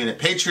gate gets you in at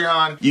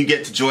Patreon. You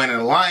get to join an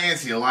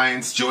alliance. The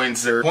alliance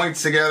joins their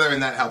points together,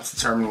 and that helps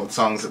determine what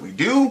songs that we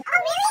do.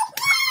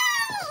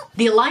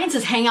 The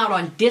alliances hang out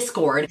on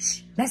Discord.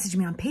 Message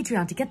me on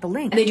Patreon to get the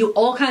link. And they do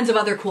all kinds of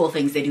other cool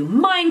things. They do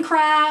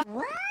Minecraft,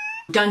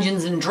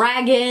 Dungeons and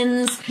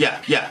Dragons.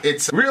 Yeah.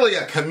 It's really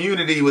a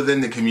community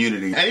within the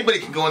community. Anybody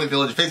can go in the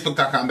village.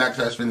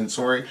 Facebook.com/Vin and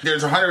Sori.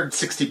 There's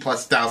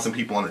 160,000+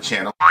 people on the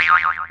channel.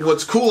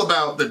 What's cool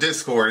about the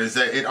Discord is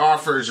that it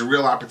offers a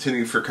real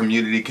opportunity for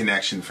community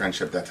connection,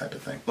 friendship, that type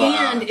of thing.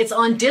 And it's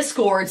on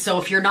Discord, so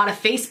if you're not a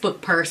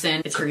Facebook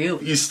person, it's for you.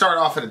 You start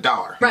off at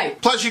 $1.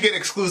 Right. Plus you get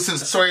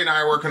exclusives. Sori and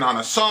I are working on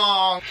a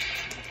song.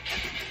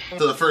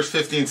 So the first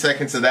 15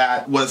 seconds of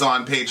that was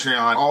on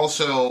Patreon.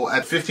 Also,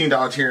 at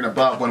 $15 tier and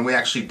above, when we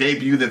actually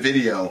debut the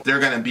video, they're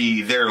going to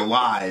be there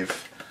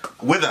live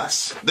with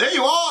us. There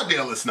you are,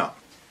 dear listener.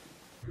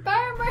 Buy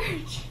our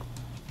merch.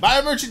 Buy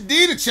our merch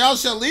indeed. A child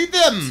shall lead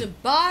them. To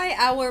buy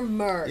our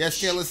merch. Yes,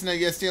 dear listener.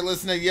 Yes, dear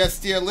listener. Yes,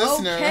 dear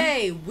listener.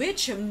 Okay,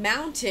 which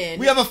mountain?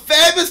 We have a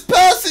famous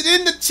person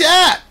in the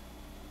chat.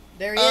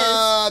 There he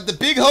is. The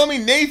big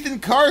homie Nathan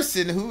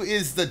Carson, who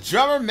is the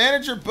drummer,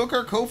 manager,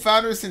 booker,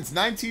 co-founder since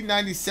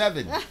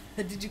 1997.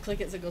 Did you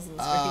click it so it goes on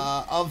the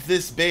screen? Of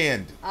this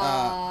band.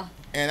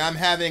 And I'm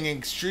having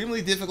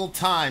extremely difficult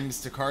times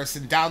to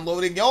Carson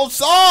downloading your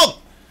song.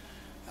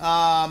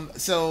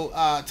 So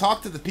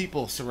talk to the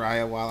people,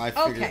 Soraya, while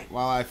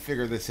I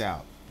figure this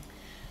out.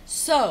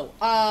 So,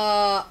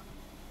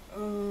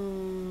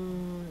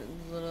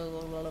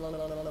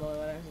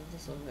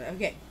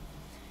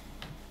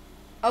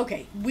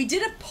 Okay, we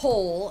did a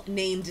poll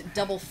named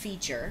Double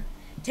Feature,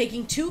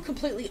 taking 2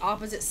 completely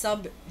opposite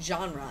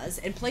sub-genres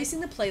and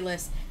placing the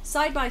playlist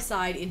side by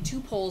side in 2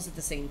 polls at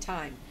the same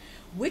time.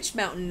 Which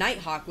Mountain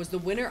Nighthawk was the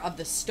winner of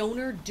the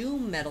stoner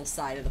doom metal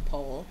side of the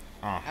poll?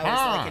 I always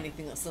like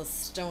anything that says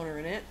stoner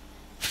in it.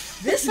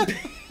 This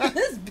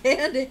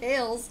band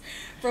hails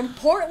from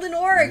Portland,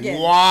 Oregon.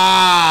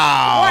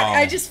 Wow. What?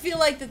 I just feel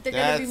like that they're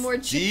going to be more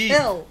deep.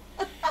 chill.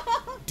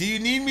 Do you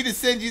need me to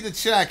send you the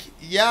check?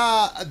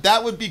 Yeah,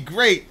 that would be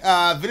great.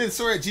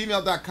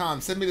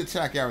 VinandSori@gmail.com. Send me the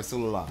check, Ya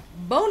Rasulullah.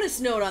 Bonus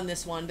note on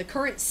this one. The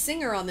current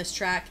singer on this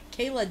track,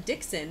 Kayla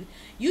Dixon,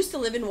 used to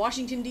live in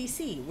Washington,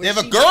 D.C. They have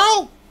a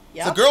girl?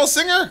 Yep. It's a girl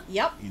singer?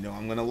 Yep. You know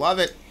I'm going to love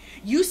it.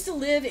 Used to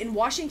live in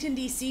Washington,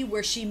 D.C.,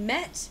 where she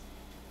met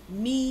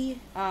me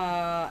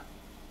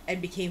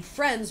and became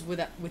friends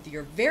with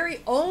your very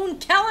own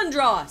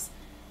Calendros.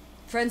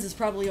 Friends is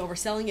probably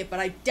overselling it, but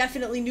I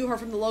definitely knew her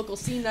from the local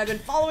scene, and I've been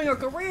following her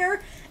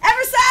career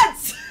ever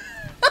since.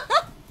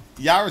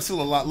 Ya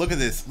Rasulullah, look at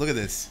this. Look at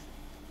this.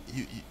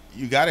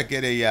 You got to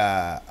get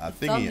a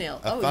thingy,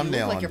 thumbnail. a you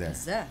thumbnail look like on you're there.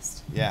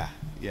 possessed. Yeah.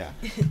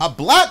 A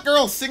black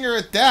girl singer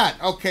at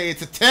that. Okay,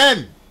 it's a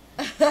 10.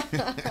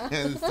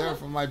 It's there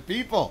for my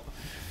people.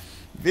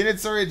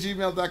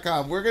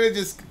 VinandSori@gmail.com. We're going to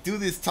just do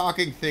this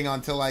talking thing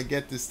until I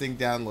get this thing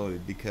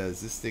downloaded because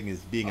this thing is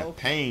being a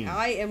pain.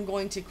 I am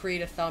going to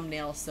create a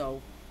thumbnail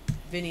so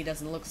Vinny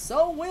doesn't look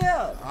so weird.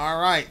 All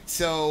right.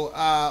 So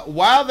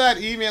while that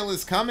email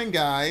is coming,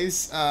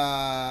 guys,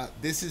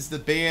 this is the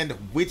band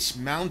Witch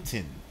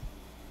Mountain.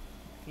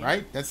 Yeah.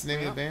 Right? That's the name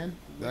of the band?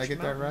 Did I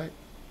get that right?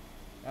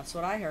 That's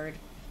what I heard.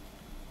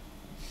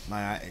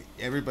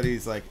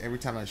 Everybody's like, every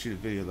time I shoot a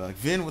video, they're like,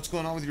 Vin, what's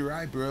going on with your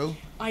eye, bro?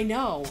 I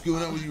know. What's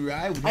going on with your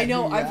eye? I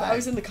know. I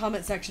was in the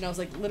comment section. I was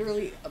like,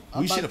 literally.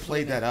 We should have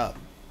played that up.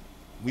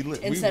 We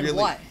said really,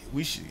 what?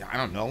 We should. I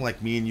don't know.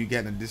 Like me and you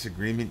getting a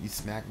disagreement. You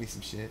smack me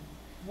some shit.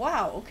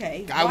 Wow.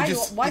 Okay. Why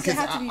does it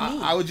have to be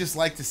me? I would just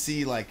like to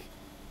see like,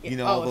 you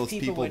know, all those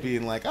people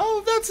being like,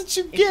 "Oh, that's what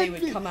you if get." they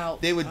would come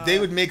out. They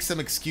would make some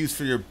excuse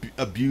for your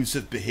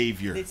abusive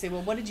behavior. They'd say,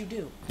 "Well, what did you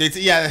do?" They'd say,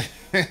 "Yeah."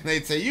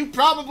 They'd say, "You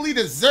probably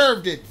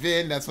deserved it,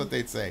 Vin." That's what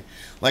they'd say.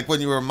 Like when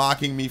you were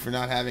mocking me for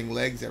not having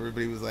legs,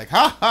 everybody was like,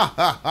 "Ha ha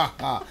ha ha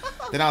ha."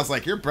 Then I was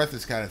like, "Your breath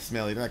is kind of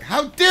smelly." They're like,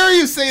 "How dare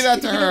you say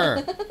that to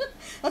her?"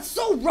 That's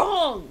so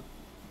wrong.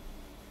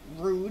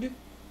 Rude.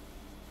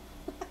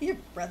 Your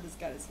breath is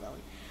kind of smelly.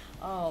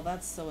 Oh,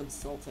 that's so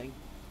insulting.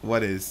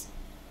 What is?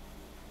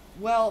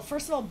 Well,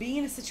 first of all, being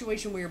in a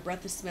situation where your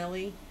breath is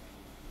smelly,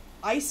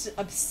 I used to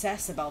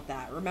obsess about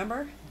that,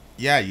 remember?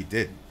 Yeah, you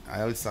did.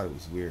 I always thought it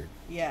was weird.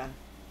 Yeah.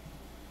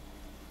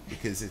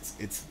 Because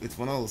it's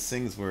one of those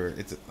things where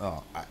it's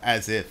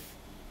as if.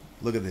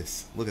 Look at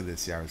this,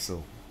 Ya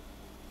Rasul.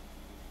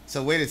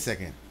 So wait a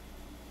second.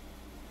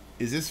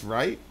 Is this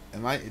right?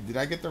 Did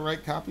I get the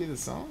right copy of the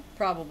song?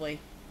 Probably.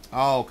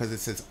 Oh, because it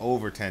says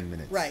over 10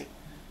 minutes. Right.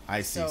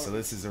 I see. So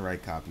this is the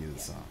right copy of the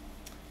song.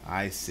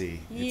 I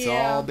see. It's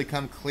Yeah. all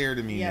become clear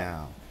to me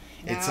now.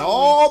 Now It's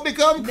all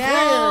become clear,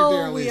 now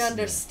dear we listener.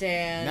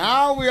 understand.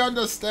 Now we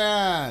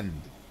understand.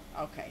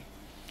 Okay.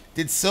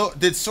 Did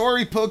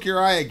Sori poke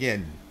your eye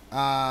again?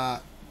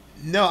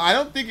 No, I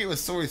don't think it was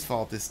Sori's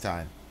fault this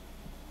time.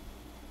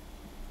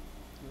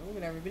 Look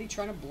at everybody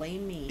trying to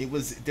blame me. It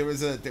was it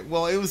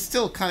was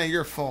still kind of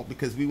your fault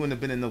because we wouldn't have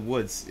been in the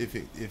woods if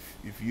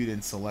you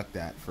didn't select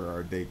that for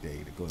our day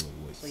to go to the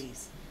woods.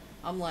 Please.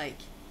 I'm like,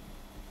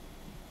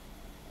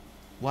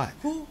 what?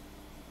 who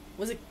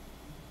was it?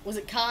 Was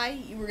it Kai?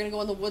 You were gonna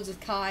go in the woods with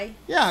Kai?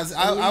 Yeah,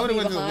 I would have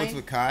went to the behind? woods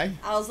with Kai.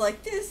 I was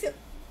like, this.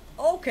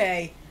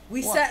 Okay.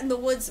 We What? sat in the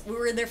woods. We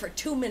were in there for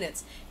 2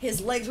 minutes.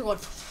 His legs were going.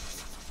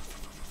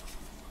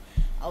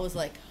 I was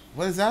like,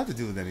 What does that have to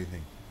do with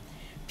anything?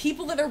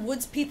 people that are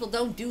woods people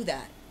don't do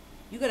that.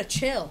 You gotta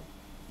chill.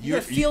 You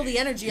gotta feel the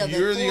energy of the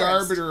You're forest. the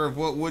arbiter of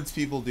what woods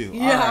people do.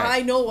 Yeah, All right.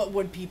 I know what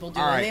wood people do,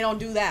 All right. and they don't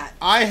do that.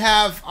 I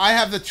have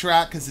the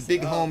track because the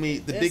big this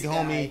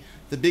guy.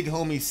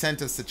 homie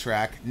sent us the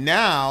track.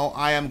 Now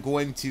I am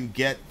going to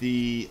get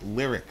the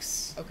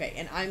lyrics. Okay,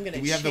 and I'm gonna.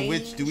 Do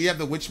we have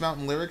the Witch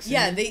Mountain lyrics? in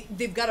Yeah, here?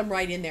 they've got them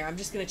right in there. I'm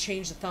just gonna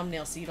change the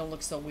thumbnail so you don't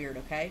look so weird.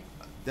 Okay?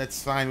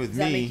 That's fine with Does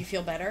me. that make you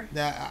feel better?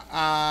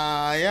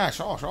 Yeah,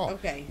 sure.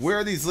 Okay. Where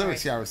are these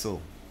lyrics, All Ya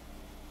Rasul?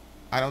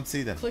 I don't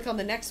see them. Click on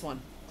the next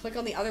one. Click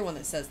on the other one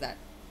that says that.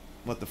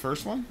 What, the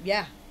first one?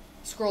 Yeah.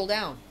 Scroll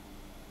down.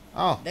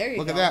 Oh, There you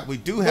look go. at that. We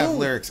do have Boom.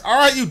 lyrics. All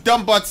right, you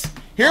dumb butts.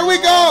 Here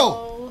we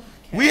go.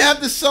 Okay. We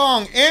have the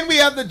song and we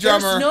have the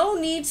drummer. There's no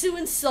need to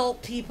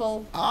insult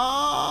people.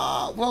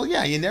 Well,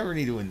 yeah, you never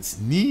need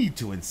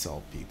to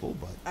insult people,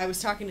 but I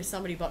was talking to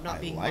somebody about not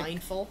being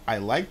mindful, I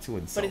like to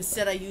insult. but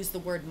instead I used the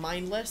word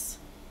mindless.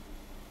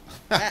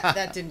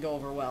 That didn't go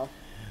over well.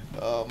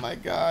 Oh my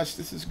gosh,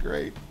 this is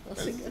great. I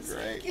was This like, is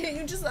great. Can't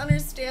you just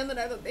understand that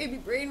I have a baby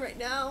brain right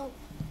now?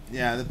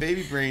 Yeah, the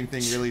baby brain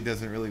thing really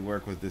doesn't really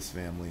work with this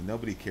family.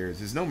 Nobody cares.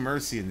 There's no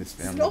mercy in this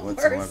family No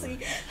whatsoever. mercy.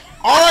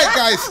 All right,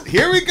 guys,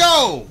 here we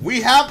go. We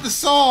have the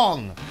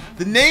song.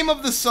 The name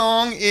of the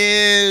song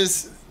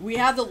is. We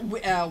have the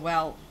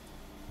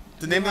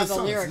The name have of the the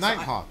song is lyrics.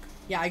 Nighthawk.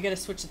 Yeah, I gotta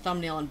switch the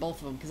thumbnail on both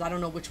of them because I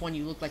don't know which one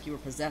you look like you were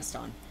possessed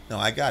on. No,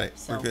 I got it.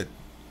 So- We're good.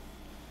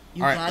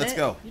 You All right, got let's it?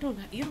 go. You don't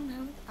have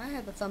it. I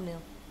have the thumbnail.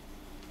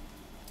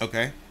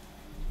 Okay.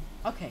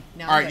 Okay,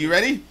 now. All right, you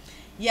ready?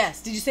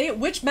 Yes. Did you say it?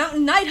 Witch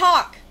Mountain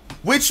Nighthawk.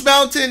 Witch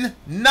Mountain,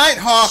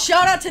 Nighthawk.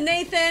 Shout out to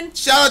Nathan.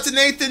 Shout out to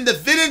Nathan. The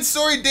Vid and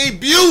Sori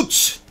debut.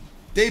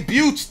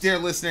 Debut, dear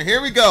listener.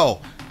 Here we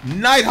go.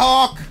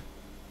 Nighthawk.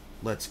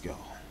 Let's go.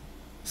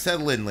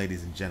 Settle in,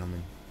 ladies and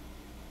gentlemen.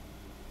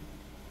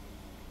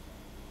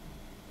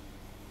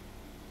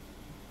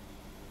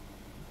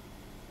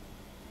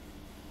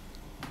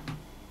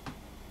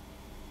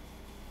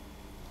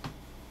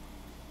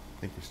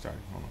 I think we're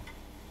starting. Hold on.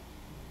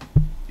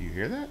 Do you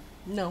hear that?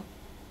 No.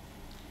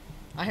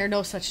 I hear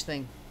no such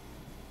thing.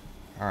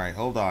 All right,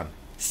 hold on.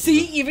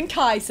 See, even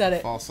Kai said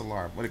it. False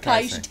alarm. What did Kai Kai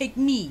you say? should take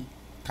me.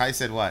 Kai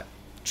said what?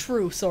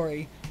 True,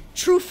 sorry.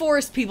 True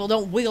forest people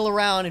don't wiggle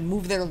around and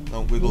move their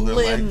limbs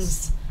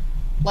legs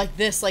like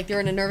this, like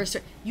they're in a nervous.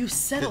 You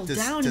settle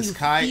down and you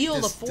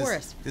feel the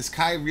forest. Does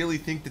Kai really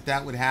think that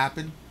that would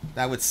happen?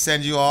 That would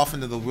send you off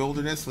into the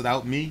wilderness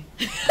without me?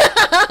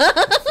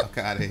 Fuck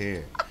out of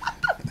here.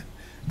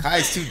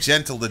 Kai's too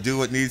gentle to do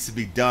what needs to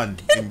be done.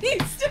 It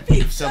needs to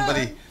be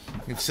done.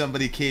 If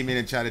somebody came in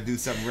and tried to do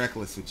something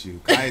reckless with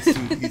you,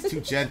 he's too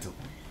gentle.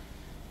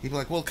 He'd be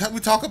like, well, can we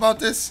talk about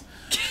this?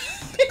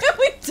 Can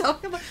we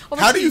talk about...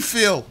 How do you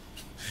feel?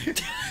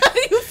 How do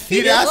you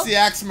feel? He'd ask the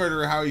axe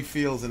murderer how he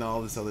feels and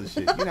all this other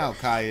shit. You know how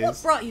Kai is.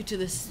 What brought you to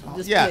this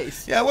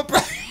place? Yeah, what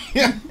brought...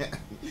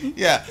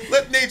 Yeah,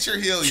 let nature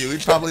heal you.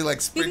 He'd probably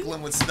like sprinkle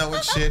him with snow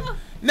and shit.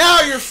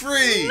 Now you're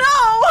free!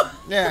 No!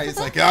 Yeah, he's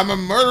like, I'm a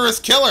murderous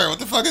killer. What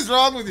the fuck is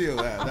wrong with you?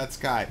 Yeah, that's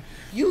Kai.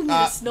 You need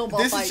a snowball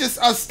This fight. is just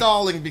us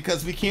stalling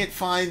because we can't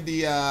find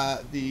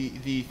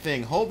the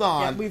thing. Hold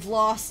on. Yeah, we've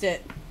lost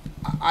it.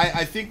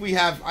 I think we do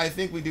have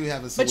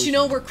a solution. But you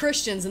know we're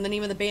Christians, and the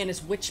name of the band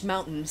is Witch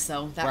Mountain,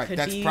 so that could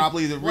that's be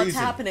probably the reason. what's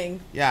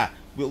happening. Yeah,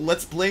 well,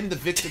 let's blame the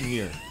victim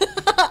here.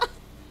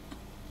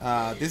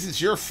 This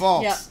is your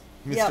fault, Yeah,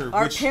 Mr.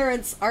 yeah. Witch.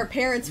 Our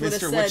parents would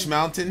have Mr. said, Witch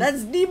Mountain.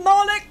 "That's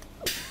demonic."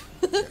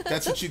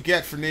 That's what you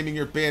get for naming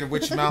your band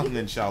Witch Mountain,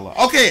 inshallah.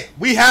 Okay,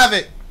 we have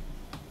it.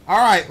 All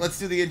right, let's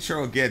do the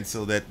intro again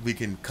so that we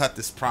can cut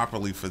this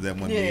properly for them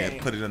when we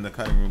put it on the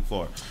cutting room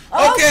floor.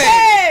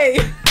 Okay.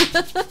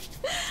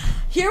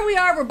 Here we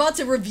are. We're about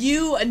to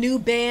review a new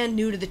band,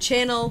 new to the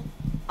channel.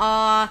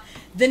 The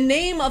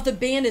name of the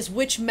band is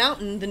Witch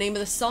Mountain. The name of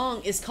the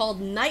song is called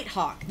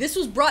Nighthawk. This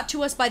was brought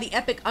to us by the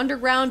Epic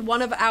Underground,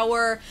 one of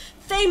our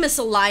famous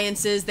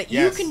alliances that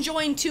you can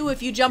join too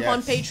if you jump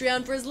on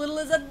Patreon for as little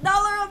as $1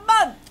 a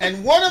month.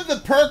 And one of the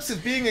perks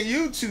of being a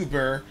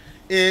YouTuber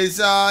is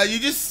you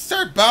just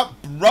start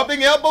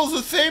rubbing elbows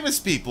with famous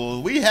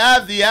people. We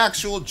have the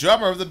actual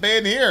drummer of the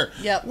band here.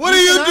 Yep. What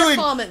are you doing?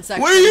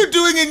 What are you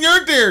doing in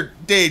your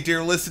day,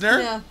 dear listener?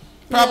 Yeah.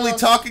 Probably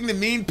talking to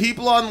mean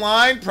people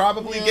online.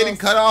 Probably getting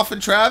cut off in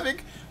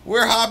traffic.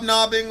 We're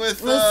hobnobbing with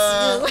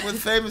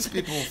famous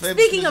people.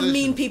 Speaking of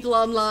mean people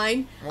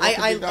online,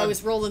 I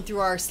was rolling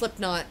through our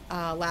Slipknot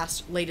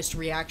latest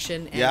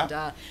reaction, and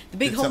the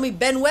big homie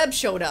Ben Webb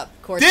showed up.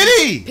 Of course,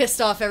 did he? Pissed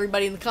off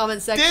everybody in the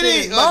comment section.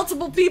 Did he?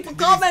 Multiple people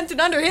commented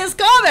under his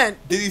comment.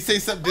 Did he say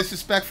something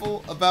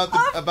disrespectful about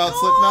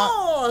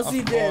Slipknot? Slipknot?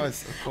 He did.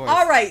 Of course.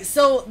 All right,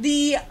 so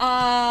the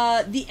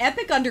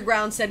Epic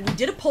Underground said we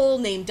did a poll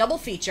named Double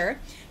Feature,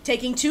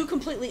 taking two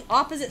completely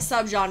opposite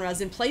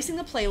subgenres and placing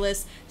the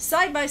playlist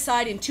side by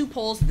side in two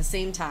polls at the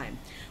same time.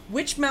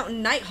 Witch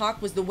Mountain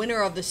Nighthawk was the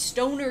winner of the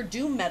stoner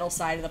doom metal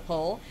side of the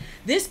poll.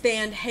 This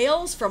band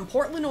hails from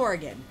Portland,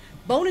 Oregon.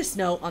 Bonus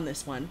note on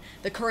this one,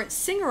 the current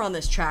singer on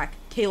this track,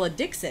 Kayla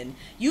Dixon,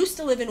 used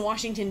to live in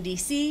Washington,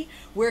 D.C.,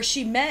 where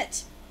she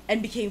met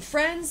and became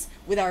friends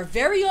with our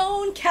very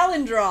own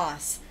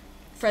Calendros.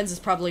 Friends is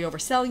probably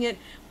overselling it,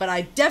 but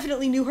I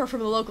definitely knew her from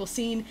the local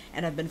scene,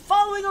 and I've been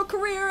following her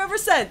career ever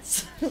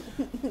since.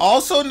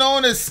 Also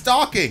known as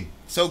stalking.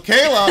 So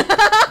Kayla,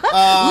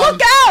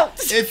 look out!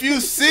 If you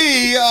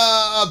see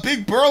a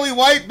big burly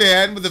white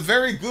man with a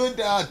very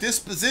good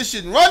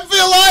disposition, run for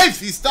your life!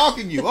 He's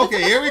stalking you.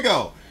 Okay, here we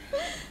go.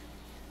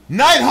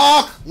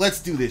 Nighthawk,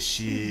 let's do this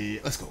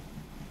shit. Let's go.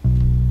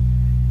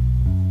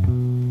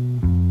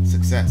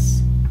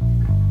 Success.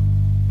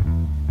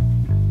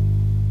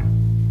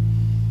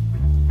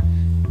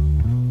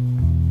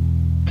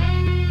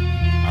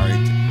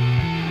 Alright.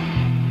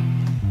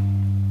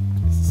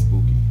 This is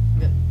spooky.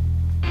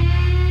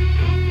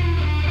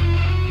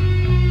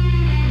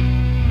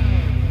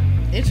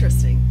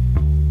 Interesting.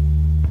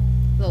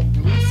 Little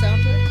blues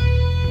sound to it.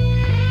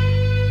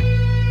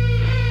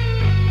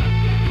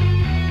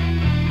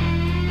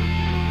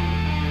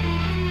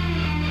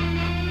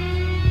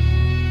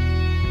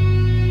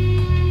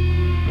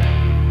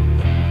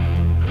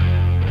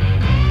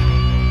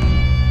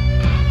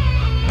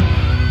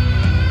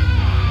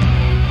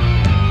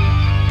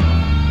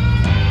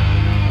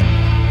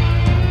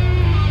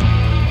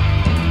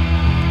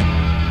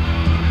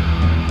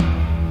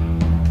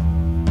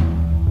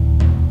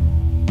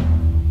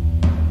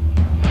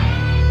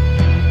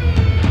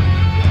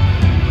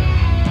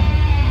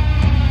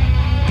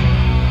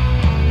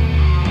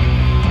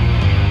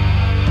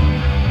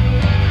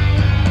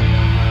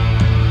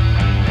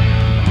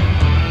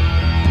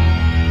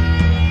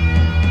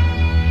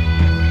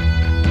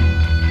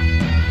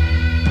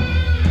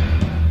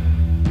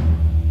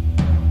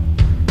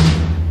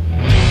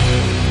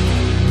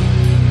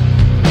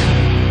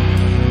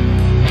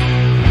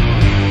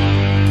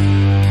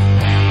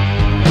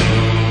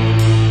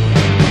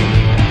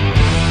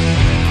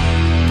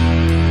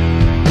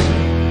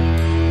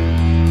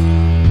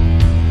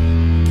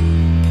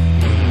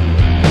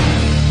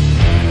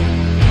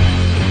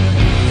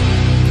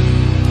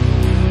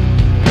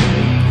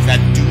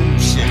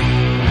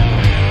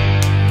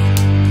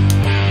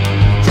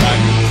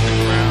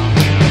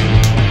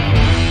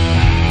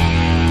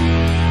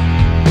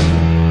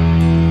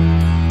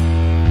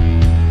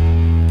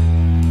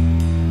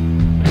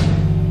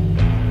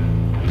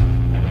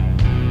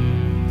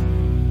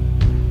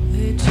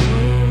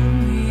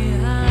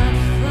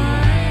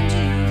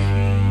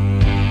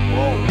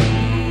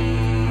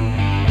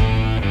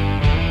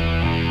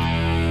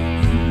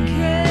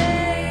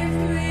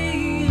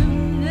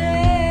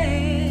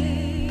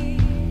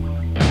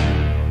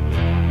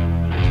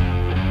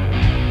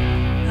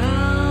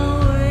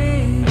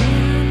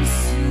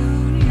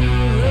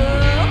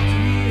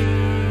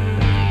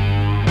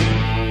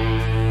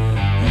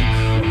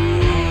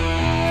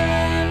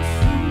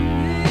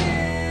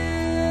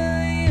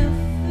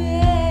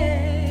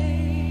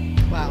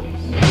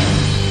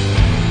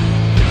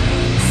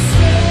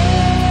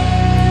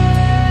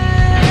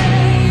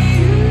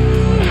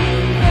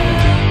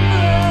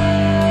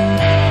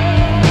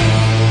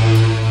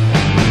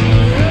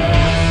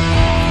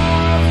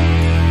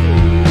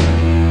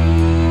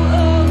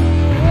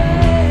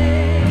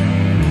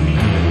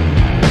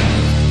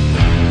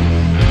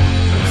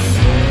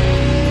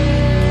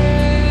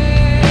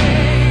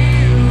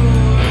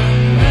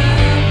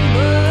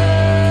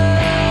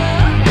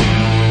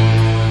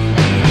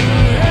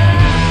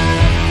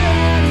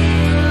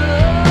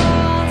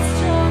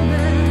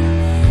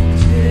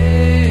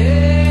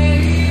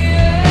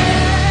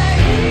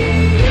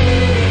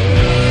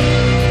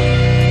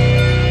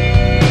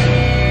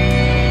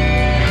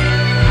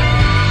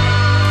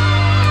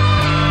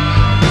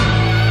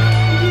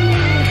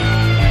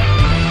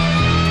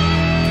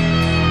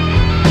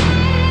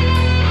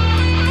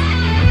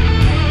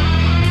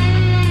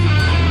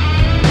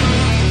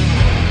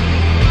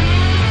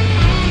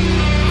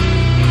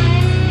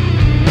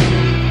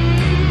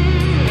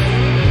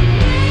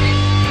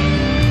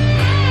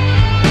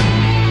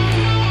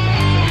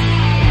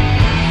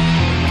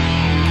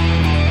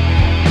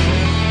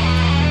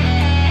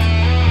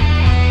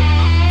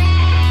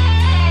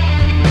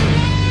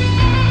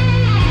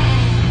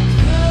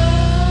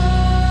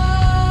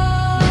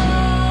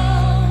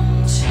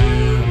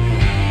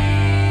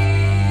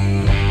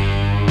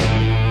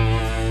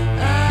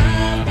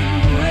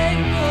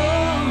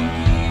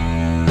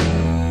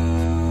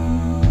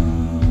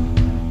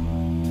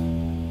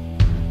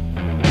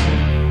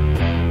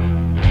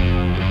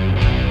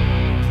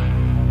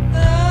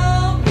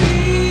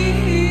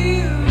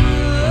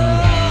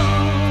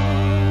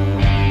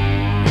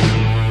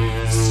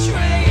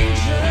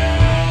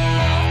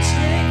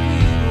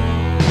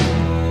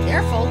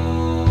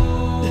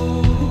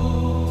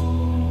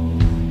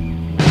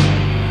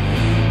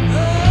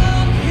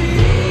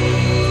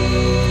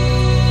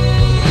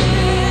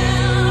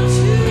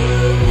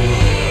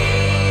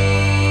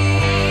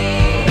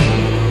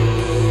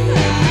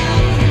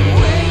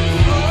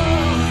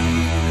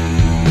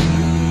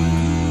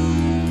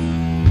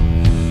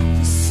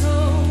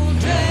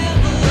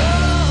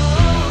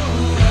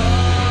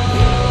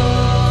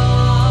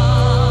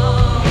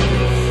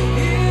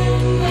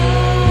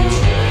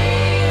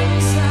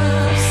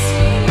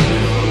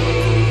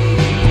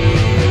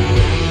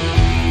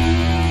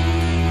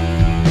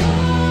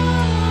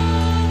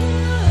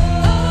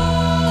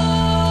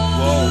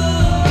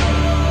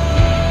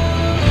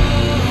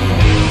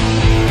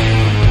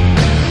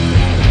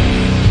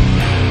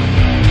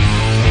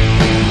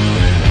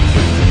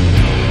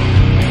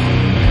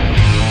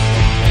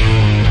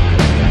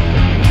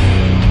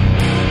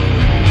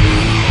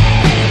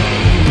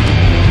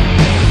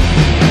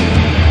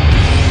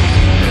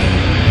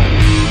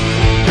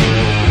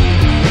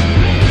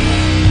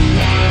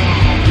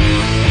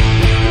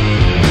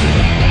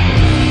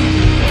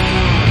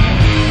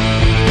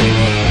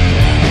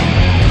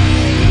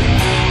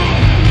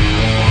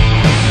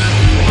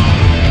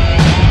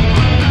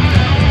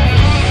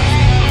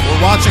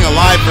 watching a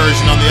live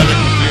version on the other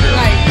computer.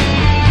 Right.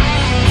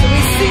 So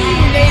we see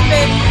you,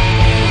 Nathan.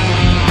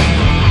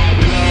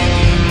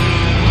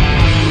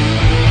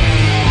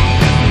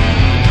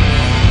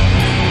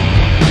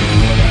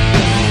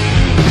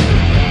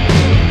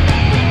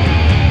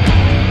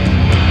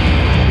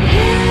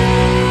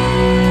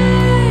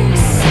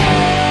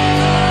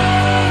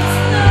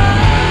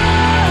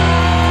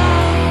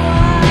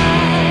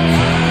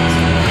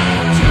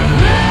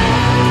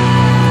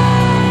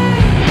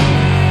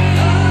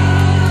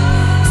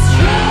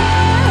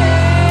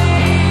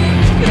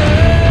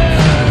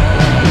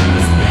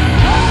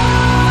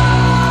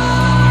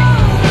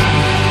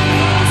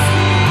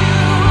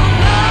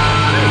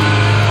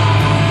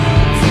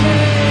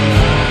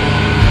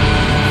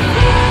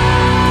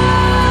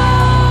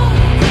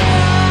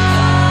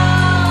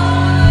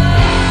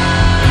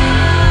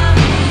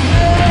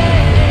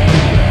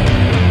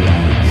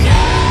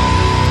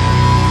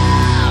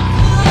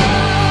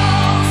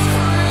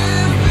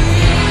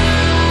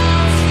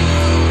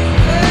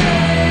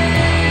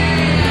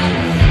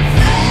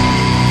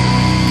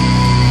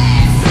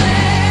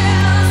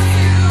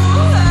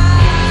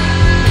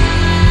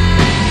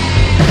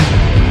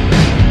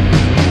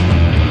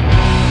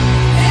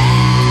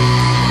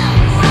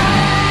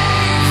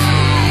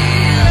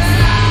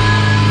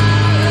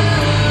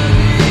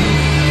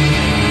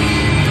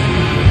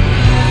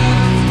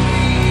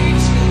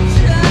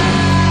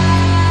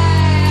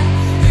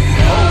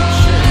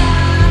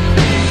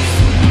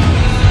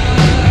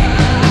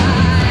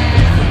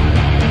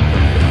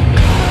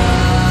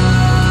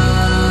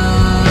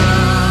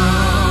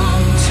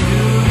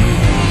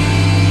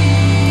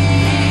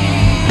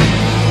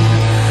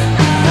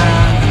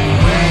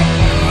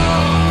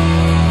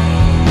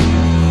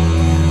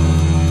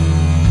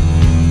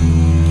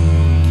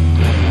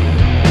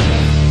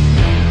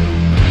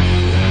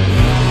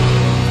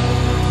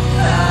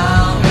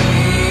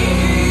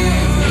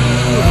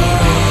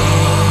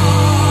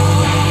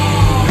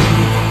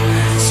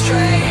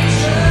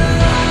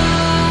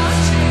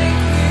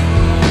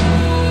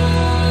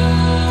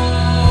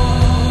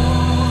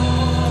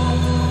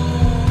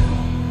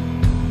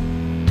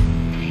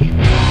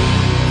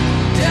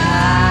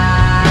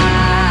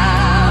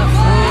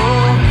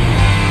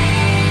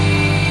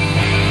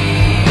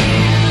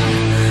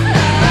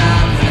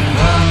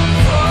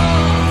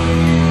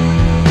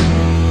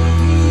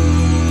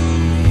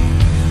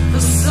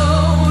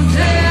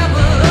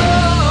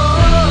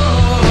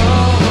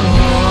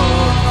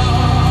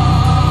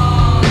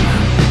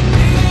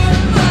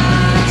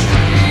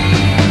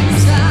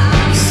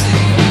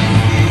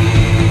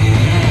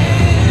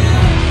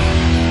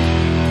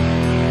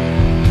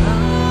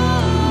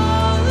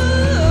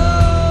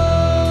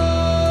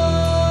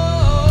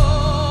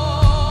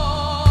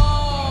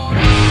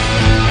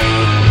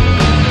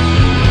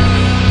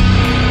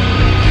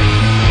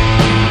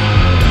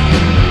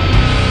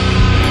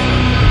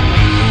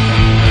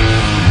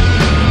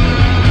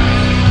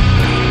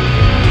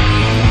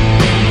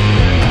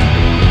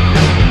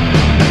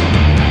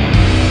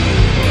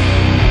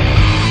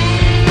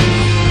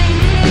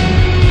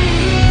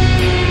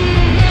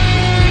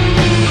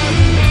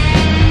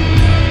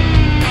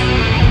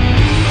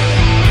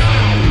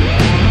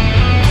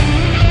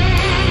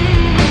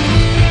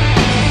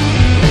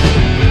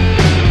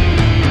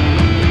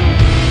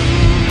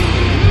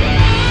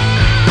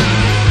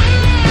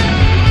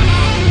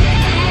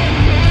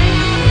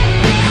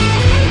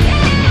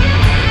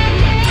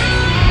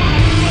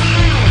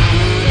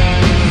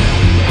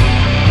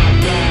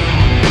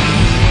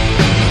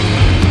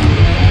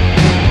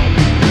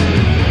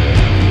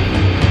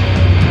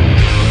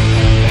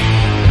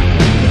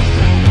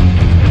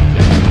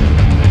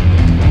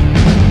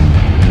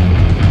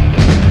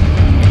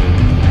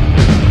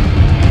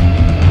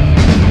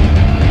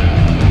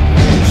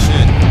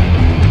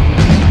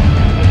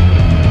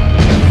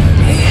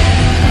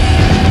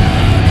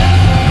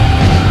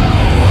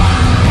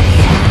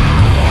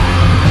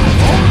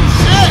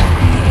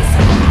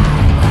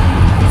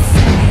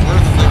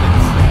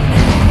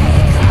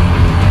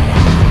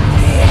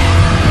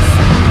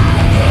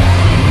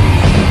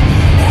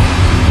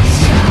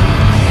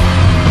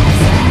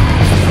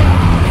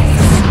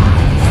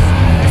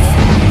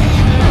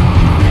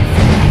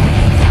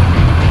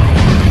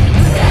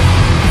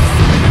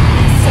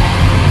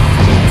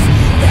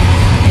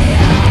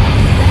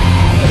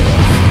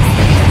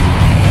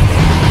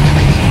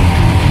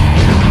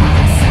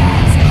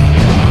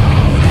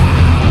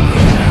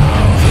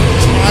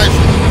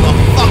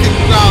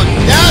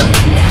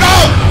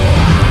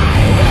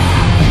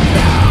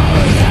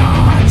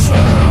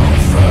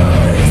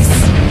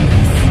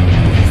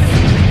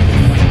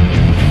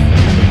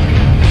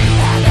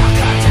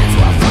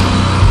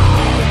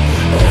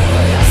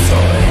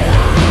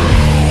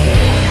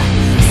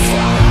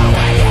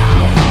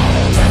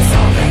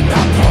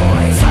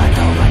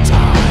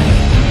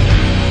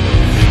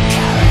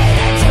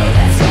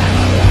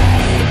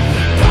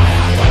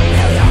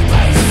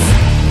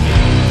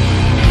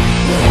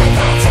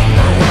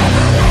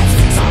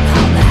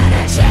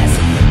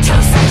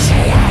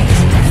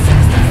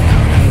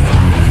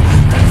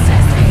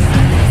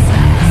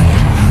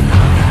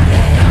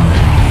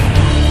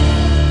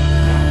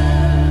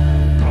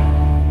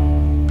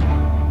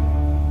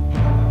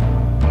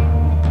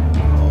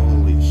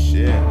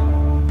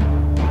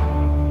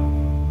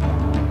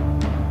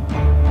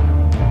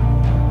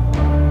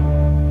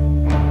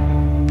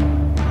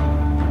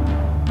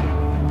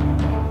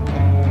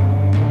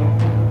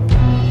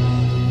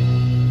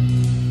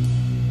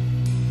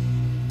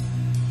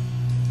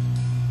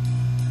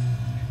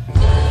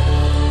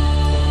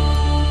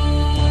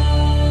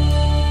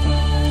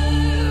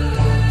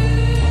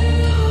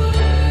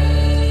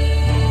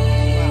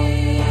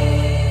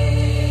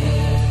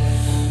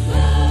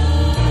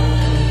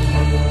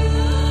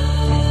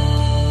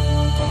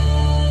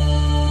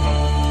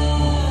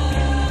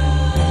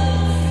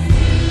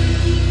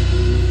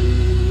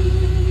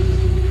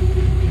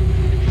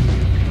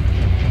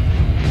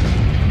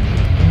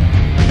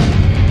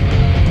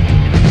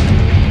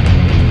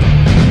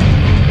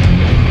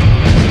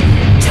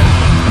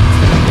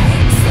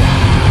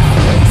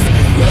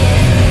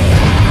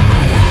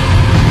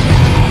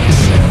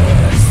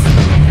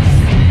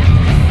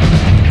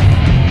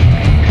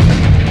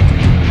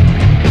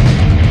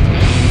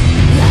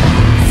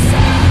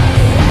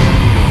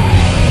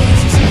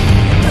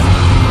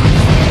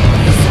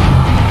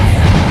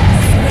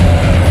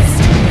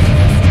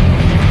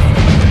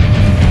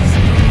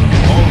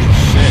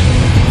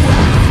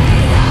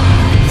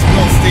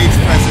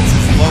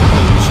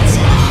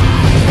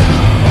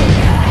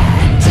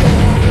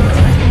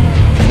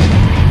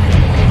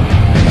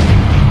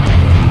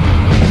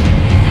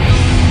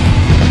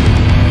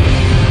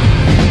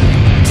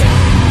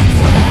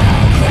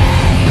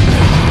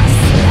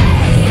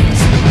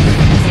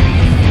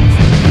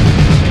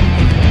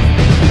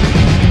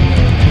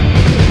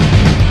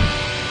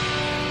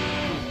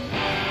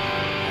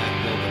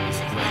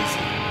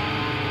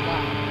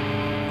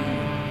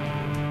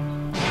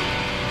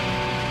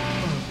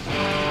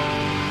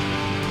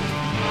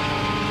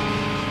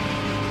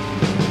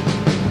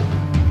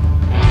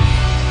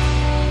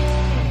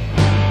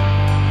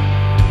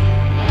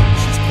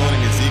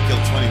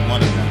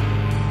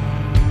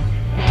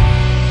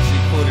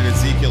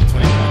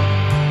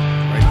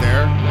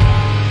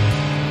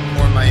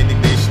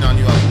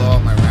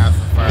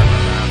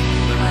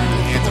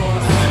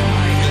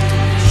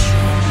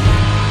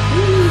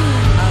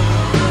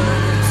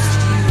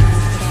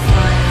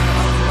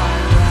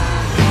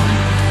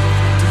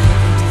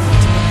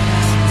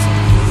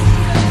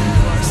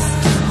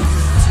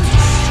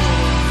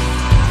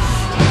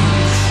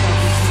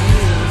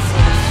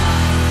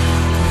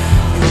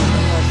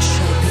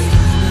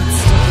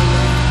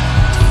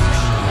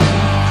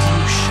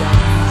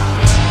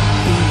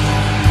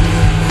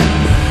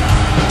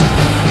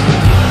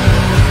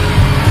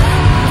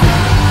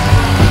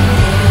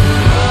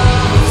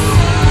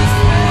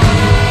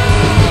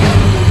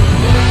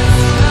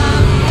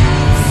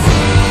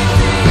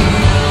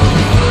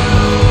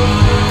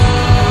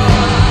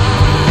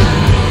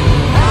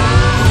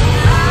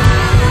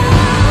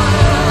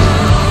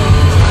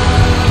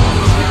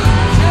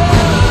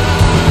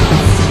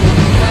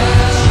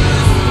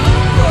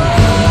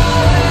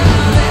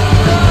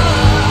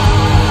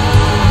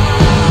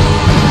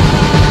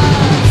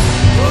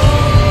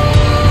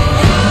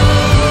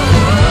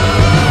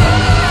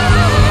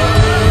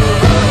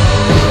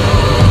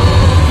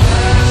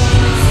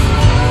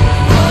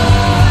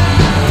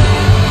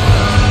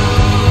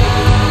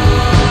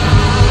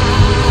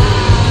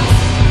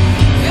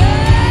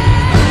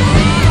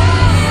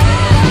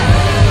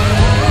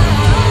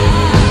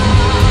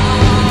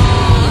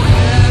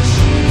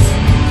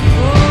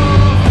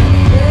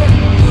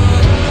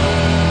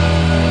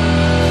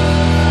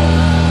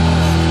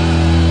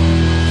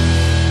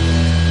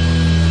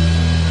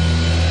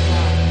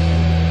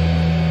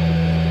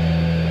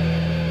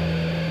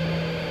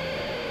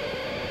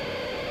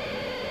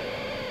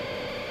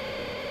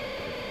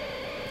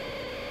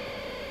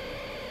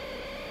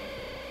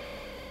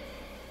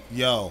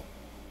 Yo.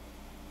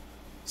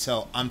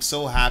 So I'm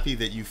so happy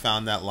that you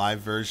found that live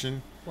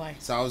version. Why?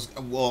 So I was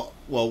well.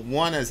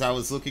 One, as I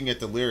was looking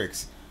at the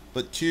lyrics,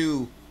 but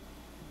two,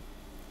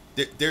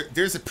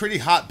 there's a pretty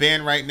hot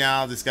band right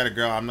now that's got a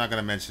girl. I'm not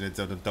gonna mention it.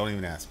 So don't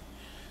even ask me.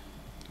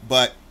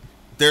 But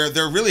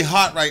they're really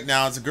hot right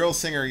now. It's a girl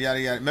singer. Yada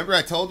yada. Remember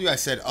I told you? I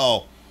said,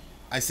 oh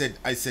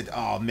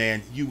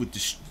man, you would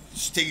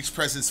stage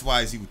presence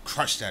wise, you would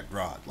crush that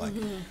broad. Like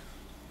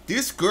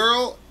this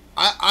girl.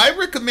 I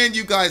recommend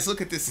you guys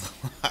look at this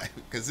live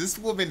because this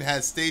woman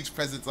has stage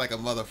presence like a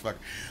motherfucker.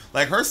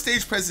 Like her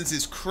stage presence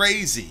is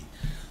crazy.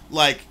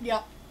 Like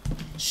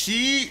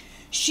she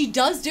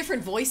does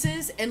different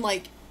voices and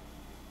like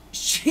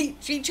she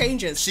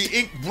changes.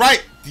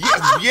 Right.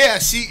 Yeah,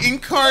 she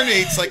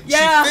incarnates like she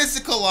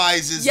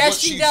physicalizes what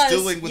she's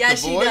doing with the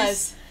voice. She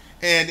does.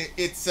 And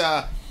it's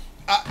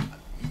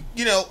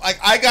you know, like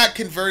I got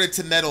converted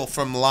to metal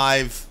from a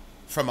live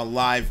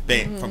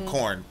band from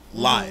Korn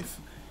live.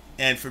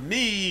 And for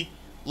me,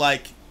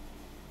 like,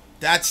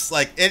 that's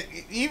like, and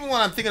even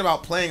when I'm thinking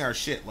about playing our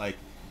shit, like,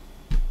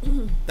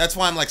 that's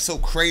why I'm like so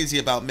crazy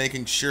about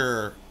making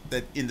sure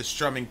that in the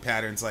strumming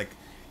patterns, like,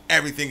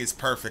 everything is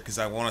perfect because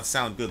I want to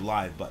sound good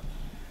live. But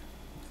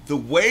the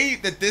way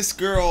that this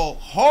girl,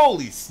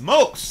 holy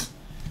smokes,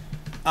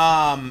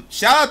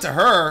 shout out to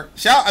her.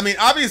 I mean,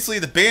 obviously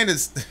the band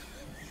is.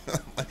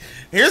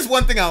 Here's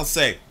one thing I'll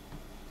say.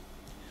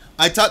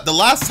 I thought the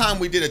last time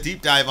we did a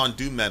deep dive on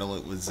doom metal,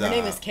 it was her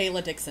name is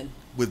Kayla Dixon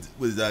with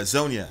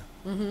Zonia,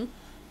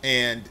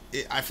 and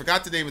I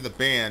forgot the name of the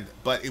band,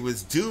 but it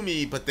was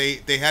doomy, but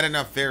they had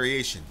enough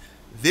variation.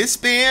 This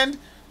band,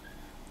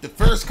 the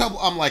first couple,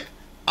 I'm like,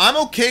 I'm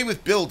okay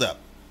with build up,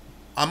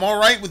 I'm all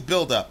right with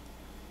build up,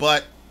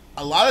 but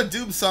a lot of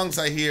doom songs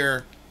I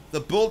hear, the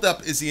build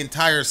up is the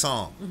entire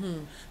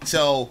song.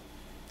 So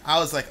I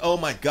was like, oh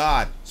my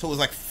god! So it was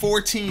like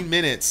 14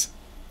 minutes.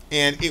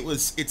 And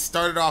it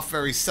started off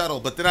very subtle,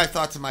 but then I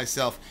thought to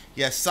myself,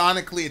 yes,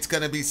 sonically it's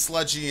going to be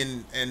sludgy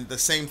and the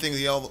same thing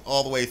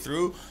all the way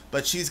through,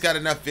 but she's got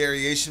enough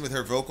variation with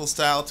her vocal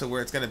style to where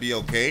it's going to be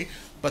okay.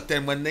 But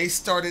then when they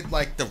started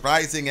like the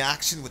rising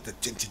action with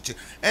the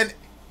and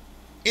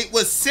it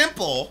was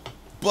simple,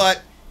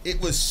 but it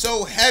was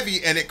so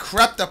heavy and it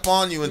crept up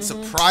on you and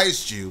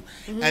surprised you.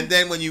 And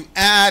then when you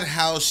add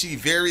how she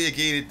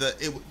variegated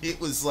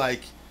it was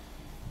like.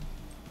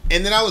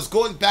 And then I was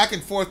going back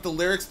and forth the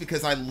lyrics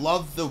because I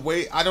love the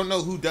way, I don't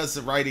know who does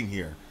the writing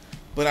here,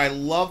 but I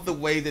love the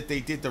way that they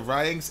did the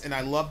writings, and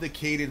I love the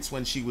cadence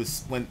when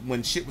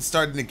when shit was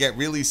starting to get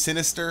really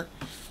sinister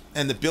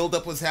and the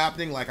buildup was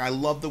happening. Like, I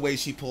love the way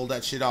she pulled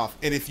that shit off.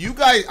 And if you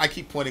guys, I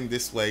keep pointing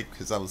this way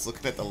because I was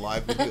looking at the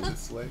live video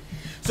this way.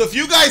 So if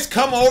you guys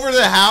come over to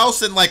the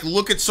house and like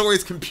look at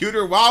Sori's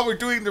computer while we're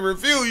doing the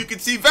review, you can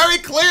see very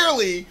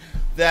clearly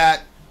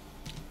that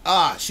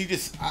she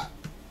just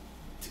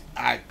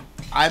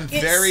I'm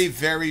very,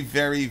 very,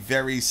 very,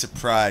 very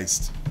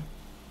surprised.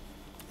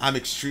 I'm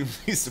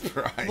extremely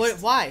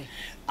surprised. Why?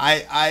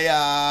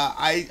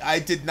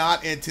 I did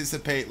not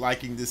anticipate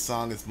liking this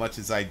song as much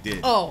as I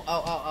did.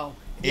 Oh.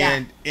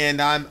 Yeah. And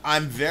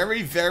I'm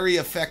very, very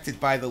affected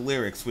by the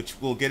lyrics, which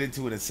we'll get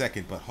into in a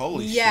second. But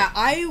holy shit! Yeah,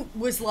 I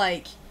was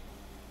like,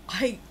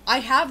 I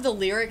have the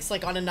lyrics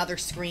like on another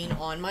screen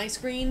on my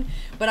screen,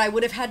 but I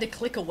would have had to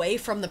click away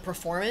from the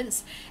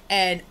performance,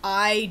 and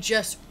I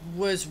just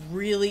was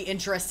really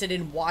interested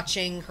in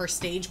watching her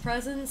stage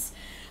presence.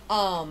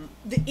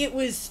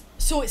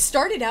 It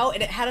started out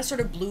and it had a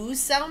sort of blues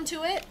sound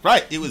to it.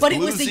 Right, it was bluesy, it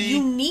was a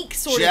unique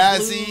sort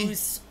jazzy. Of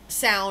blues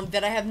sound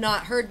that I have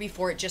not heard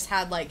before. It just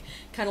had like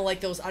kind of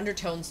like those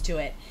undertones to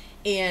it,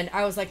 and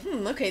I was like,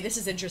 okay, this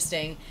is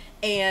interesting.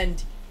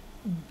 And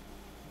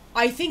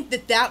I think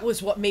that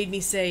was what made me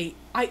say,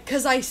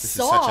 because I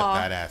saw... This is such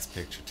a badass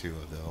picture, too,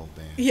 of the whole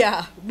band.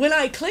 Yeah. When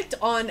I clicked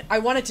on... I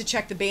wanted to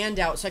check the band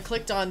out, so I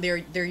clicked on their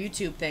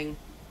YouTube thing.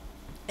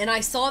 And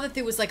I saw that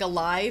there was, like, a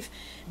live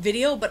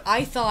video, but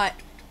I thought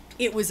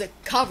it was a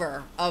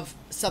cover of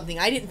something.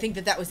 I didn't think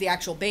that was the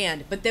actual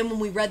band. But then when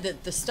we read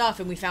the stuff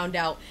and we found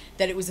out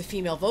that it was a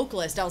female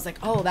vocalist, I was like,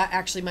 oh, that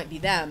actually might be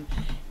them.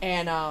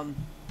 And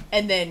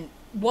then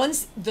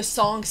once the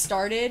song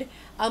started,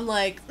 I'm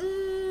like,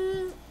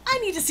 I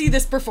need to see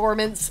this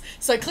performance.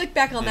 So I clicked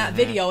back on that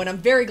video, and I'm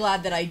very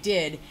glad that I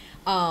did.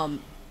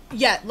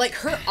 Yeah, like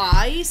her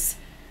eyes,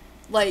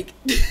 like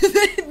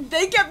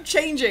they kept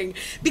changing,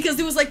 because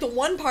there was like the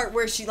one part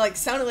where she like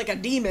sounded like a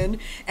demon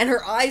and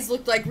her eyes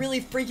looked like really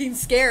freaking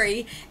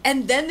scary,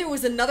 and then there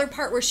was another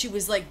part where she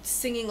was like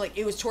singing, like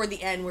it was toward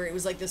the end where it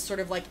was like this sort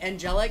of like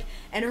angelic,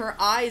 and her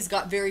eyes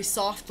got very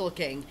soft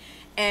looking.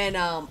 And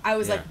I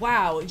was like,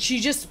 wow, she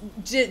just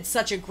did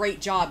such a great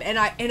job. And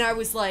I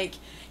was like,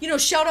 you know,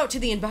 shout out to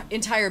the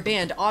entire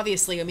band.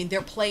 Obviously, I mean,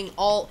 they're playing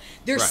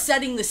they're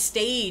setting the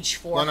stage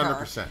for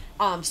 100%.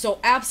 her. So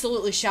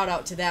absolutely shout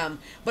out to them.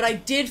 But I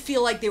did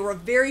feel like they were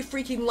very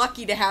freaking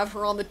lucky to have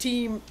her on the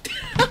team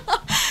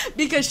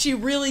because she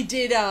really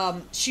did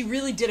a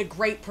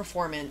great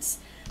performance.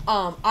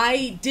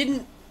 I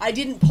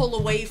didn't pull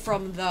away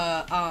from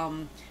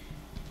the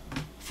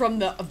from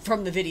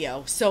the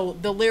video. So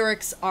the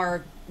lyrics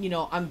are, you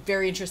know, I'm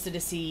very interested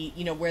to see,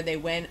 you know, where they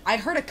went. I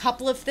heard a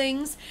couple of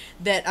things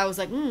that I was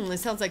like, it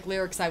sounds like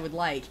lyrics I would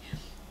like.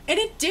 And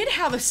it did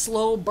have a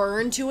slow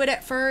burn to it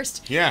at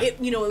first. Yeah. It,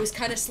 you know, it was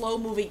kind of slow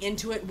moving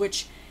into it,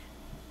 which,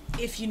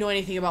 if you know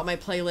anything about my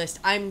playlist,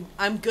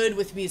 I'm good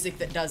with music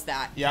that does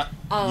that. Yeah,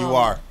 you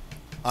are.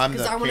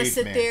 Because I want to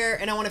sit there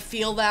and I want to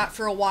feel that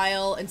for a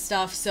while and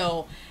stuff.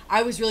 So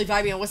I was really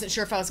vibing. I wasn't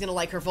sure if I was going to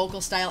like her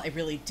vocal style. I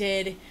really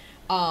did.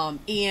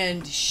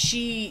 And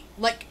she,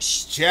 like...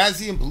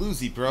 jazzy and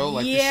bluesy, bro.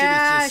 Like,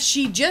 yeah, this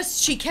shit is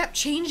just... she kept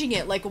changing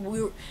it. Like,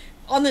 we were...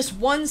 On this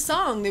one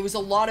song, there was a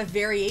lot of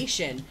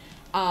variation.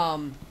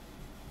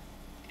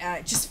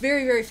 Just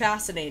very, very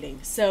fascinating.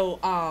 So,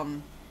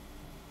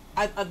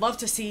 I'd love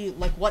to see,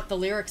 like, what the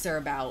lyrics are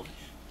about.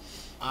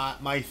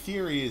 My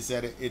theory is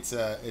that it's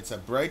a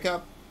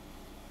breakup,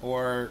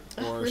 or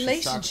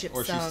relationship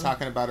song. She's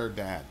talking about her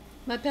dad.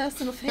 My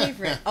personal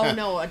favorite. Oh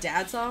no, a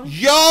dad song?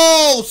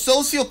 Yo,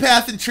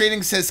 Sociopath in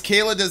Training says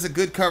Kayla does a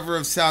good cover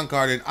of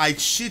Soundgarden. I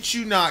shit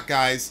you not,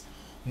 guys.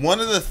 One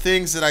of the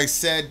things that I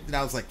said that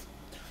I was like,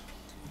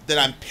 that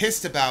I'm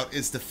pissed about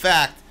is the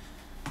fact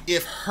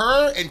if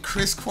her and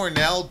Chris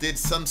Cornell did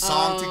some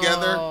song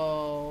together.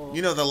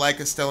 You know the Like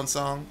a Stone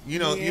song? You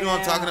know what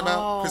I'm talking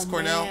about? Chris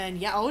Cornell? Man.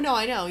 Yeah. Oh, no,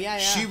 I know. Yeah.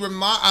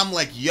 I'm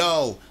like,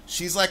 yo,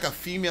 she's like a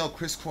female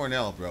Chris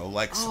Cornell, bro.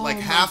 Like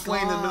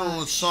halfway in the middle of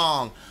the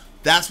song,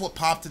 that's what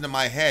popped into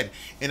my head.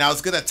 And I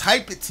was going to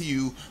type it to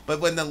you, but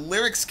when the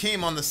lyrics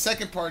came on the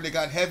second part, it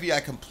got heavy.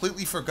 I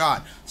completely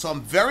forgot. So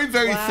I'm very,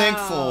 very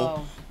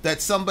thankful that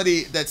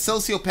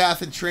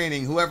Sociopath in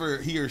Training, whoever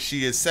he or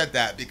she is, said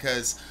that,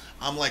 because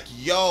I'm like,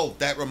 yo,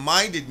 that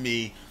reminded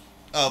me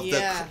of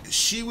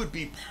she would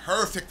be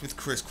perfect with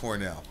Chris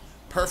Cornell.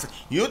 Perfect.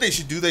 You know what they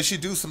should do? They should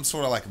do some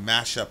sort of like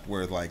mashup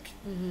where like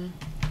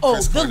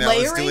Chris Cornell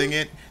is doing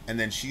it and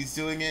then she's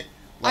doing it.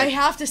 Like, I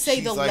have to say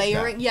the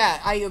layering. Yeah,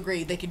 I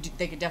agree. They could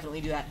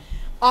definitely do that.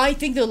 I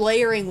think the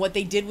layering, what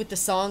they did with the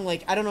song,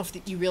 like, I don't know if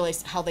you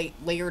realize how they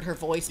layered her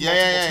voice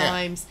multiple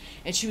times,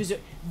 and she was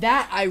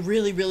that I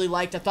really, really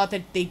liked. I thought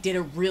that they did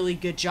a really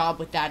good job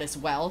with that as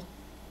well.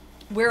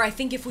 Where I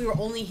think if we were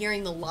only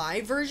hearing the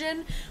live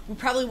version, we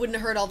probably wouldn't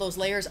have heard all those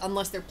layers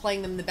unless they're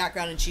playing them in the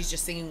background and she's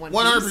just singing one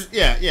 100%.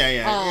 Yeah.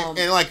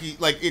 And like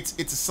it's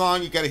a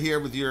song you got to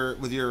hear with your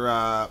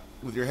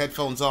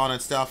headphones on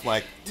and stuff,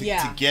 like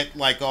to get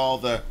like all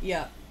the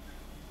yeah.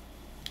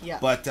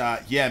 But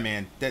yeah,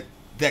 man,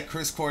 that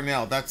Chris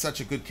Cornell, that's such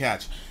a good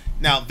catch.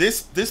 Now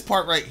this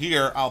part right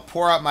here, I'll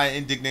pour out my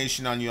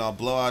indignation on you. I'll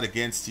blow out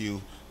against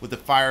you with the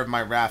fire of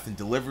my wrath, and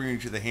delivering you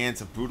to the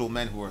hands of brutal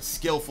men who are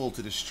skillful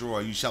to destroy.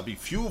 You shall be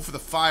fuel for the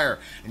fire,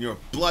 and your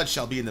blood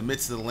shall be in the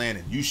midst of the land,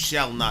 and you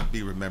shall not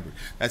be remembered.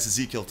 That's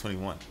Ezekiel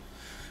 21.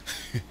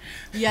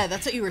 Yeah,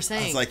 that's what you were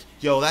saying. I was like,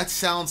 yo, that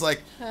sounds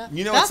like,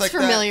 you know, that's it's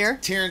like familiar.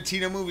 That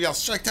Tarantino movie, I'll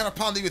strike down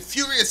upon thee with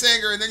furious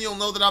anger, and then you'll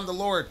know that I'm the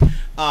Lord.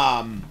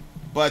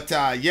 But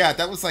yeah,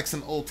 that was like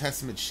some Old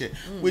Testament shit,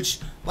 which,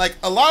 like,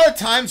 a lot of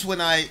times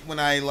when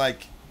I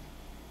like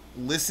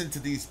listen to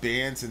these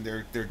bands and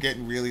they're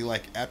getting really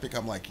like epic,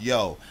 I'm like,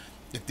 yo,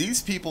 if these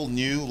people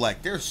knew,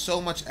 like, there's so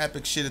much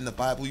epic shit in the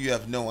Bible, you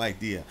have no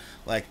idea.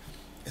 Like,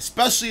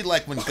 especially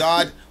like when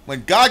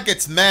God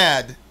gets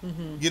mad,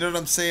 you know what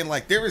I'm saying?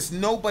 Like, there is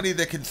nobody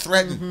that can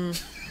threaten.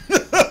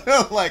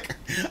 Like,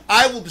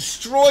 I will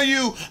destroy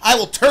you. I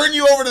will turn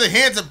you over to the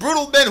hands of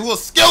brutal men who are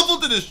skillful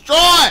to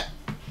destroy.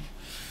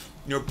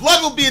 Your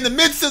blood will be in the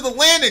midst of the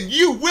land, and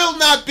you will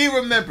not be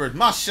remembered.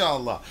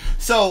 Mashallah.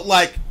 So,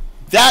 like,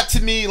 that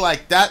to me,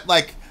 like that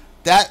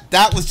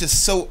was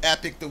just so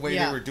epic the way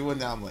they were doing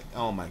that. I'm like,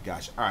 oh my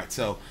gosh. All right,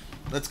 so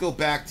let's go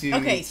back to.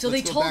 Okay, so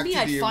they told me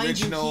I'd find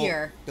you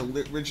here. The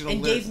original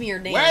and lyrics. gave me your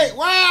name. Wait,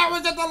 wow,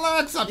 was that the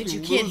lyrics up? You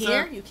can't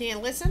hear? You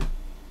can't listen?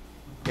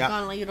 Yeah.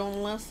 Kind of like you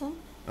don't listen?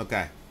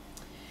 Okay.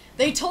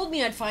 They told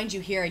me I'd find you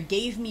here and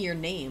gave me your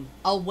name.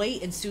 I'll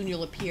wait and soon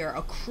you'll appear,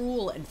 a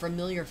cruel and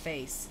familiar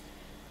face.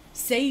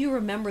 Say you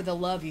remember the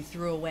love you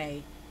threw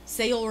away.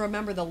 Say you'll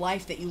remember the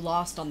life that you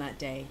lost on that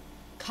day.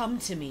 Come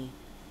to me.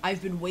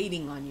 I've been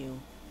waiting on you.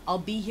 I'll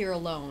be here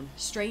alone.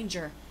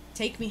 Stranger,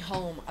 take me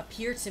home.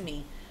 Appear to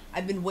me.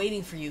 I've been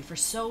waiting for you for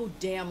so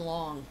damn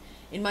long.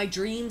 In my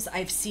dreams,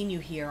 I've seen you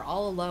here,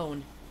 all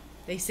alone.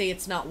 They say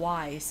it's not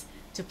wise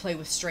to play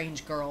with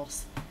strange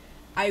girls.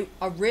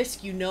 A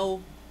risk you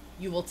know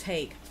you will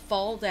take.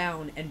 Fall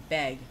down and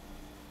beg.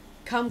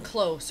 Come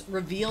close.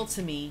 Reveal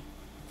to me.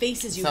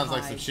 Faces you hide. Sounds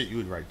like some shit you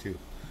would write too.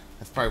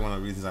 That's probably one of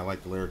the reasons I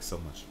like the lyrics so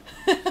much.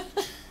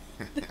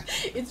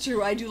 It's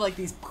true. I do like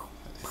these.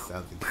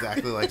 Sounds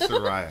exactly like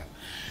Soraya.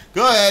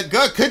 Go ahead.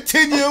 Go.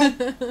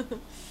 Continue.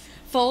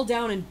 Fall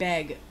down and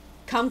beg.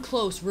 Come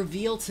close.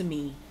 Reveal to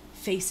me.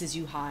 Faces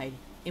you hide.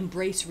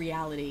 Embrace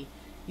reality.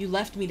 You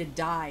left me to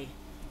die.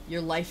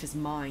 Your life is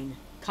mine.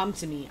 Come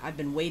to me. I've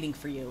been waiting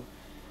for you.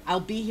 I'll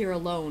be here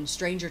alone.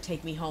 Stranger,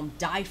 take me home.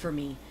 Die for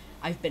me.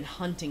 I've been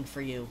hunting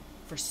for you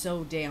for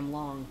so damn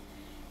long.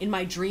 In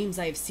my dreams,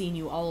 I have seen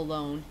you all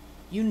alone.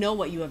 You know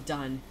what you have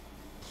done.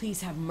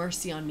 Please have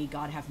mercy on me,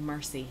 God, have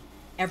mercy.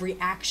 Every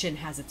action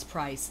has its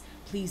price.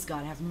 Please,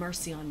 God, have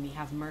mercy on me.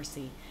 Have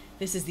mercy.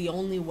 This is the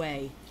only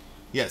way.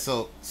 Yeah,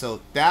 so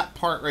that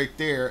part right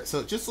there, so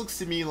it just looks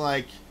to me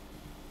like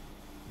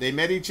they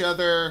met each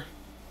other,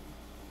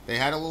 they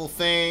had a little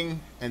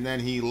thing, and then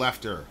he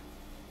left her.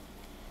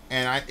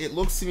 And it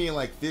looks to me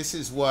like this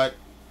is what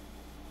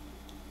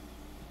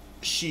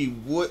she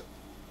would...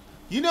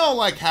 You know,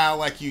 like how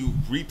like you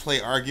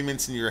replay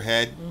arguments in your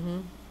head,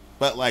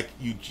 but like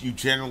you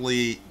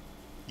generally,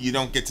 you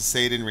don't get to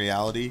say it in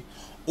reality?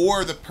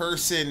 Or the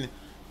person...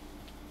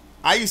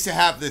 I used to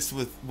have this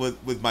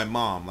with my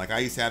mom. Like, I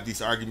used to have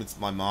these arguments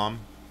with my mom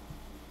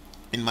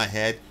in my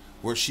head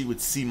where she would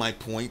see my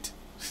point.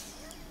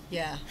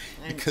 Yeah.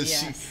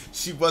 Because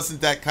she wasn't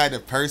that kind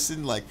of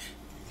person. Like,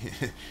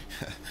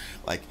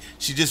 like,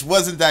 she just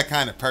wasn't that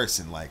kind of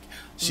person. Like,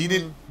 she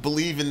didn't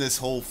believe in this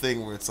whole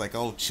thing where it's like,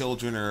 oh,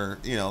 children are,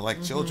 you know,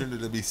 like, children are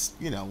to be,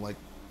 you know, like,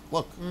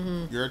 look,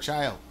 you're a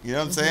child. You know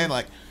what I'm saying?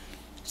 Like,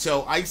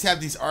 so I used to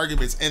have these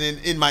arguments, and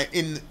in my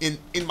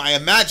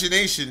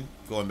imagination,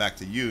 going back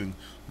to Jung,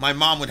 my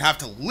mom would have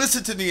to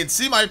listen to me and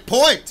see my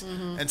point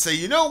and say,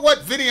 you know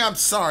what, Vinny, I'm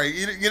sorry.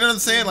 You know what I'm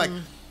saying? Like,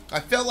 I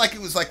felt like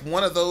it was like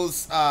one of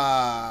those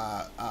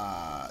type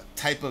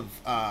of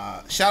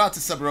shout out to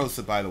Sub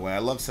Rosa, by the way. I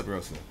love Sub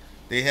Rosa.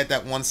 They had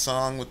that one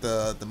song with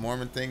the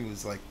Mormon thing. It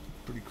was like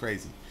pretty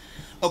crazy.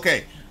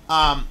 Okay,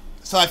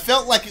 so I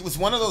felt like it was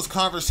one of those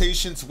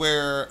conversations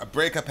where a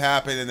breakup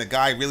happened and the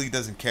guy really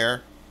doesn't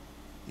care.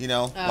 You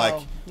know,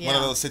 one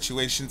of those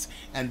situations.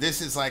 And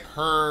this is like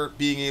her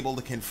being able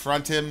to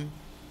confront him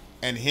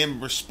and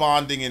him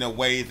responding in a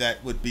way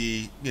that would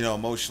be, you know,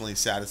 emotionally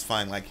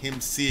satisfying. Like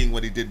him seeing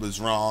what he did was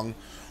wrong,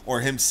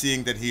 or him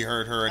seeing that he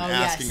hurt her and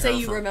asking her. Say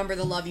you remember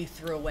the love you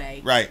threw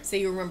away. Right.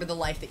 Say you remember the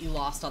life that you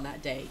lost on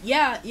that day.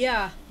 Yeah,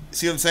 yeah.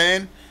 See what I'm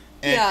saying?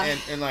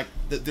 And, and like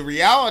the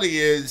reality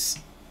is,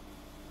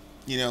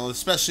 you know,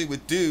 especially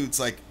with dudes,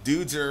 like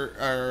dudes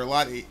are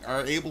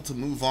able to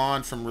move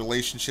on from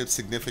relationships,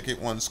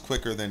 significant ones,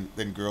 quicker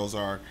than girls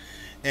are.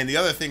 And the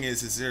other thing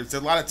is there's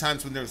a lot of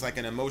times when there's like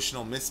an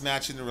emotional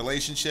mismatch in the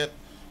relationship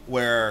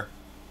where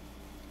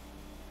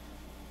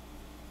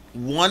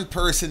one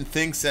person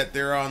thinks that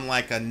they're on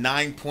like a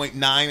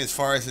 9.9 as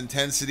far as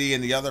intensity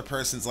and the other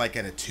person's like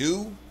at a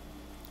 2,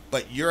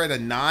 but you're at a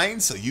 9,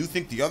 so you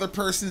think the other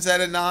person's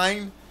at a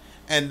 9.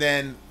 And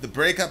then the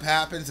breakup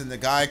happens and the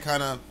guy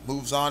kind of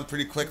moves on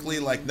pretty quickly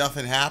like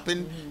nothing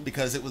happened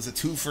because it was a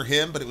 2 for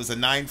him, but it was a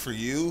 9 for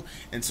you.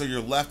 And so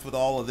you're left with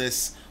all of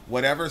this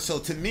whatever. So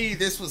to me,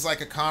 this was like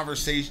a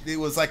conversation. It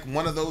was like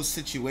one of those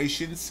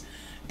situations.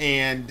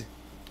 And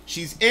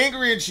she's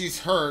angry and she's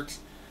hurt.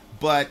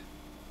 But,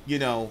 you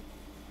know,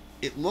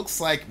 it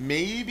looks like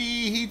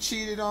maybe he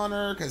cheated on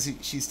her because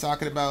she's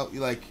talking about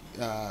like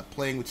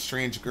playing with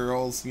strange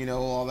girls, you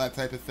know, all that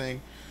type of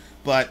thing.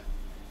 But...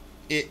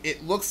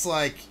 It looks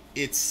like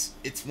it's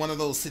one of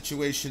those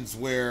situations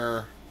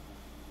where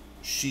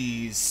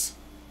she's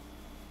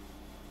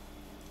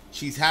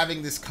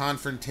having this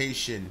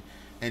confrontation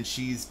and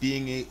she's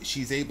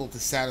able to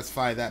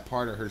satisfy that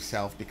part of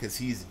herself because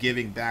he's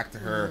giving back to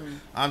her.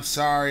 I'm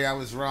sorry, I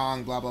was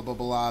wrong, blah blah blah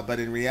blah.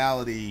 But in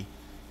reality,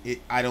 it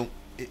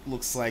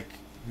looks like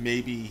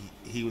maybe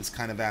he was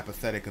kind of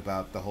apathetic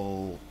about the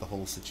whole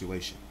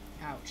situation.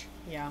 Ouch.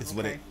 Yeah. Is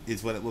what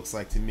it looks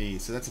like to me.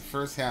 So that's the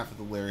first half of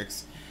the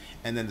lyrics.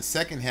 And then the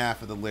second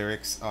half of the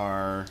lyrics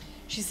are...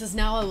 She says,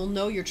 now I will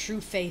know your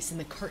true face and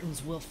the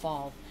curtains will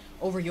fall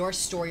over your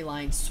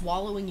storyline,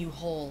 swallowing you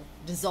whole,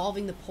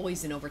 dissolving the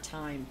poison over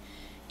time,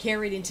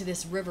 carried into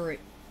this reverie?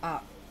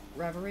 It's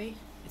reverie,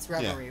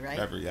 right?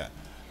 Reverie, yeah.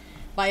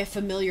 By a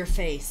familiar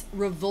face,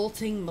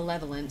 revolting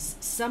malevolence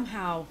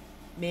somehow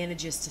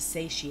manages to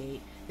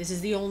satiate. This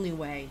is the only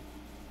way.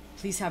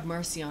 Please have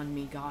mercy on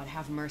me, God,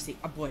 have mercy.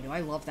 Oh boy, do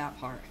I love that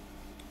part.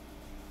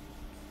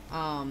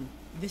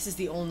 This is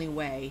the only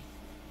way.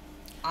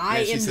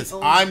 She says,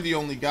 I'm the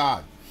only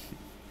God.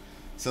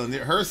 So in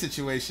her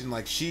situation,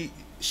 like she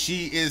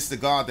is the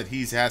God that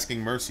he's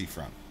asking mercy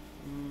from.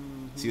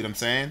 See what I'm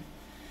saying?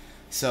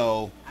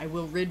 So I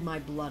will rid my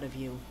blood of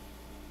you.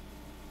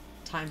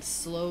 Time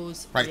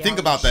slows. Right. Think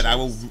about that.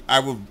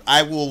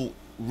 I will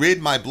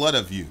rid my blood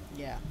of you.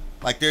 Yeah.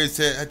 Like I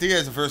think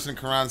there's a verse in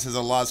the Quran that says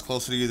Allah is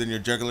closer to you than your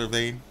jugular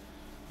vein.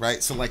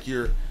 Right. So like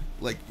your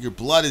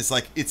blood is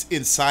like it's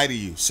inside of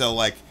you. So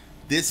like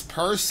this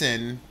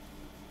person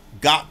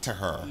got to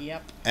her.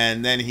 Yep.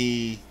 And then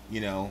he, you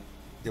know,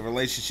 the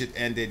relationship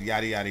ended,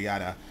 yada yada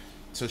yada.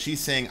 So she's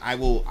saying, I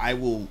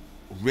will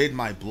rid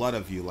my blood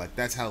of you. Like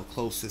that's how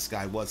close this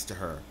guy was to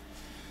her.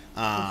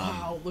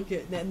 Wow, look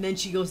at that. And then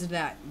she goes into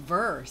that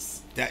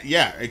verse.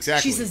 Yeah,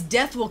 exactly. She says,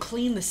 death will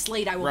clean the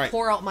slate. I will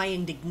pour out my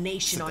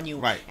indignation on you.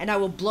 Right. And I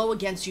will blow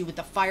against you with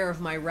the fire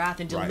of my wrath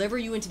and deliver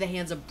you into the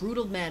hands of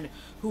brutal men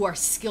who are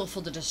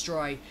skillful to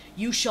destroy.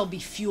 You shall be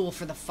fuel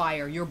for the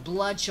fire. Your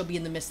blood shall be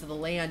in the midst of the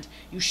land.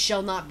 You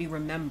shall not be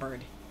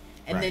remembered.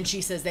 And then she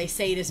says, they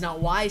say it is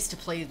not wise to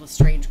play with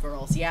strange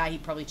girls. Yeah, he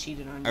probably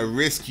cheated on you. A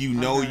risk you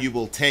know you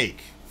will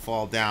take.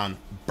 Fall down.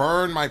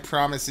 Burn my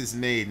promises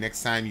made.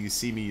 Next time you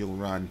see me, you'll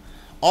run.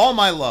 All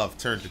my love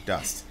turned to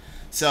dust.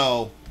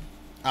 So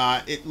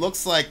it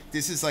looks like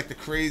this is like the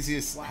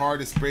craziest,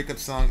 hardest breakup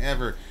song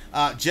ever.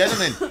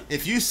 Gentlemen,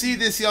 if you see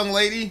this young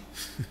lady,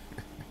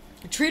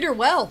 treat her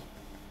well,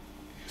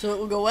 so it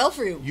will go well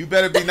for you. You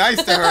better be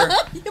nice to her.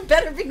 You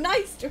better be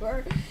nice to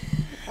her.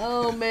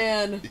 Oh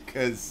man.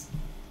 Because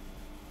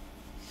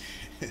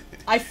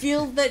I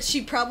feel that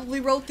she probably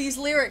wrote these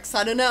lyrics.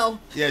 I don't know.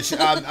 Yeah,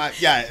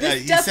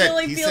 this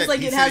definitely feels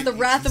like it has the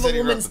wrath of a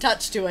woman's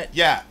touch to it.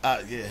 Yeah,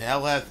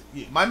 hell hath.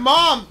 My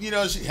mom,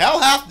 hell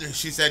hath.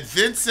 She said,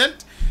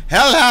 Vincent,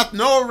 hell hath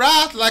no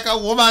wrath like a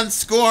woman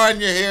scorn.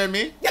 You hear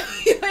me?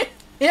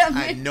 Yeah, I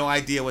had no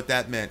idea what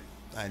that meant.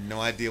 I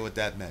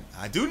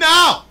do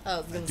now.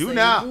 Do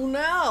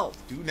now.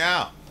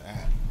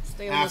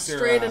 Stay on the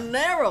straight and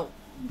narrow.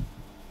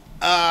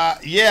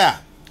 Yeah.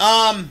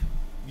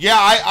 Yeah,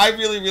 I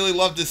really, really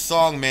love this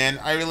song, man.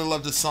 I really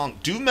love this song.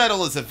 Doom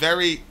metal is a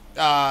very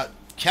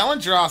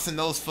Kalendros and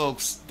those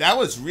folks. That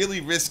was really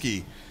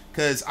risky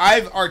because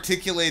I've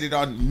articulated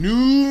on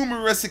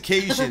numerous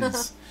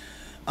occasions.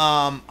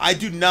 I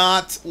do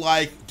not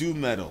like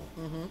doom metal.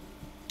 Mm-hmm.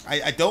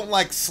 I don't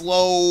like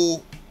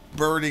slow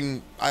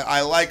burning. I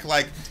like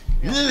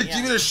give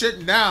me the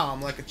shit now.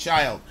 I'm like a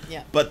child.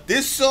 Yeah. But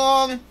this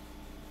song,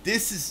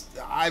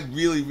 I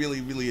really,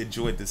 really, really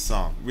enjoyed this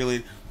song.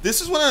 Really. This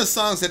is one of the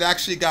songs that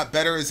actually got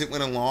better as it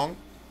went along.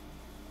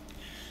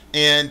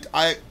 And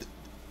I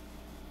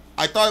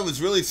thought it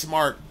was really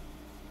smart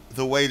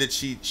the way that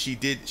she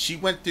did. She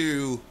went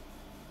through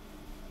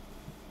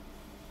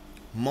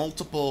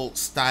multiple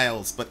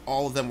styles, but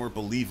all of them were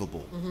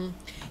believable. Mm-hmm.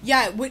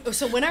 Yeah,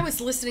 so when I was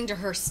listening to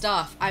her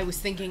stuff, I was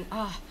thinking,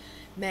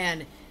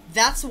 man,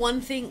 that's one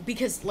thing,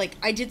 because like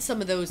I did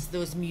some of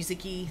those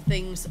music-y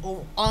things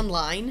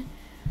online.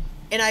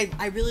 And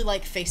I really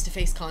like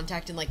face-to-face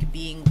contact and like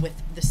being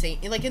with the same,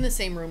 like in the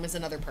same room as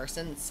another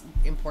person. It's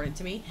important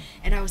to me.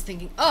 And I was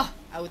thinking, I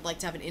would like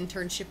to have an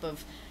internship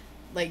of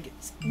like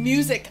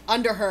music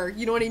under her.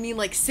 You know what I mean?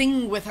 Like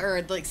sing with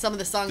her, like some of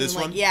the songs, this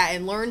and like one?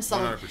 and learn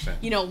some.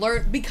 100%.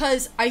 Learn,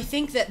 because I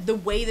think that the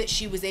way that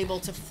she was able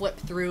to flip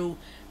through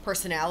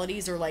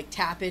personalities or like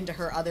tap into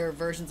her other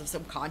versions of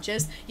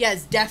subconscious,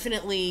 is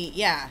definitely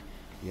and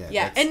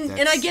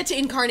I get to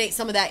incarnate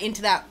some of that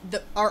into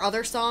our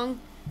other song.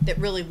 That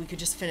really we could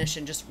just finish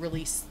and just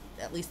release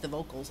at least the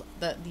vocals,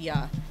 the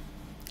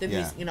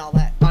music and all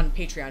that on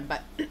Patreon.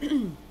 But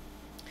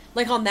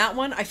like on that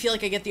one, I feel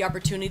like I get the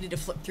opportunity to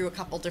flip through a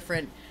couple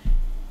different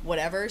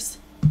whatevers.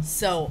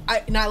 So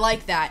I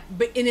like that.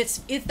 But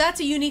that's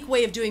a unique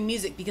way of doing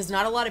music because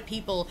not a lot of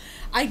people.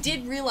 I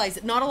did realize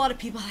that not a lot of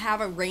people have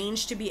a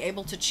range to be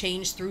able to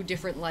change through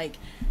different like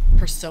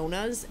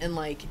personas and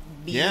like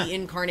be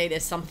incarnate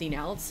as something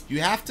else.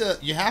 You have to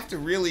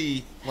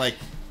really like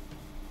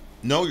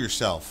know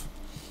yourself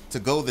to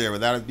go there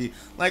without it be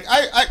like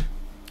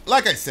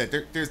like I said,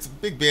 there's a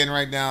big band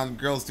right now and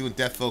girls doing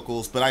death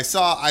vocals, but I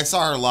saw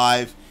her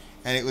live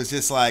and it was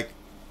just like,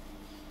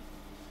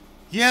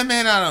 yeah,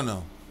 man, I don't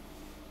know,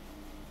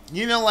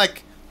 it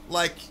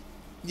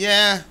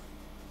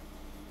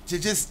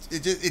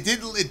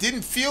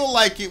didn't feel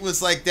like it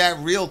was like that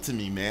real to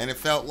me, man. It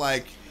felt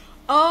like, see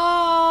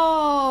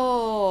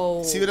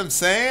what I'm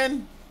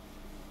saying?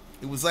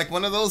 It was like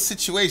one of those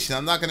situations.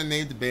 I'm not going to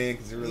name the band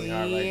because they're really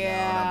hot right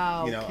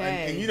now.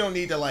 And you don't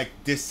need to like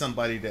diss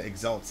somebody to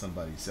exalt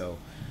somebody. So,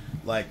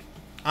 like,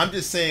 I'm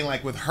just saying,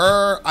 like, with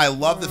her, I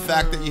love the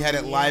fact that you had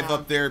it live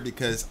up there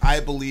because I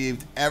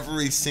believed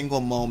every single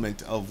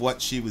moment of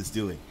what she was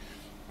doing.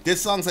 This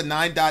song's a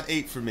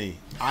 9.8 for me.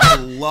 I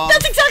love.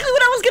 That's exactly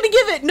what I was going to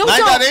give it. No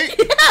 9.8?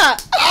 Yeah.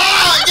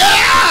 Oh,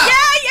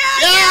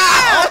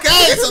 yeah!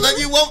 Okay, so then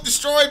you won't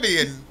destroy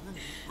me and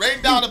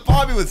rain down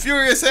upon me with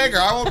furious anger.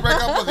 I won't break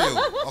up with you.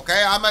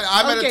 Okay? I'm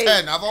at a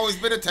 10. I've always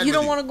been a 10. You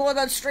don't want to go with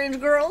that Strange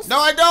Girls? No,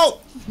 I don't.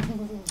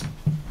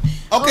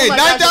 Okay,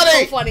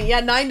 9.8. So funny.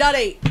 Yeah,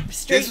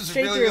 9.8. This is a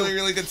really, really,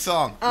 really good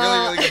song.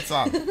 Really good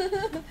song.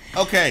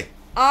 Okay.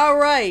 All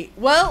right.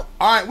 Well.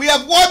 All right. We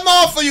have one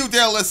more for you,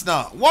 dear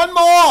listener. One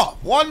more.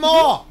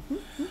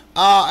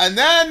 And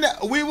then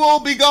we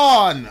will be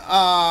gone.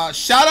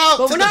 Shout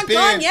out to the band. But we're not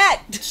gone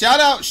yet. Shout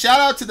out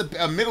to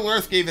the Middle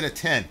Earth gave it a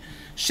 10.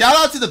 Shout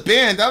out to the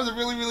band. That was a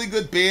really, really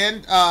good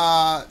band.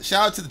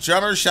 Shout out to the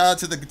drummers. Shout out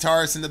to the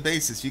guitarists and the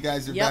bassists. You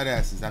guys are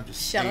badasses. I'm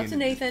just saying. Shout out to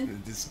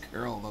Nathan. This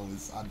girl, though,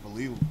 is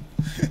unbelievable.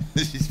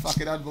 She's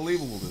fucking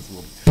unbelievable, this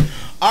woman.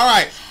 All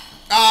right.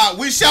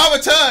 We shall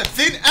return.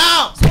 Thin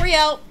out. Sori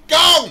out.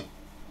 Go.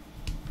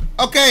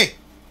 Okay.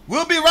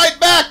 We'll be right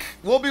back.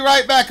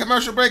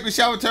 Commercial break. We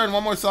shall return.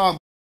 One more song.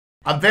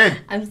 I'm Vin.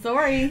 I'm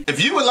Sori.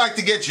 If you would like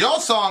to get your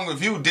song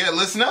reviewed, dear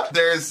listener,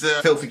 there's the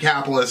Filthy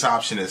Capitalist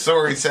option. As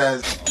Sori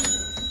says,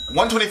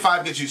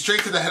 $125 gets you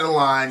straight to the head of the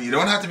line. You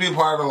don't have to be a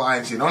part of the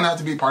alliance. You don't have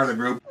to be part of the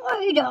group.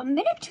 Wait a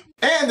minute.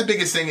 And the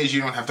biggest thing is you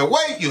don't have to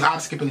wait. You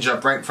hop, skip, and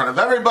jump right in front of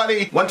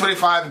everybody.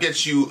 $125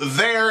 gets you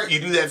there.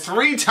 You do that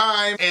 3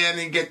 times, and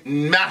you get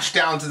mashed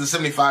down to the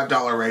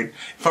 $75 rate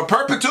for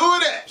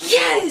perpetuity.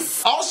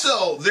 Yes!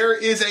 Also, there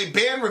is a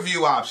band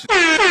review option.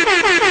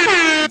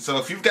 So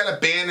if you've got a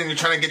band and you're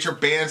trying to get your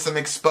band some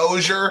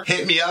exposure,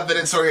 hit me up at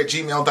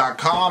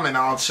sori@gmail.com and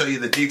I'll show you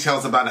the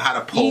details about how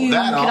to pull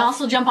that off. You can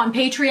also jump on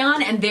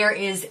Patreon, and there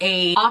is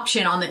a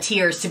option on the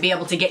tiers to be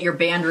able to get your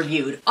band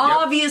reviewed. Yep.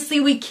 Obviously,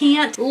 we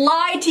can't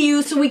lie to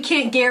you, so we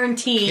can't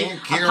guarantee a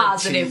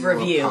positive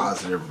review.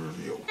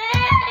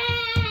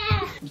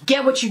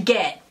 Get what you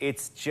get.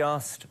 It's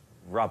just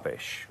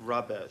rubbish.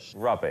 Rubbish.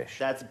 Rubbish.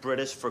 That's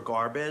British for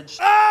garbage.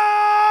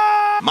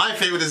 My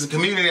favorite is a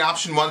community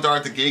option. $1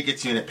 at the gate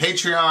gets you in at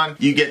Patreon.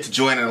 You get to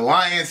join an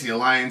alliance. The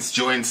alliance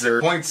joins their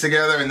points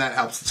together, and that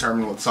helps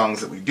determine what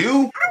songs that we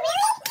do.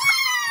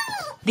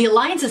 The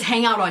alliances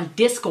hang out on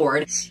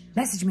Discord.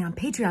 Message me on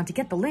Patreon to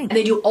get the link. And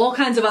they do all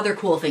kinds of other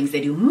cool things. They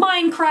do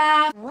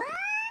Minecraft,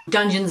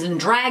 Dungeons and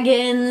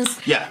Dragons.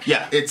 Yeah.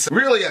 It's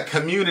really a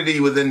community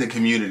within the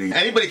community.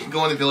 Anybody can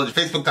go in the village,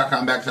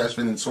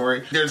 facebook.com/Finn and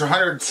Sori. There's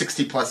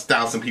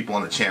 160,000+ people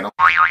on the channel.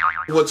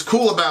 What's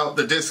cool about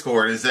the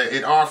Discord is that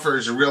it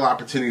offers a real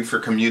opportunity for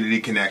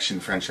community connection,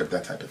 friendship,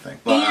 that type of thing.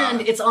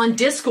 And it's on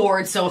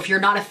Discord, so if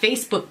you're not a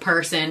Facebook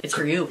person, it's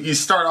for you. You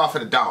start off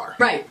at $1.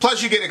 Right.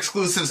 Plus you get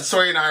exclusives.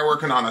 Sori and I are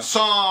working on a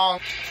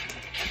song.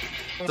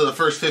 So the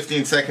first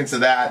 15 seconds of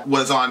that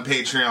was on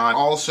Patreon.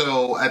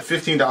 Also, at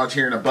 $15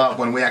 tier and above,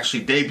 when we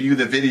actually debut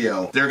the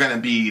video, they're going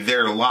to be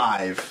there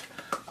live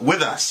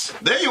with us.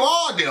 There you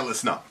are, dear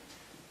listener.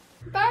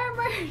 Buy our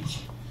merch.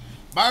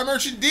 Buy our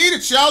merch indeed.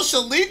 It shall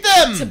lead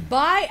them. To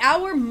buy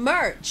our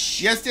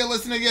merch. Yes, dear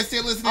listener. Yes,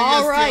 dear listener.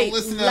 All yes, right, dear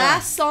listener.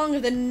 last song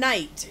of the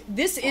night.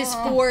 This is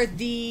for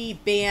the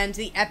band,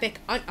 the Epic...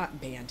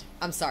 band.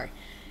 I'm sorry.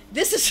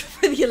 This is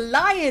for the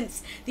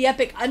Alliance, the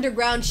Epic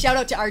Underground. Shout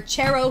out to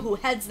Archero who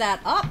heads that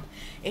up.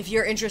 If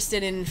you're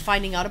interested in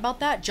finding out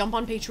about that, jump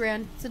on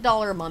Patreon. It's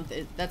 $1 a month.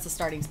 That's the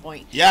starting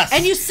point. Yes.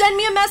 And you send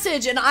me a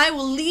message and I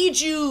will lead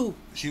you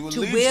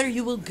to where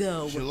you will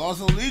go. She'll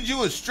also lead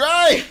you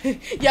astray.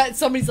 Yeah,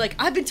 somebody's like,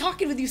 I've been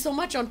talking with you so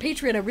much on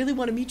Patreon, I really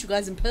want to meet you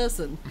guys in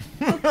person.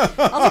 I was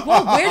like,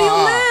 well, where do you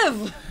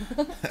live?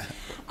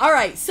 All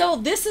right, so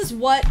this is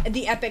what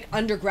the Epic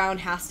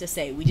Underground has to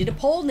say. We did a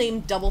poll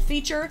named Double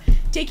Feature,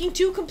 taking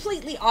two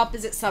completely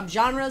opposite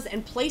subgenres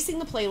and placing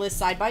the playlist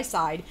side by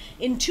side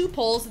in two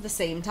polls at the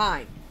same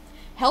time.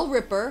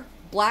 HellRipper,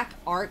 Black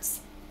Arts,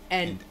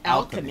 and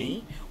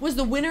Alchemy was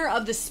the winner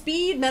of the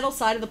speed metal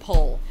side of the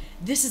poll.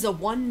 This is a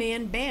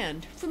one-man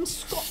band from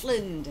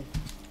Scotland.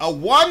 A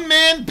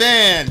one-man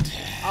band.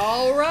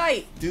 All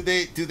right. Do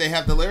they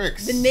have the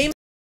lyrics? The name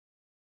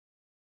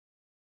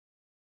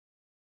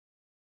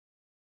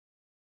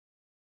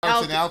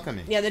Arts and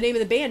Alchemy. Yeah, the name of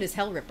the band is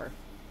HellRipper.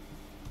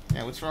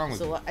 Yeah, what's wrong with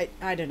So you?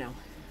 I don't know.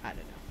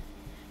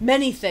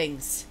 Many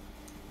things,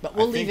 but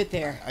we'll leave it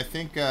there. I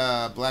think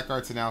Black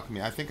Arts and Alchemy.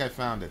 I think I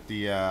found it.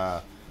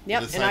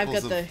 Yep, and I've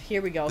got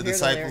here we go. The Here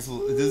disciples.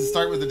 Does it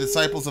start with the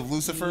disciples of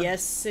Lucifer?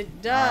 Yes,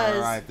 it does.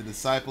 All right, the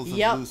disciples of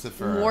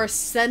Lucifer. More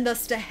send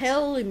us to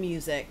hell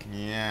music.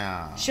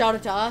 Yeah. Shout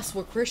it to us.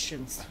 We're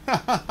Christians. You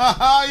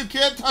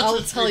can't touch I'll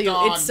a tell you,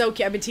 shaitan. it's so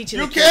cute. I've been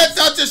teaching. You can't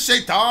touch a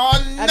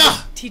shaitan. I've been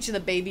teaching the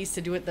babies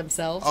to do it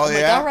themselves. Oh, I'm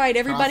yeah? like, all right,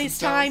 everybody's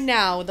time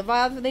now.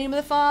 The name of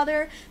the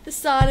Father, the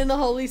Son, and the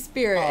Holy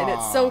Spirit, and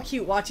it's so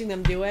cute watching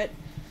them do it.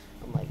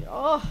 I'm like,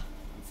 oh,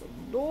 it's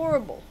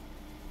adorable.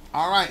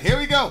 All right, here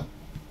we go.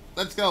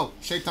 Let's go.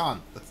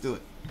 Shaitan. Let's do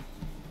it.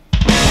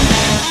 That's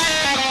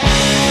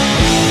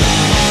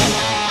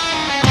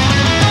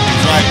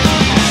right.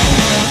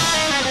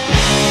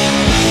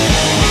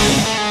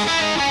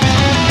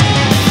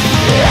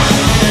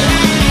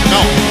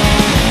 No.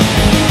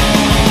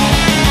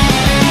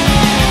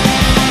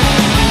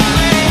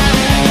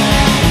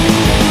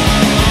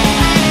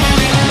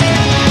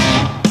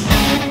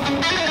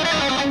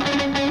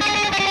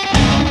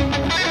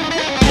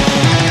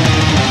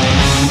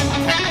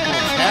 Technical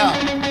as hell.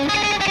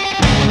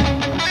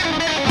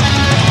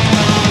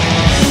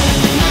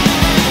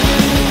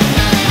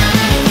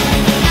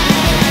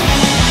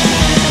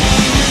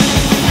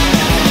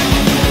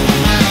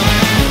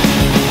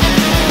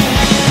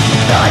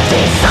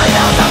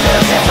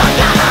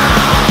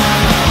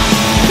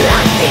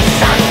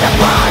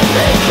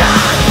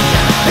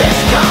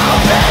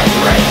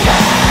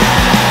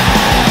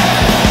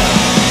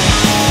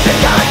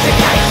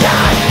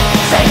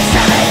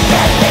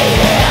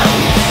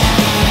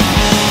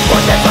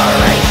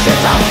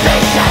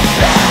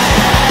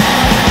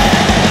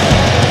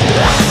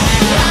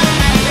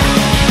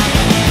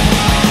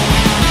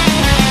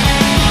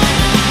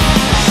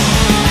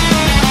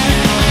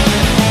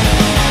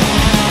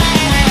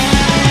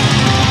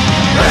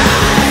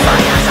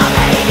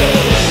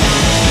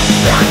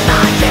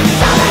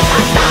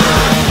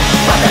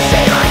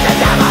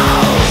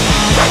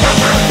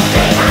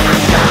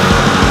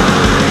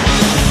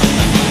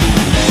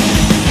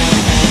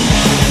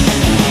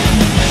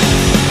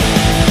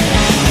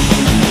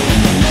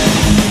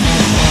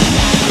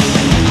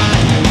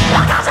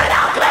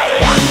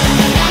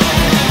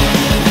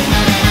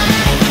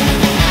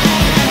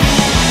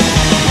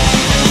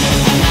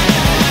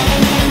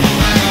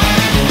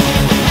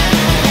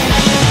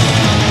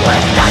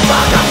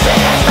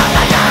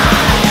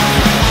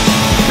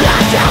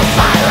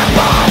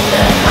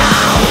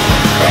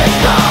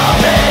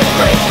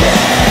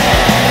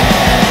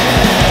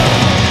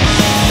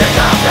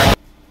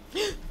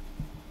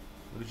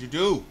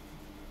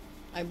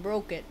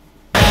 smoke it.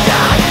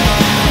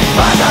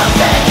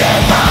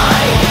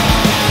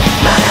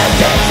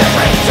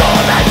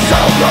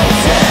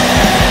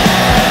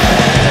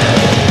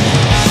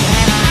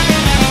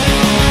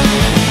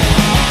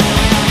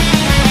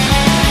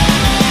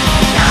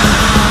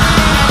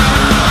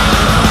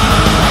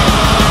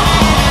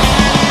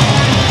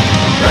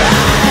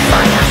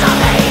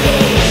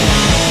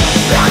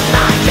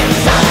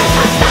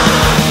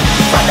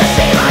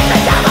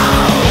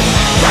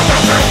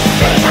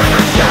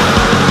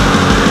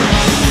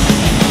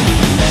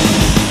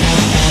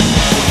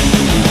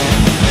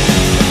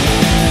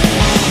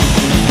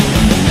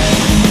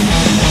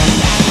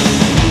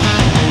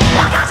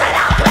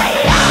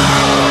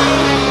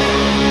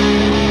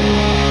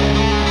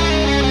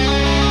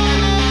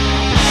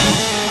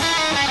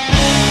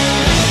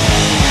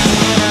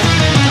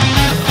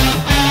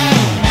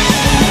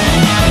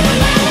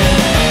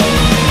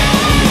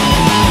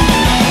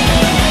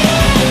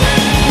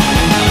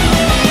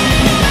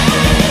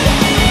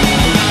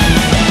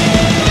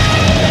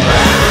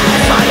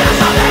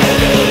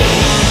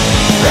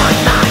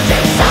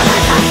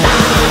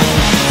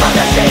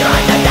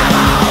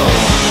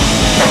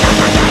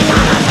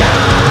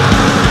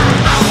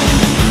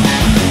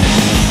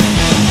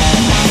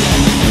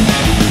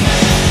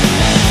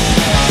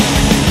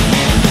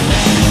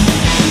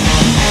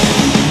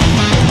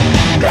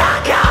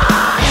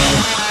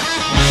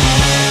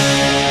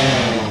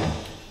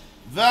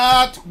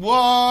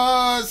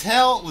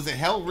 Was it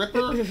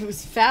HellRipper? It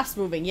was fast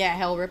moving, yeah,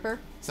 HellRipper.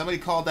 Somebody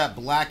called that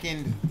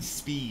blackened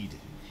speed.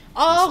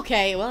 Oh,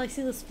 okay. Well, I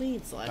see the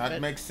speed slide. That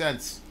makes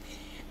sense.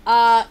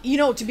 You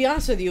know, to be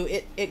honest with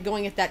you, it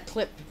going at that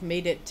clip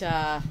made it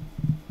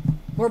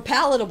more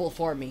palatable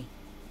for me.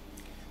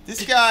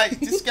 This guy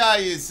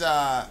is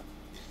a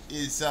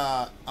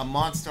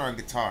monster on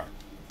guitar.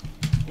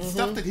 The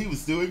stuff that he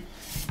was doing.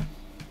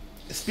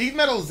 Speed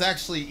metal is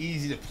actually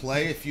easy to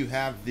play if you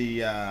have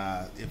the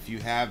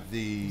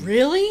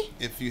Really?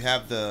 If you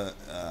have the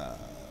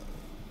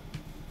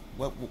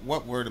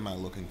what word am I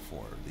looking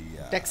for?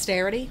 The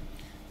dexterity?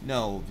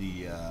 No,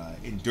 the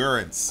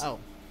endurance. Oh.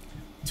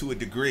 To a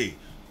degree.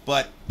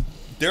 But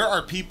there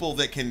are people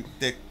that can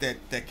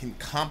that can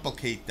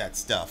complicate that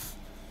stuff.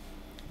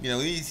 You know,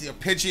 he's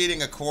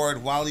arpeggiating a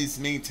chord while he's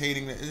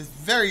maintaining it. It's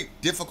very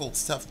difficult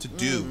stuff to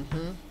do.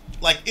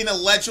 Like in a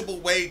legible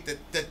way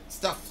that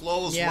stuff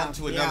flows one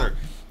to another.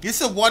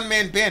 This is a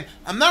one-man band.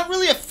 I'm not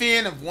really a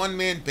fan of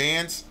one-man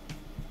bands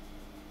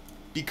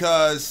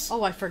because...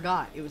 Oh, I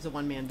forgot. It was a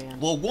one-man band.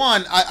 Well,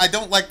 one, I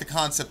don't like the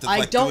concept of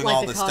like doing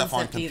all this stuff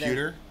on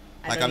computer.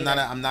 Like I'm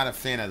not a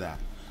fan of that.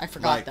 I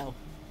forgot though.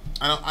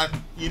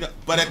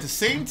 But at the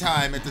same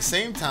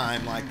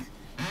time, like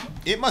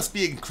it must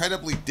be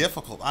incredibly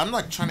difficult. I'm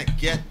like trying to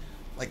get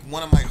like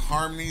one of my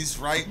harmonies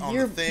right on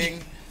the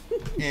thing.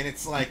 And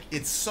it's like,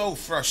 it's so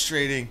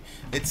frustrating.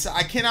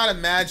 I cannot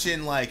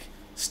imagine like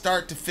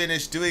start to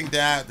finish doing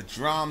that, the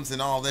drums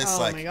and all this. Oh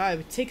like, my god, it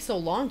would take so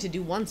long to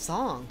do one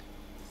song.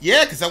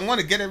 Yeah, because I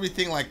want to get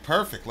everything like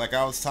perfect. Like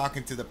I was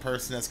talking to the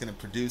person that's going to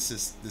produce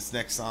this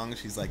next song.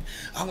 She's like,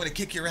 I'm going to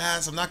kick your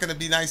ass. I'm not going to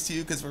be nice to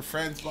you because we're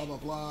friends, blah, blah,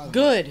 blah.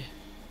 Good.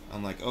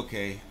 I'm like,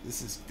 okay,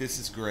 this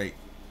is great.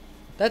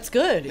 That's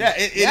good. Yeah,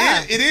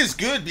 it is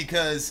good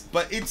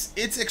but it's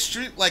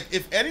extreme. Like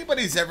if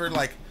anybody's ever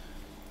like,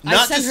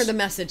 I sent her the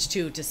message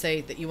too to say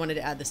that you wanted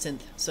to add the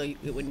synth so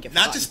it wouldn't get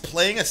not just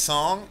playing a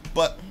song,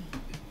 but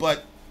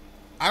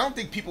I don't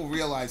think people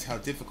realize how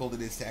difficult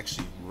it is to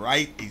actually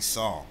write a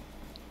song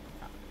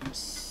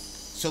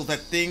so that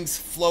things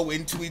flow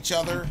into each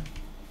other,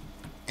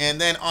 and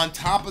then on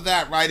top of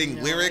that,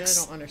 writing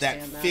lyrics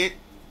that fit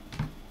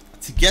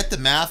to get the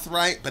math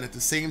right, but at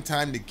the same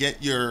time to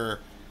get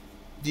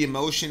the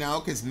emotion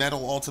out, because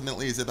metal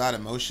ultimately is about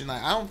emotion.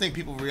 I don't think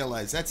people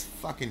realize that's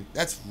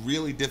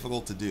really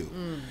difficult to do.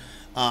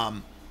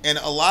 And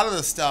a lot of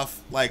the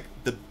stuff like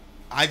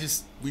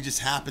we just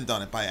happened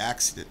on it by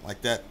accident,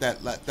 like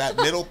that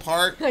middle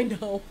part.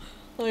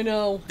 I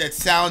know that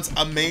sounds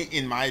amazing.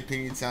 In my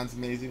opinion, sounds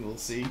amazing. We'll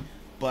see,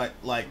 but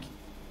like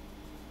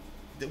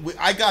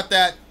I got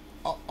that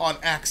on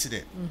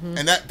accident,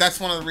 and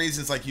that's one of the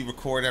reasons like you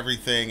record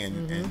everything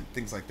and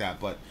things like that.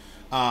 But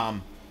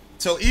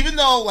so even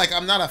though like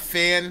I'm not a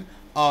fan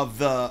of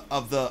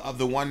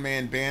the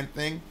one-man band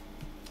thing,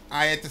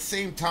 I at the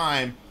same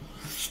time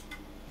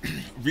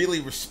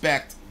really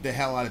respect the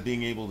hell out of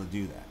being able to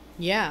do that.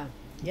 Yeah.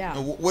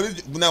 What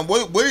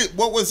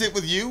was it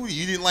with you?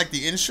 You didn't like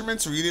the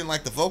instruments, or you didn't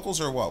like the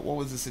vocals, or what? What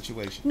was the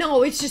situation?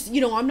 No, it's just,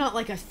 I'm not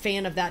like a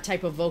fan of that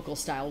type of vocal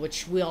style,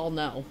 which we all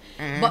know.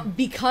 But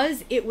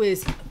because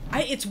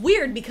it's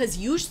weird because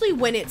usually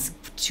when it's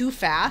too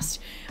fast,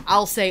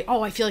 I'll say,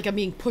 oh, I feel like I'm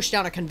being pushed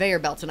down a conveyor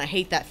belt, and I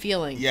hate that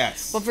feeling.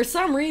 Yes. But for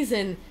some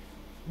reason,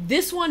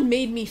 this one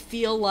made me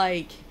feel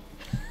like...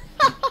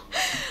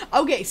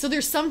 Okay, so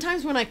there's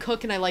sometimes when I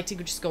cook and I like to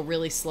just go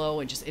really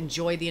slow and just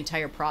enjoy the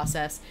entire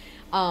process.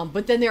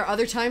 But then there are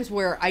other times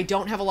where I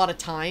don't have a lot of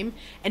time,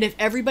 and if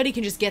everybody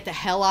can just get the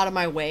hell out of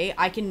my way,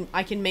 I can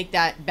make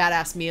that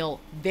badass meal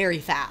very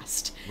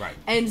fast. Right.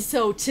 And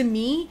so to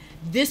me,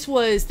 this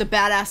was the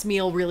badass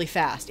meal really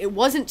fast. It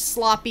wasn't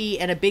sloppy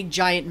and a big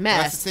giant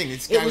mess. That's the thing.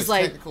 This it guy was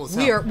like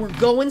we're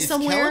going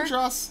somewhere.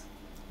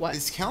 What?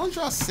 Is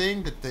Kellandros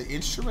saying that the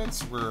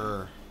instruments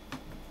were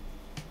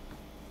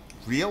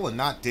real and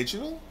not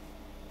digital?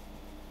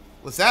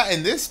 Was that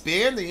in this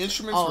band? The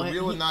instruments were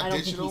real and not digital? I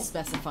don't think he's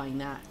specifying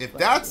that. If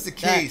that's the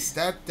case,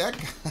 that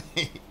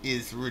guy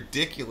is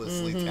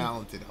ridiculously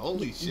talented.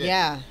 Holy shit.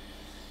 Yeah.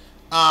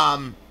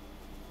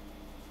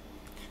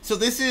 So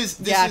this is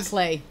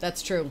Clay.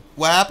 That's true.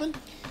 What happened?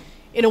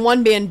 In a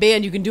one-man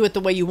band, you can do it the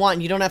way you want,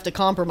 and you don't have to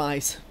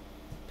compromise.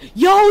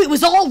 Yo, it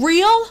was all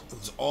real? It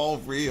was all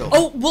real.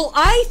 Oh, well,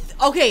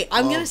 I'm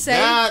going to say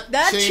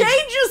that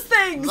changes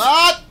things.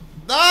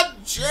 That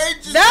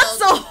changes.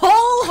 That's a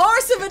whole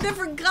horse of a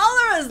different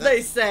color, as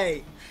they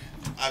say.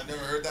 I've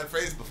never heard that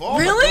phrase before.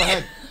 Really? Go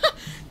ahead.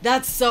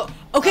 That's so...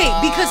 Okay,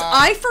 because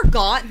I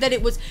forgot that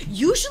it was...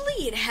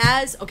 Usually it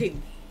has... Okay,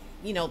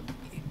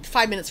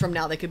 5 minutes from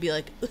now, they could be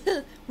like,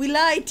 we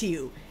lied to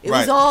you. It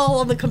was all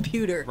on the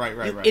computer.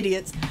 Right.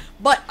 Idiots.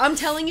 But I'm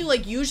telling you,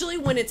 like, usually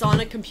when it's on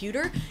a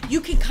computer,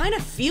 you can kind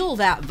of feel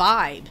that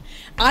vibe.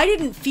 I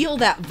didn't feel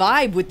that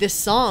vibe with this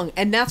song,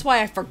 and that's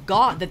why I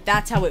forgot that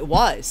that's how it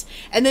was.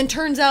 And then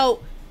turns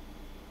out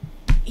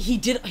he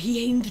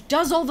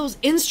does all those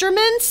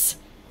instruments.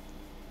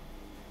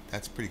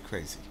 That's pretty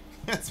crazy.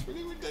 That's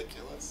pretty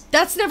ridiculous.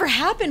 That's never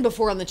happened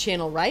before on the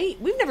channel, right?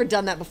 We've never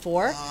done that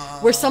before,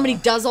 where somebody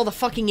does all the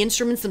fucking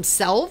instruments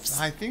themselves.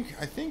 I think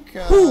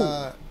Who?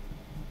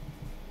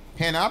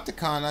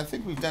 Panopticon. I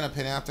think we've done a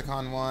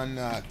Panopticon one.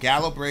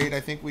 Gallowbraid,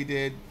 I think we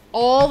did.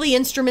 All the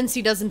instruments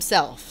he does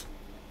himself.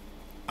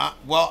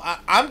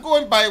 I'm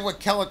going by what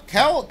Kel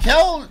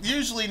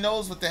usually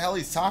knows what the hell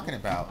he's talking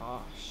about.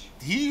 Gosh.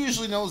 He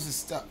usually knows his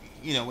stuff.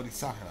 You know what he's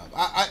talking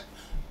about.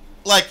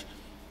 Like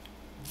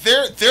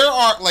there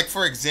are, like,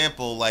 for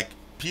example, like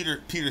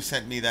Peter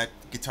sent me that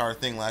guitar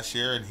thing last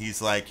year, and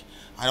he's like,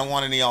 I don't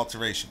want any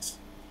alterations.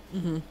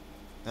 And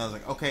I was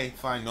like, okay,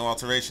 fine, no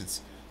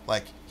alterations.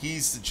 Like,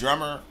 he's the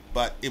drummer,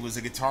 but it was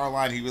a guitar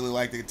line. He really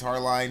liked the guitar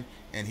line,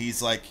 and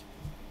he's like,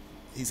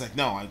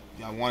 no,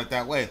 I want it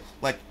that way.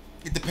 Like,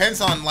 it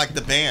depends on, like,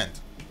 the band.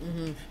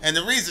 And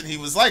the reason he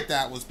was like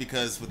that was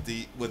because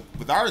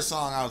with our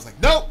song, I was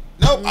like, nope.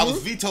 I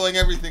was vetoing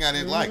everything I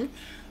didn't like.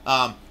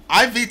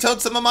 I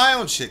vetoed some of my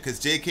own shit because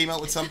Jay came out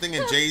with something,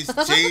 and Jay's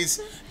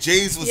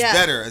was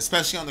better,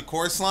 especially on the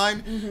chorus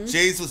line.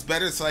 Jay's was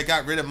better, so I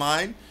got rid of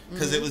mine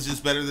because it was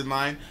just better than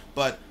mine.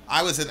 But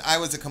I was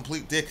a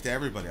complete dick to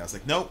everybody. I was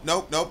like, nope,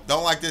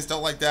 don't like this,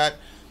 don't like that.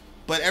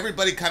 But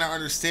everybody kind of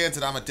understands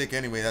that I'm a dick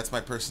anyway. That's my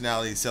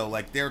personality. So,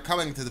 like, they were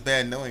coming to the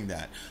band knowing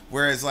that.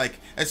 Whereas, like,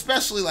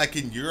 especially, like,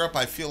 in Europe,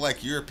 I feel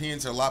like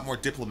Europeans are a lot more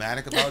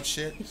diplomatic about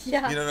shit.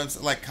 Yeah. You know what I'm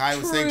saying? Like, Kai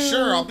was saying,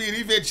 sure, I'll be an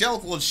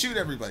evangelical and shoot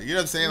everybody. You know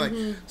what I'm saying?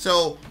 Like,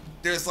 so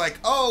there's like,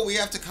 oh, we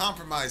have to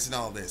compromise and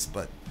all this.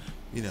 But,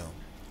 you know,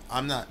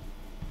 I'm not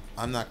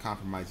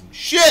compromising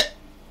shit.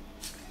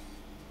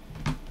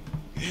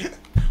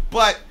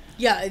 But...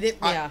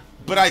 Yeah,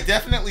 but I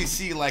definitely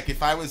see, like,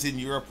 if I was in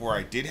Europe where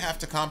I did have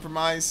to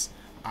compromise,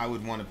 I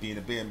would want to be in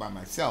a band by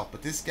myself.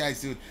 But this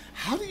guy's doing...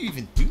 How do you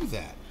even do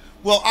that?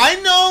 Well, I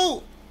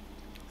know...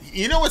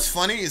 You know what's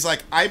funny is,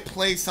 like, I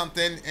play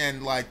something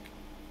and, like,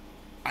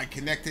 I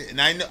connect it,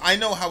 and I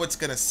know how it's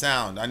going to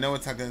sound. I know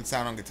it's how it's going to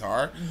sound on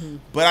guitar,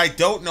 but I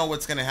don't know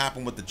what's going to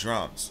happen with the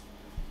drums.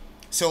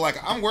 So, like,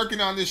 I'm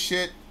working on this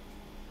shit,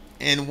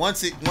 and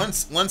once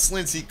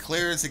Lindsay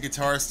clears the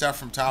guitar stuff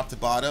from top to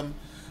bottom...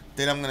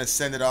 Then I'm going to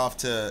send it off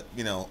to,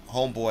 you know,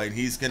 Homeboy, and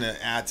he's going to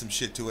add some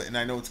shit to it, and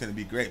I know it's going to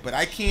be great. But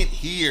I can't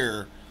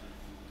hear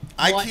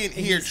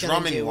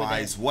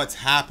drumming-wise what's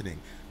happening.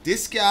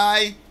 This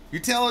guy,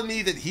 you're telling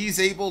me that he's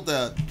able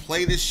to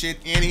play this shit,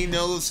 and he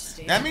knows...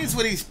 That means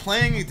when he's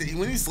playing,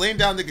 when he's laying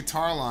down the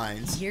guitar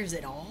lines... He hears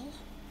it all?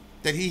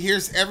 That he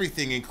hears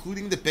everything,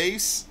 including the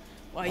bass.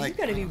 Wow, like, you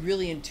got to be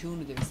really in tune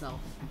with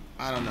yourself.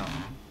 I don't know.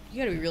 You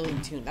got to be really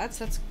in tune. That's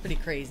pretty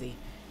crazy.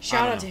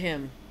 Shout out to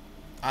him.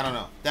 I don't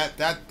know.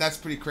 That's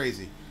pretty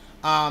crazy.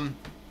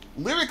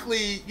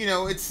 Lyrically, you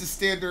know, it's the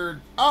standard,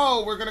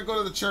 oh, we're going to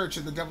go to the church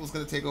and the devil's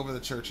going to take over the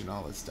church and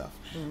all this stuff.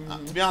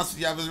 To be honest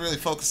with you, I was really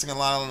focusing a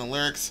lot on the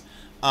lyrics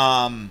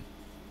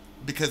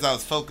because I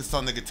was focused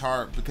on the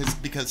guitar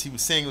because he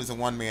was saying it was a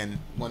one-man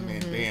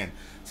band.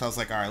 So I was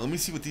like, all right, let me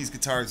see what these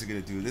guitars are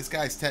going to do. This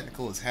guy's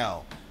technical as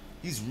hell.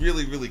 He's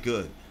really, really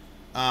good.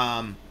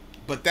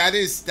 But that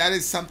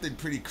is something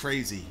pretty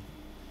crazy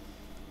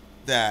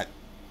that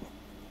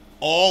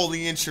all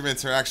the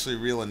instruments are actually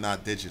real and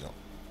not digital.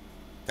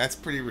 That's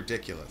pretty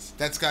ridiculous.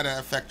 That's got to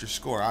affect your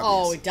score,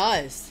 obviously. Oh, it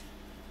does.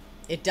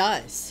 It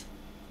does.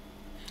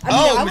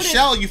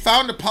 Michelle, you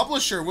found a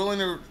publisher willing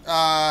to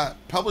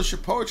publish your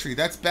poetry.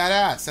 That's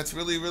badass. That's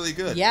really, really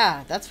good.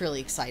 Yeah, that's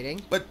really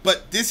exciting. But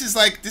this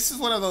is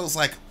one of those,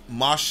 like,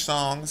 mosh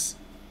songs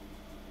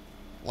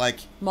like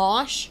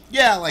mosh.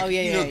 Yeah, like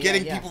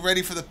getting yeah. people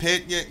ready for the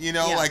pit. You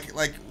know, Yeah.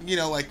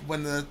 like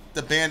when the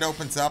band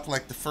opens up,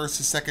 like the first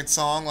or second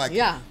song, like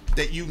Yeah.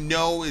 that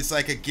is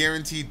like a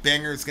guaranteed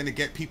banger. Is going to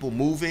get people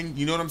moving.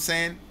 You know what I'm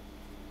saying?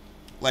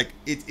 Like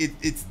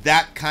it's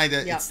that kind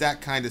of it's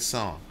that kind of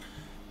song.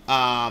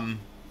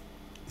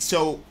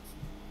 So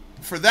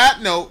for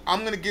that note,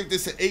 I'm going to give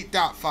this an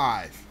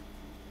 8.5.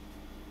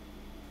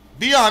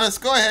 Be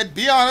honest. Go ahead.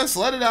 Be honest.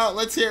 Let it out.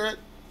 Let's hear it.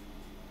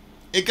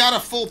 It got a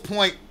full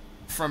point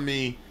from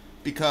me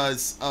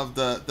because of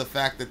the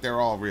fact that they're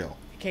all real.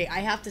 Okay,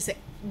 I have to say,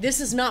 this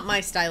is not my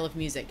style of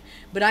music,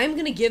 but I'm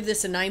going to give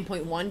this a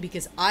 9.1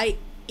 because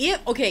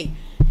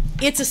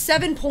it's a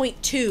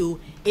 7.2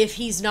 if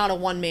he's not a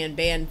one-man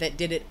band that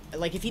did it.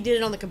 Like, if he did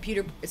it on the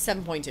computer, it's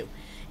 7.2.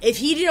 If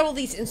he did all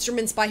these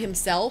instruments by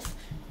himself,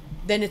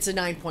 then it's a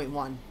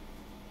 9.1.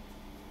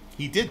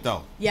 He did,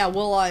 though. Yeah,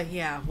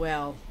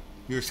 well...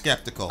 You're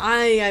skeptical.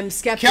 I am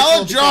skeptical.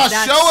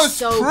 Kelladross, show us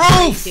so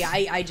proof. Crazy.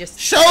 I just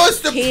show us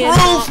the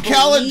proof,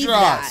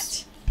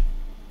 Kelladross.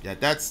 Yeah,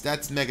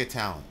 that's mega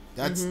talent.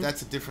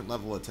 That's a different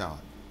level of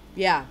talent.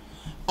 Yeah.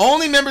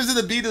 Only members of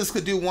the Beatles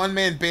could do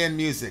one-man band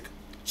music.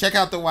 Check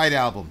out the White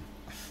Album.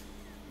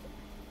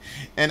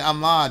 And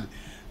Ahmad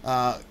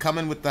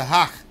coming with the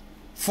Hach.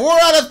 4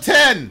 out of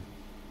 10.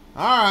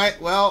 All right,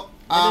 well,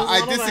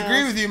 I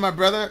disagree with you, my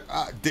brother.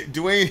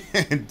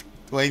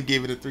 Dwayne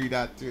gave it a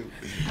 3.2.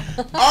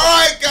 All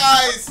right,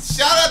 guys.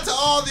 Shout out to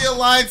all the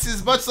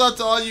alliances. Much love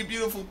to all you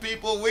beautiful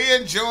people. We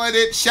enjoyed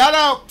it. Shout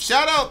out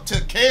to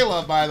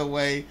Kayla, by the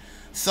way.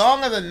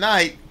 Song of the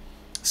night.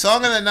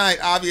 Song of the night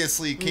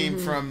obviously came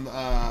from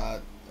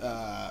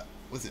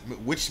was it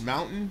Witch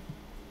Mountain?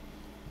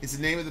 Is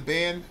the name of the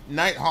band?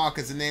 Nighthawk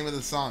is the name of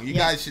the song. You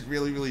guys should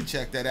really, really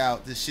check that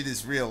out. This shit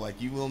is real. Like,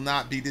 you will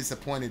not be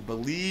disappointed.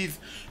 Believe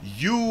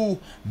you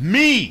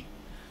me.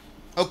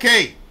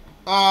 Okay.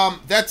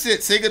 That's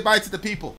it. Say goodbye to the people.